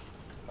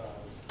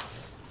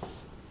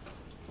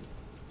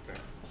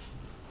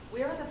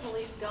 Where are the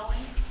police going?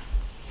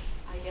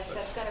 I guess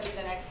that's going to be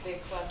the next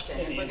big question.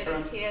 In the We're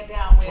interim? going to tear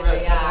down where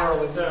they are.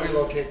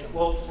 Relocate them.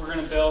 Well, we're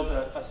going to build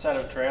a set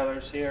of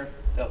trailers here.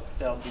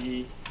 They'll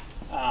be,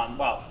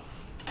 well,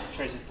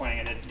 Tracy's pointing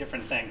at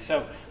different things.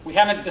 So we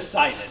haven't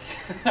decided.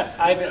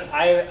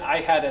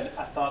 I had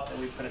a thought that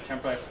we put a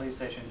temporary police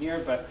station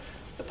here, but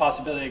the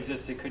possibility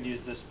exists it could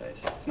use this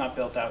space. It's not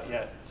built out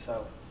yet,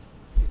 so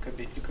it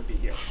could be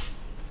here.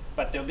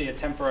 But there'll be a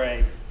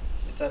temporary.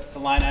 It's a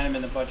line item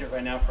in the budget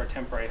right now for a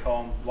temporary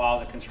home while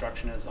the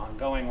construction is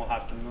ongoing. We'll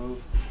have to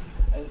move.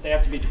 They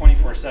have to be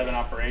 24/7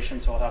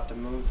 operations, so we'll have to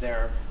move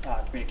their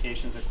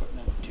communications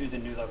equipment to the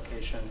new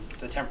location,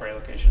 the temporary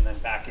location, then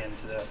back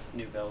into the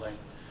new building.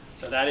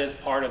 So that is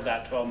part of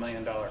that $12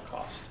 million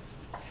cost.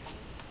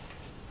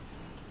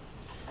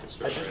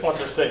 I just want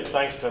to say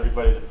thanks to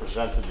everybody that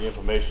presented the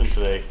information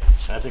today.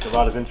 I think a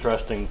lot of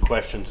interesting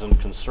questions and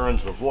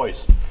concerns were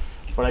voiced.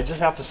 But I just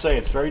have to say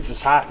it's very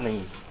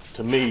disheartening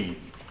to me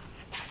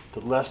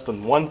that less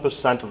than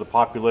 1% of the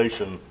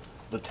population of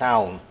the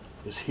town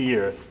is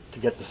here to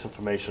get this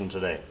information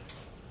today.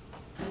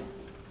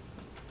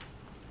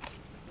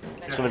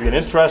 It's going to be an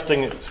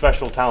interesting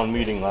special town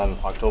meeting on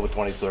October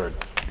 23rd.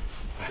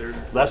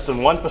 Less than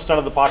 1%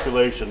 of the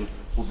population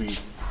will be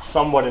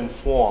somewhat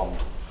informed,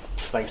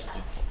 thanks to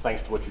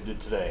what you did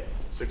today.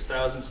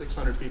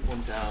 6,600 people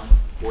in town,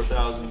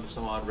 4,000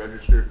 some odd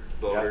registered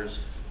voters,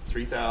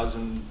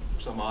 3,000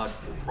 some odd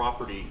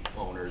property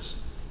owners,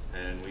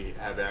 and we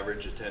have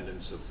average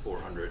attendance of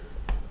 400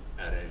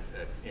 at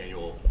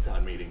annual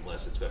town meeting,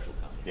 less at special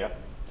town meeting. Yep.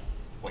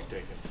 Point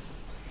taken.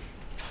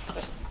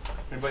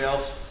 Anybody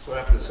else? So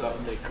after this up,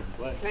 they can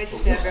play. Can I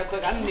just add real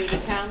quick? I'm new to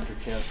town,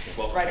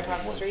 right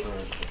across the street,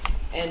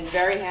 and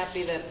very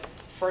happy that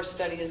first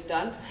study is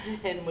done,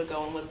 and we're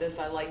going with this.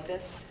 I like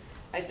this.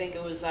 I think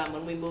it was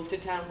when we moved to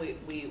town,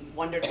 we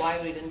wondered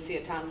why we didn't see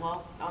a town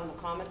hall on the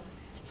common,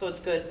 so it's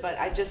good. But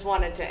I just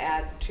wanted to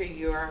add to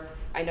your,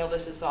 I know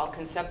this is all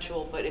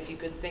conceptual, but if you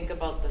could think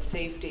about the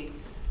safety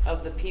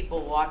of the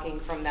people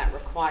walking from that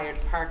required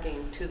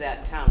parking to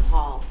that town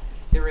hall.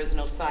 There is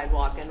no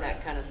sidewalk and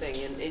that kind of thing,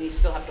 and you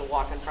still have to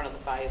walk in front of the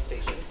fire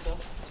station, so.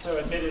 So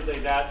admittedly,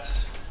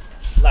 that's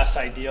less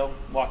ideal,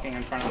 walking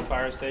in front of the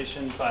fire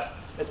station, but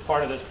as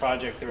part of this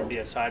project, there would be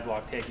a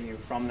sidewalk taking you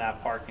from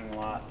that parking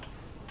lot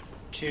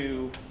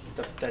to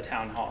the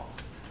town hall,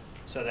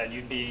 so that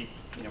you'd be,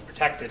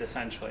 protected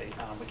essentially.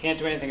 We can't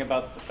do anything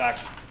about the fact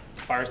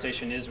the fire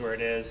station is where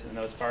it is, and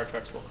those fire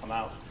trucks will come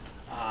out,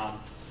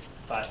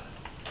 but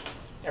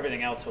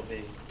everything else will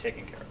be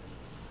taken care of.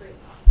 Great,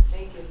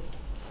 thank you.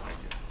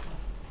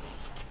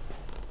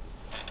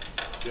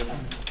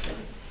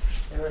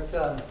 Eric,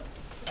 I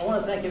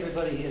want to thank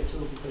everybody here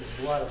too, because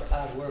there's a lot of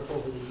hard work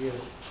over the years.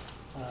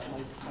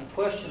 My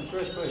first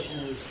question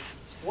is,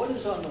 what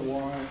is on the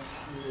warrant?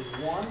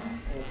 Either one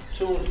or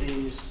two of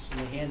these in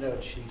the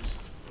handout sheets?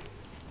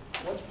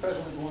 What's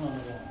presently going on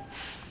the warrant?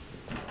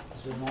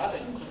 Is there an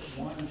option,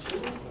 one and two?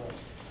 Or?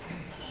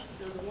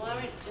 So the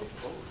warrant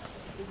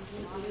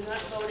we're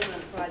not voting on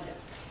the project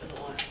for the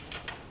warrant.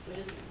 We're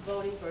just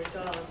voting for a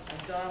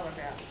dollar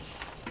value.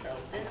 So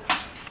this,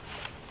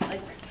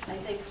 like I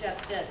think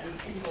Jeff said, the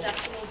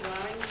conceptual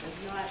drawing is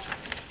not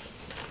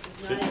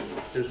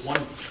There's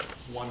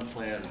one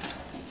plan.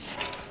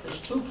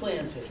 There's two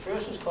plans here.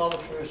 First is called the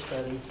first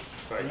study.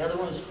 Right. The other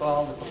one is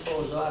called the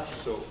proposed option.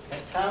 So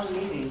at town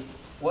meeting,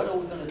 what are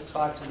we going to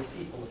talk to the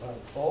people about?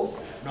 Both?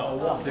 No. Or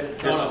one?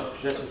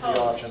 This is the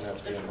option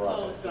that's being brought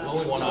up. There's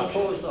only one option.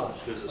 Proposed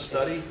option. There's a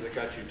study that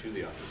got you to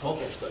the option.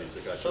 Multiple studies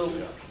that got you to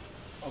the option.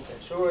 Okay,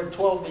 so we're at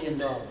 $12 million.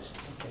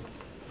 Okay.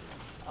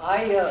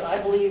 I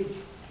believe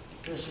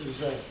this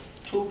is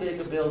too big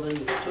a building,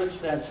 it's too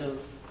expensive,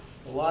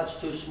 the lot's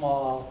too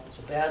small, it's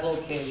a bad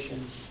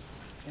location,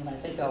 and I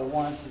think our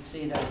wants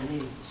exceed our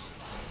needs.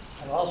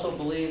 I also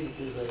believe that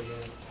there's a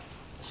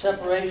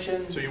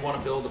separation. So you want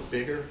to build a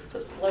bigger?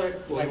 Larry,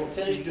 Well, can I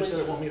finish, you please? just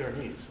said it won't meet our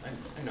needs. I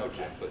know,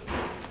 Jim, but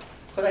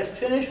Could I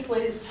finish,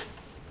 please?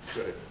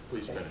 go ahead.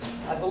 Please finish.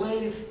 I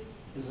believe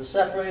there's a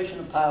separation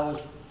of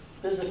powers,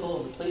 physical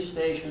of the police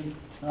station,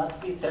 not to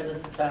be attended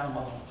at the town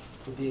hall,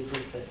 would be a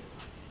good thing.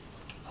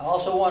 I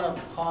also want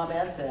to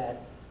comment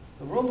that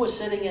the room we're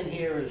sitting in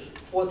here is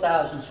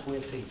 4,000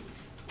 square feet.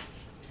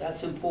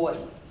 That's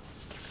important.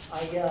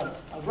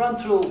 I've run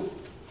through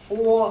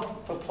 4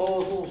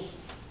 proposals.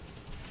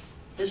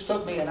 This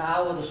took me an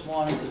hour this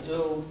morning to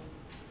do.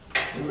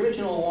 The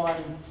original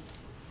one,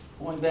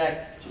 going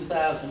back to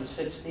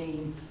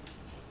 2016,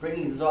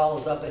 bringing the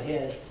dollars up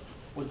ahead,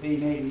 would be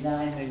maybe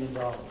 $9 million.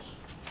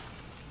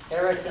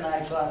 Eric and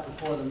I talked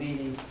before the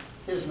meeting,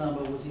 his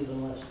number was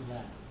even less than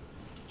that.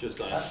 Just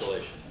on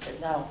installation.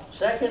 Now,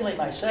 secondly,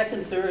 my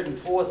second, third, and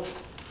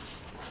fourth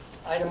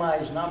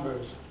itemized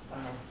numbers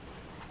are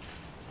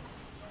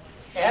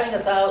adding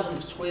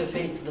 1,000 square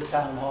feet to the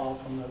town hall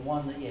from the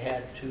one that you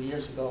had 2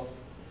 years ago.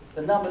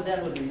 The number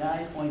then would be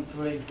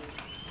 9.3.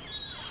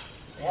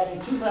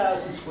 Adding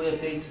 2,000 square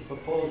feet to the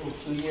proposal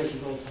 2 years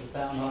ago to the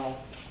town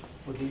hall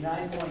would be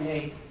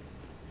 9.8.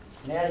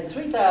 And adding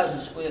 3,000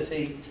 square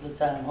feet to the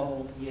town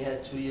hall you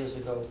had 2 years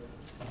ago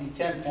would be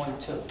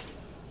 10.2.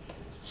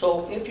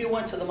 So if you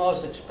went to the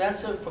most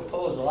expensive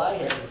proposal I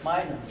had with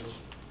my numbers,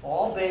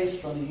 all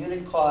based on the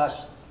unit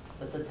cost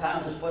that the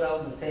town has put out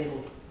on the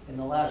table in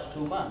the last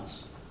 2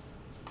 months,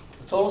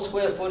 the total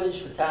square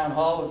footage for town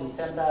hall would be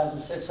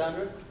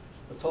 10,600.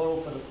 The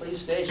total for the police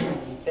station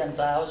would be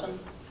 10,000. And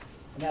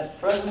that's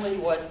presently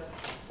what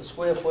the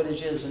square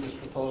footage is in this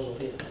proposal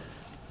here.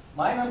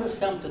 My numbers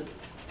come to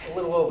a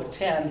little over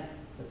 10.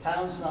 The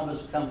town's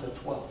numbers come to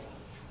 12.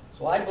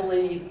 So I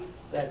believe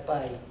that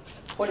by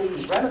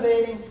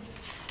renovating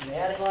and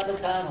adding on to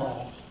town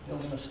hall,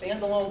 building a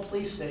standalone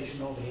police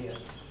station over here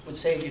would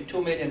save you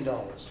 $2 million.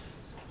 I'll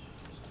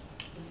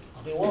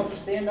be willing to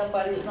stand up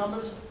by these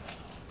numbers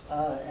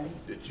and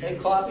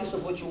make copies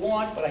of what you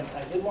want, but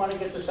I did want to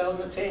get this out on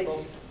the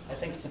table. I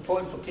think it's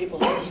important for people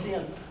to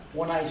understand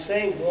when I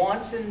say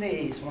wants and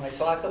needs, when I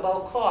talk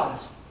about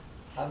cost,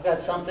 I've got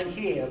something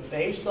here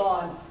based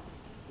on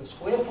the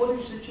square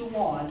footage that you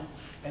want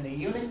and the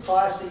unit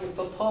cost that you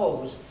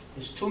propose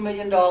is $2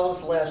 million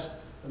less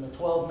than the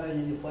 $12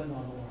 million you're putting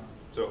on the warrant.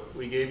 So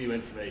we gave you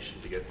information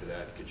to get to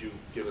that. Could you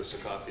give us a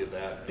copy of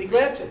that? Be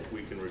glad to.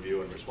 We can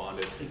review and respond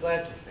it. Be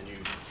glad to. And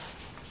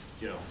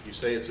you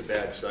say it's a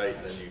bad site,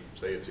 and then you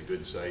say it's a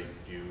good site.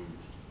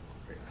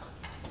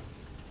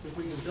 If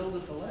we can build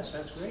it for less,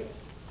 that's great.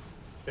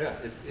 Yeah,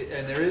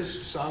 and there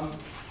is some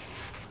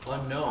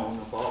unknown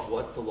about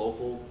what the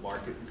local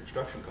market and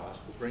construction costs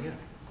will bring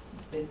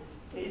in.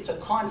 It's a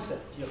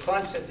concept. Your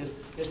concept is,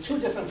 there's two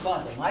different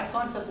concepts. My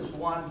concept is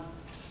one,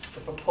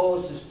 the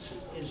proposed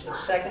is a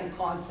second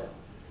concept.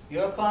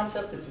 Your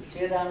concept is to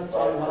tear down the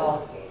town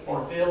hall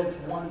and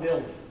build one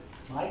building.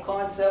 My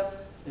concept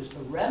is to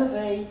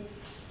renovate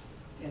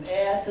and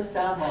add to the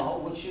town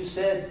hall, which you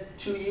said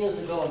 2 years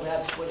ago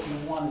that's what you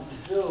wanted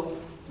to do,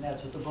 and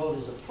that's what the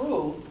voters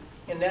approved,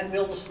 and then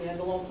build a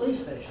standalone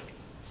police station.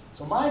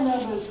 So my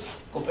numbers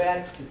go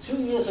back to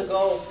 2 years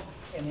ago,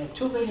 and they're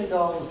 $2 million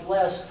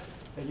less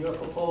than your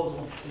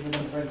proposal that you're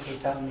going to bring to the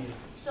town meeting.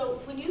 So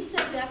when you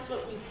said that's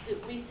what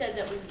we said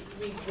that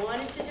we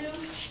wanted to do,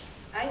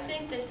 I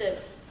think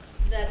that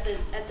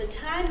at the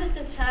time that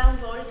the town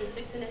voted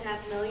the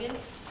 $6.5 million,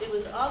 there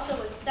was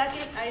also a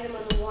second item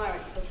on the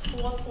warrant for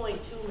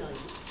 $4.2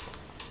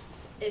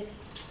 million.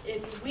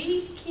 If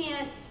we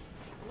can't,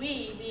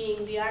 we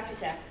being the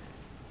architects,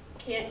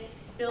 can't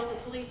build a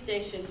police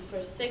station for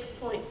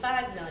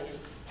 $6.5 million,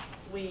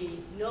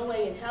 we no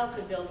way in hell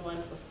could build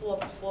one for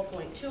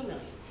 $4.2 million.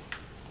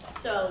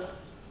 So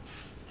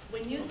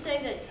when you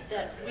say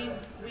that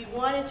we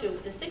wanted to,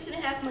 the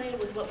 $6.5 million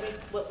was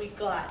what we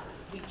got.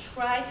 We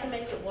tried to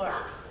make it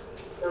work.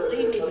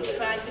 Believe me, we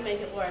tried to make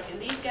it work.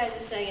 And these guys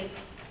are saying,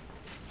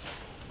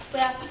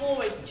 fast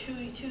forward two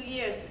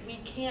years, we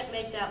can't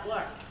make that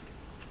work.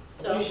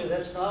 So, Alicia,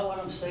 that's not what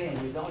I'm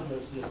saying.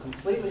 You're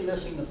completely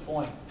missing the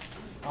point.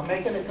 I'm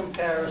making a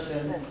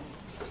comparison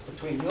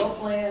between your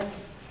plan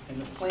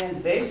and the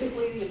plan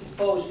basically you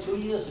proposed 2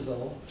 years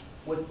ago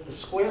with the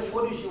square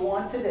footage you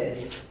want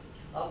today,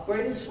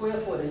 upgraded square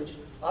footage,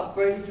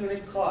 upgraded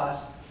unit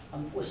cost,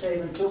 we're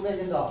saving $2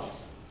 million.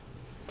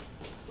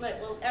 right,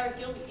 well, Eric,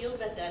 you'll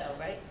vet that out,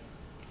 right?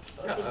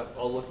 Yeah,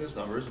 I'll look at his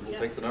numbers, and we'll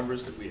take the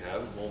numbers that we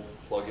have, and we'll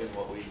plug in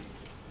what we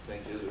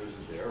think is or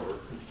isn't there, or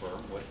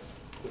confirm what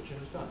Jim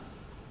has done.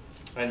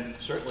 And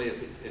certainly,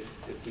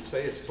 if we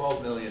say it's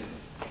 12 million,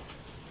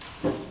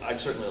 I'd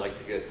certainly like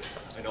to get,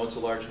 I know it's a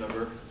large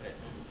number,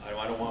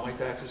 I don't want my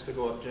taxes to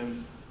go up,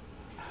 Jim,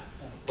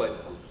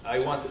 but I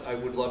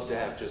would love to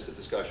have just a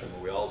discussion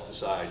where we all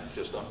decide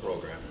just on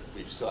program.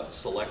 We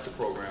select a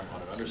program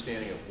on an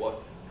understanding of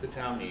what the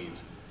town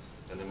needs,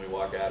 and then we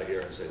walk out of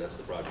here and say that's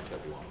the project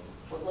that we want.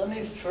 But let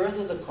me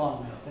further the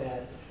comment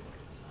that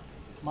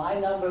my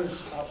numbers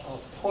are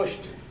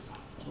pushed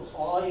to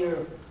all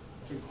your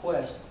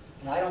requests,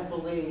 and I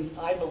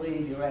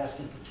believe you're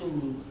asking for 2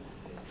 new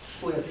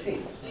square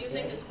feet. Do you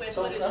think the square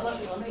So footage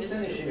let me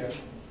finish is here. too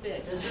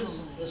big?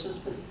 This is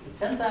the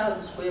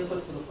 10,000 square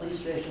foot for the police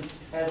station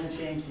hasn't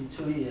changed in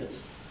 2 years.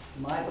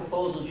 My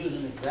proposal is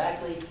using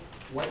exactly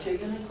what your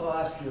unit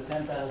cost for the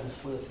 10,000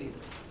 square feet.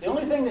 The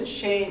only thing that's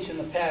changed in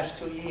the past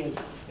 2 years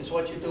is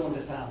what you're doing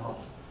to town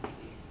hall.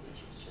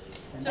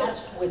 And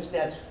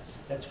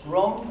that's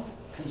grown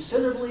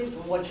considerably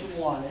from what you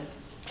wanted.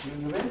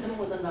 You're intimate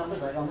with the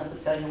numbers. I don't have to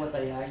tell you what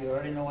they are. You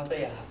already know what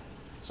they are.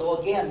 So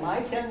again,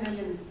 my $10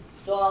 million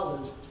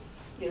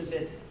is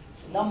at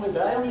numbers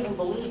that I don't even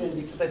believe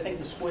in because I think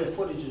the square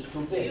footage is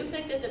too Do big. you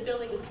think that the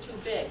building is too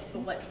big for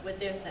what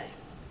they're saying?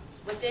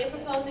 What they're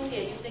proposing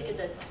here, you think that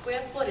the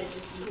square footage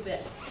is too big?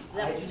 Is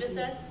that what you just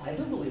said? I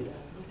do believe that.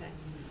 Okay.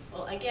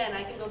 Well, again,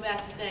 I can go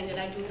back to saying that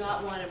I do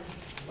not want to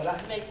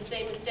make the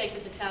same mistake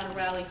that the town of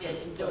Raleigh did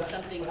and build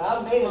something But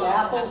I've made an small.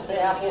 apples to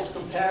apples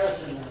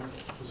comparison of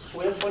the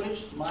square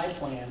footage, my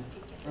plan,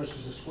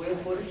 versus the square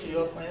footage of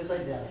your plan is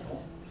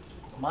identical.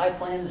 My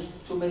plan is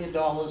 $2 million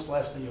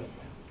less than your plan.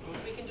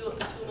 If we can do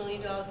it for $2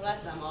 million less,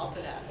 I'm all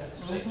for that.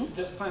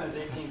 This plan is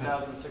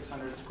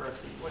 18,600 square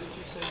feet. What did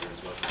you say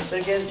yours was?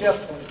 Say again, Jeff.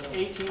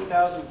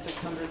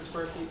 18,600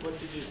 square feet. What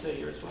did you say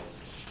yours was?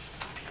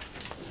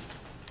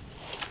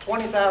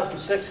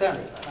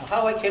 20,600. Now,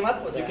 how I came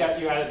up with that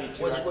You added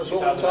the was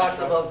what we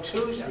talked about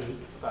Tuesday.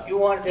 You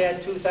wanted to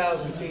add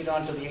 2,000 feet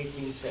onto the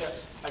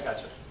 18.6. I got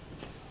you.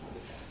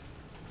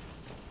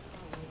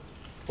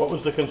 What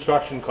was the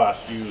construction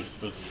cost used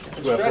for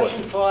square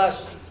Construction foot?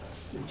 cost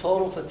in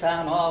total for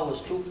town hall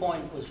was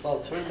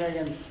about 3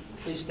 million.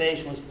 Police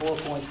station was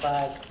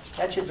 4.5.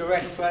 That's your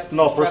direct.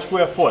 No, per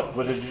square foot.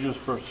 What did you use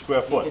per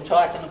square foot? You're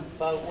talking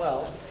about,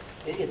 well,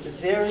 it's a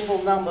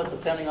variable number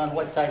depending on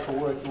what type of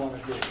work you want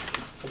to do.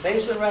 For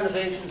basement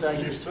renovations, I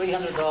use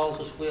 $300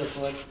 a square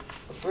foot.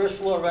 For first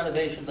floor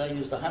renovations, I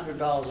used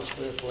 $100 a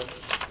square foot.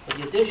 For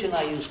the addition,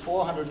 I use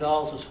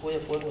 $400 a square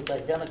foot, which is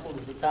identical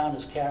as the town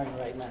is carrying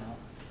right now.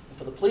 And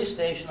for the police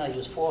station, I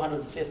use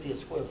 $450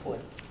 a square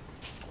foot.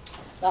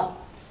 Now,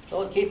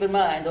 so keep in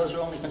mind, those are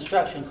only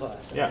construction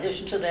costs. In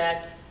addition to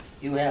that,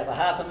 you have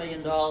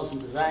 $500,000 in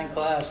design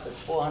costs,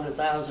 that's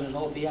 $400,000 in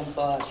OPM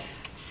costs.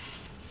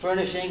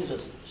 Furnishings are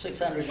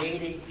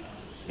 $680,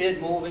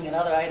 bid moving and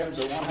other items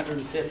are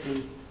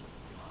 $150.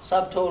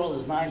 subtotal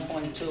is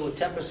 9.2, a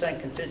 10%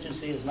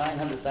 contingency is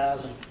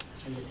 900,000,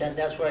 and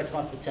that's where I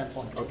come up with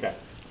 10.2. Okay,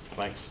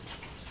 thanks.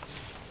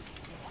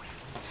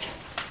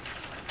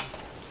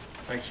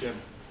 Thanks, Jim.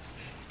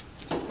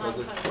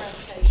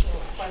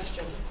 Non-confrontational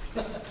question.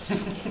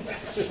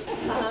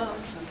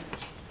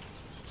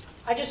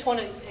 I just want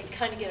to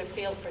kind of get a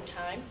feel for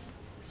time.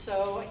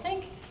 So I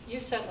think you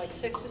said like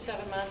 6 to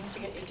 7 months to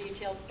get your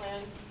detailed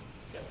plan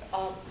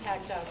all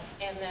packed up.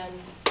 And then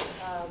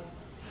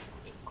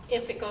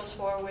if it goes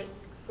forward,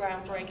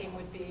 groundbreaking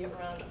would be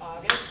around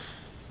August.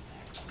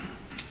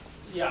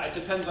 Yeah, it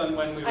depends on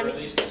when we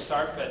release the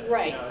start, but.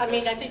 Right. You know, I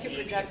mean, I think you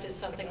projected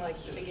something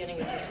like the beginning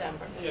of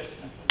December.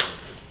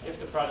 If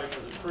the project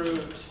was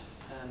approved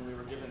and we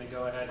were given the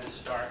go-ahead to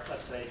start,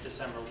 let's say,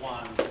 December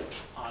 1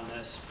 on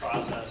this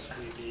process,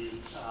 we'd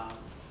be,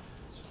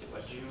 let's see,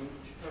 what, June,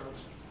 or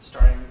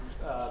starting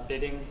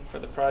bidding for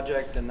the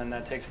project, and then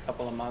that takes a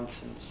couple of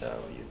months, and so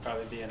you'd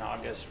probably be in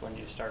August when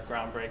you start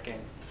groundbreaking,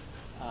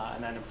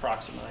 and then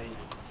approximately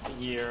a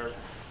year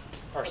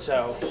or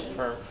so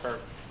for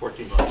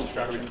 14 months.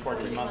 Construction,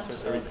 14 months or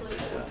so.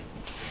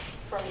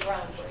 From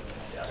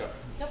groundbreaking. Yeah.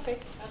 Okay,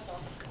 that's all.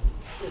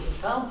 Is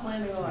the town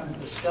planning on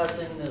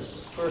discussing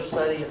this first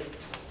study at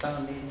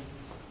town meeting?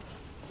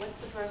 What's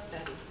the first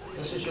study?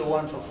 This is your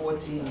one for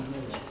 14 minutes.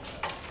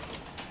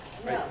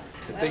 No,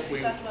 why don't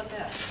we talk about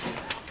that?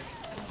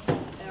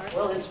 Eric?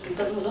 Well, it's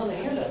because it was on the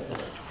handout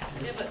today.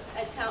 Yeah, but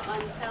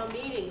on town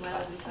meeting,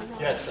 rather than something.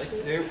 Yes,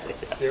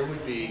 there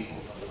would be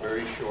a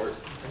very short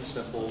and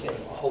simple,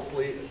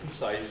 hopefully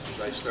concise,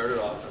 as I started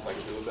off, if I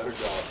could do a better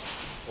job,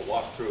 a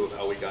walkthrough of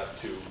how we got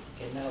to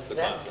the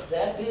concept.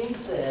 That being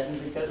said,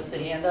 and because it's a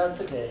handout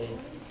today,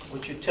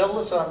 what you tell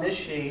us on this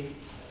sheet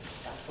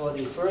for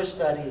the first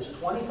study is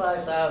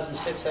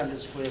 25,600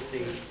 square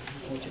feet.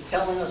 And what you're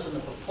telling us in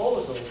the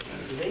proposal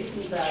is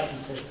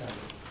 18,600.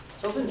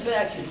 So if in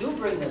fact you do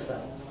bring this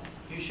up,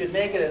 you should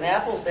make it an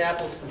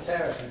apples-to-apples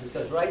comparison,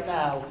 because right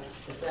now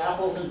it's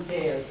apples and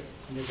pears,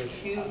 and there's a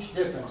huge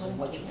difference in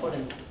what you're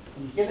putting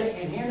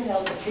and handing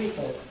out to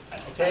people.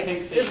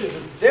 Okay, this is a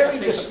very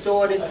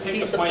distorted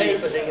piece of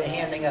paper that you're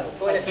handing out.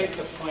 Go ahead. I think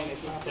the point,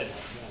 that,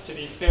 to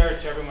be fair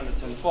to everyone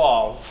that's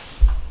involved,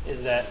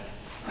 is that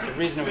the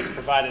reason it was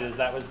provided is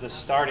that was the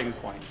starting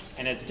point,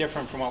 and it's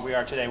different from what we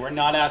are today. We're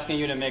not asking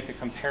you to make a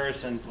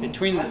comparison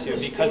between the two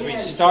because we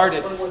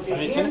started. Would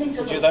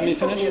you let me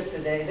finish?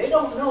 Today, they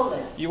don't know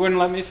that. You wouldn't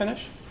let me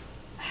finish?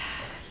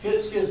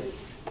 Excuse me.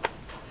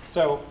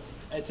 So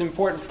it's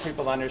important for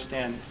people to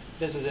understand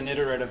this is an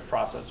iterative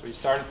process. We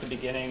start at the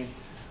beginning.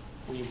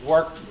 We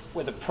worked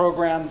with a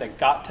program that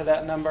got to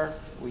that number.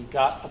 We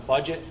got a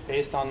budget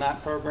based on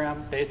that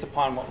program, based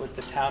upon what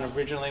the town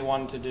originally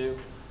wanted to do,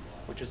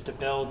 which was to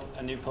build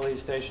a new police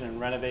station and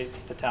renovate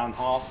the town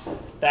hall.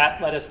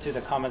 That led us to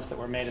the comments that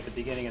were made at the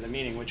beginning of the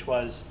meeting, which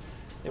was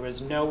there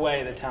was no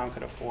way the town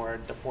could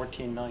afford the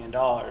 $14 million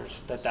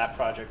that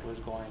project was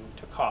going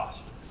to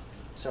cost.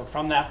 So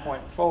from that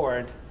point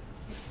forward,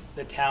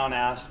 the town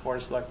asked, Board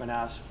of Selectmen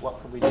asked,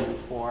 what could we do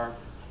for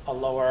a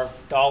lower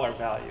dollar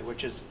value,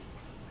 which is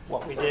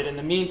what we did. In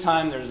the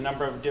meantime, there's a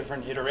number of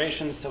different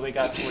iterations till we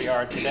got to where we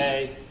are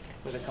today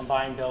with a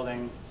combined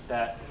building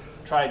that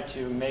tried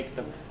to make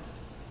the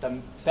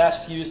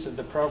best use of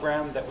the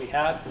program that we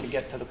had to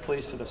get to the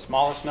police to the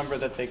smallest number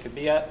that they could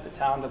be at, the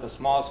town to the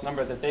smallest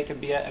number that they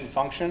could be at and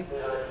function,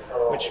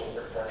 which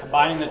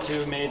combining the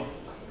two made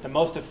the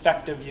most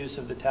effective use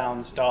of the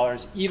town's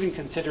dollars, even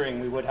considering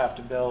we would have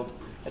to build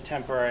a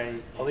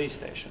temporary police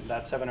station.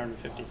 That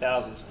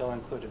 $750,000 still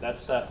included.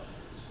 That's the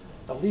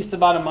least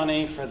amount of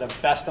money for the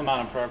best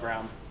amount of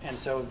program. And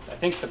so I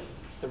think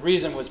the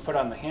reason was put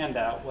on the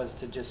handout was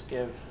to just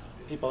give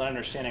people an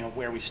understanding of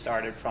where we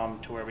started from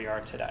to where we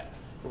are today.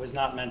 It was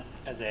not meant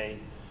as a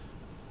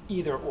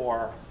either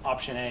or,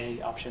 option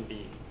A, option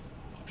B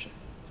option.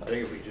 I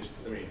think if we just,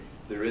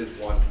 there is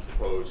one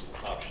proposed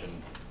option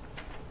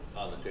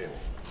on the table.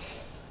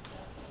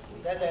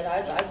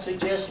 I'd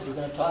suggest if you're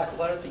going to talk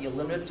about it, that you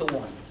limit it to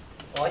one.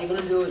 All you're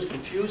going to do is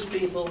confuse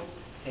people,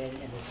 and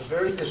it's a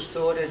very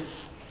distorted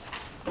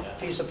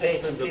piece of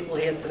paper, and people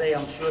here today,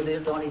 I'm sure they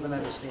don't even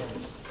understand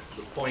it.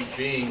 The point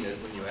being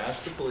that when you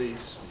ask the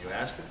police, when you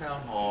ask the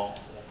town hall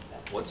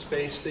what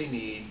space they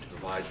need to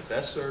provide the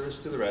best service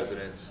to the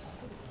residents,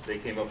 they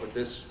came up with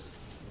this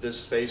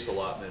space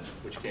allotment,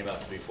 which came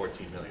out to be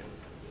 $14 million.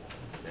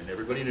 And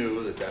everybody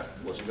knew that that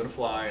wasn't going to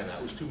fly, and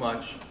that was too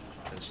much,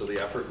 and so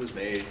the effort was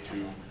made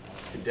to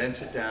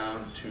condense it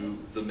down to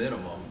the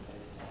minimum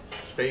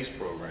space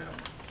program,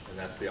 and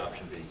that's the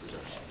option being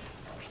presented.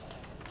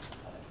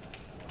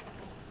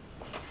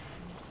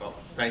 Well,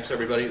 thanks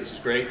everybody, this is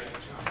great,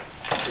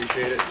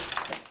 appreciate it.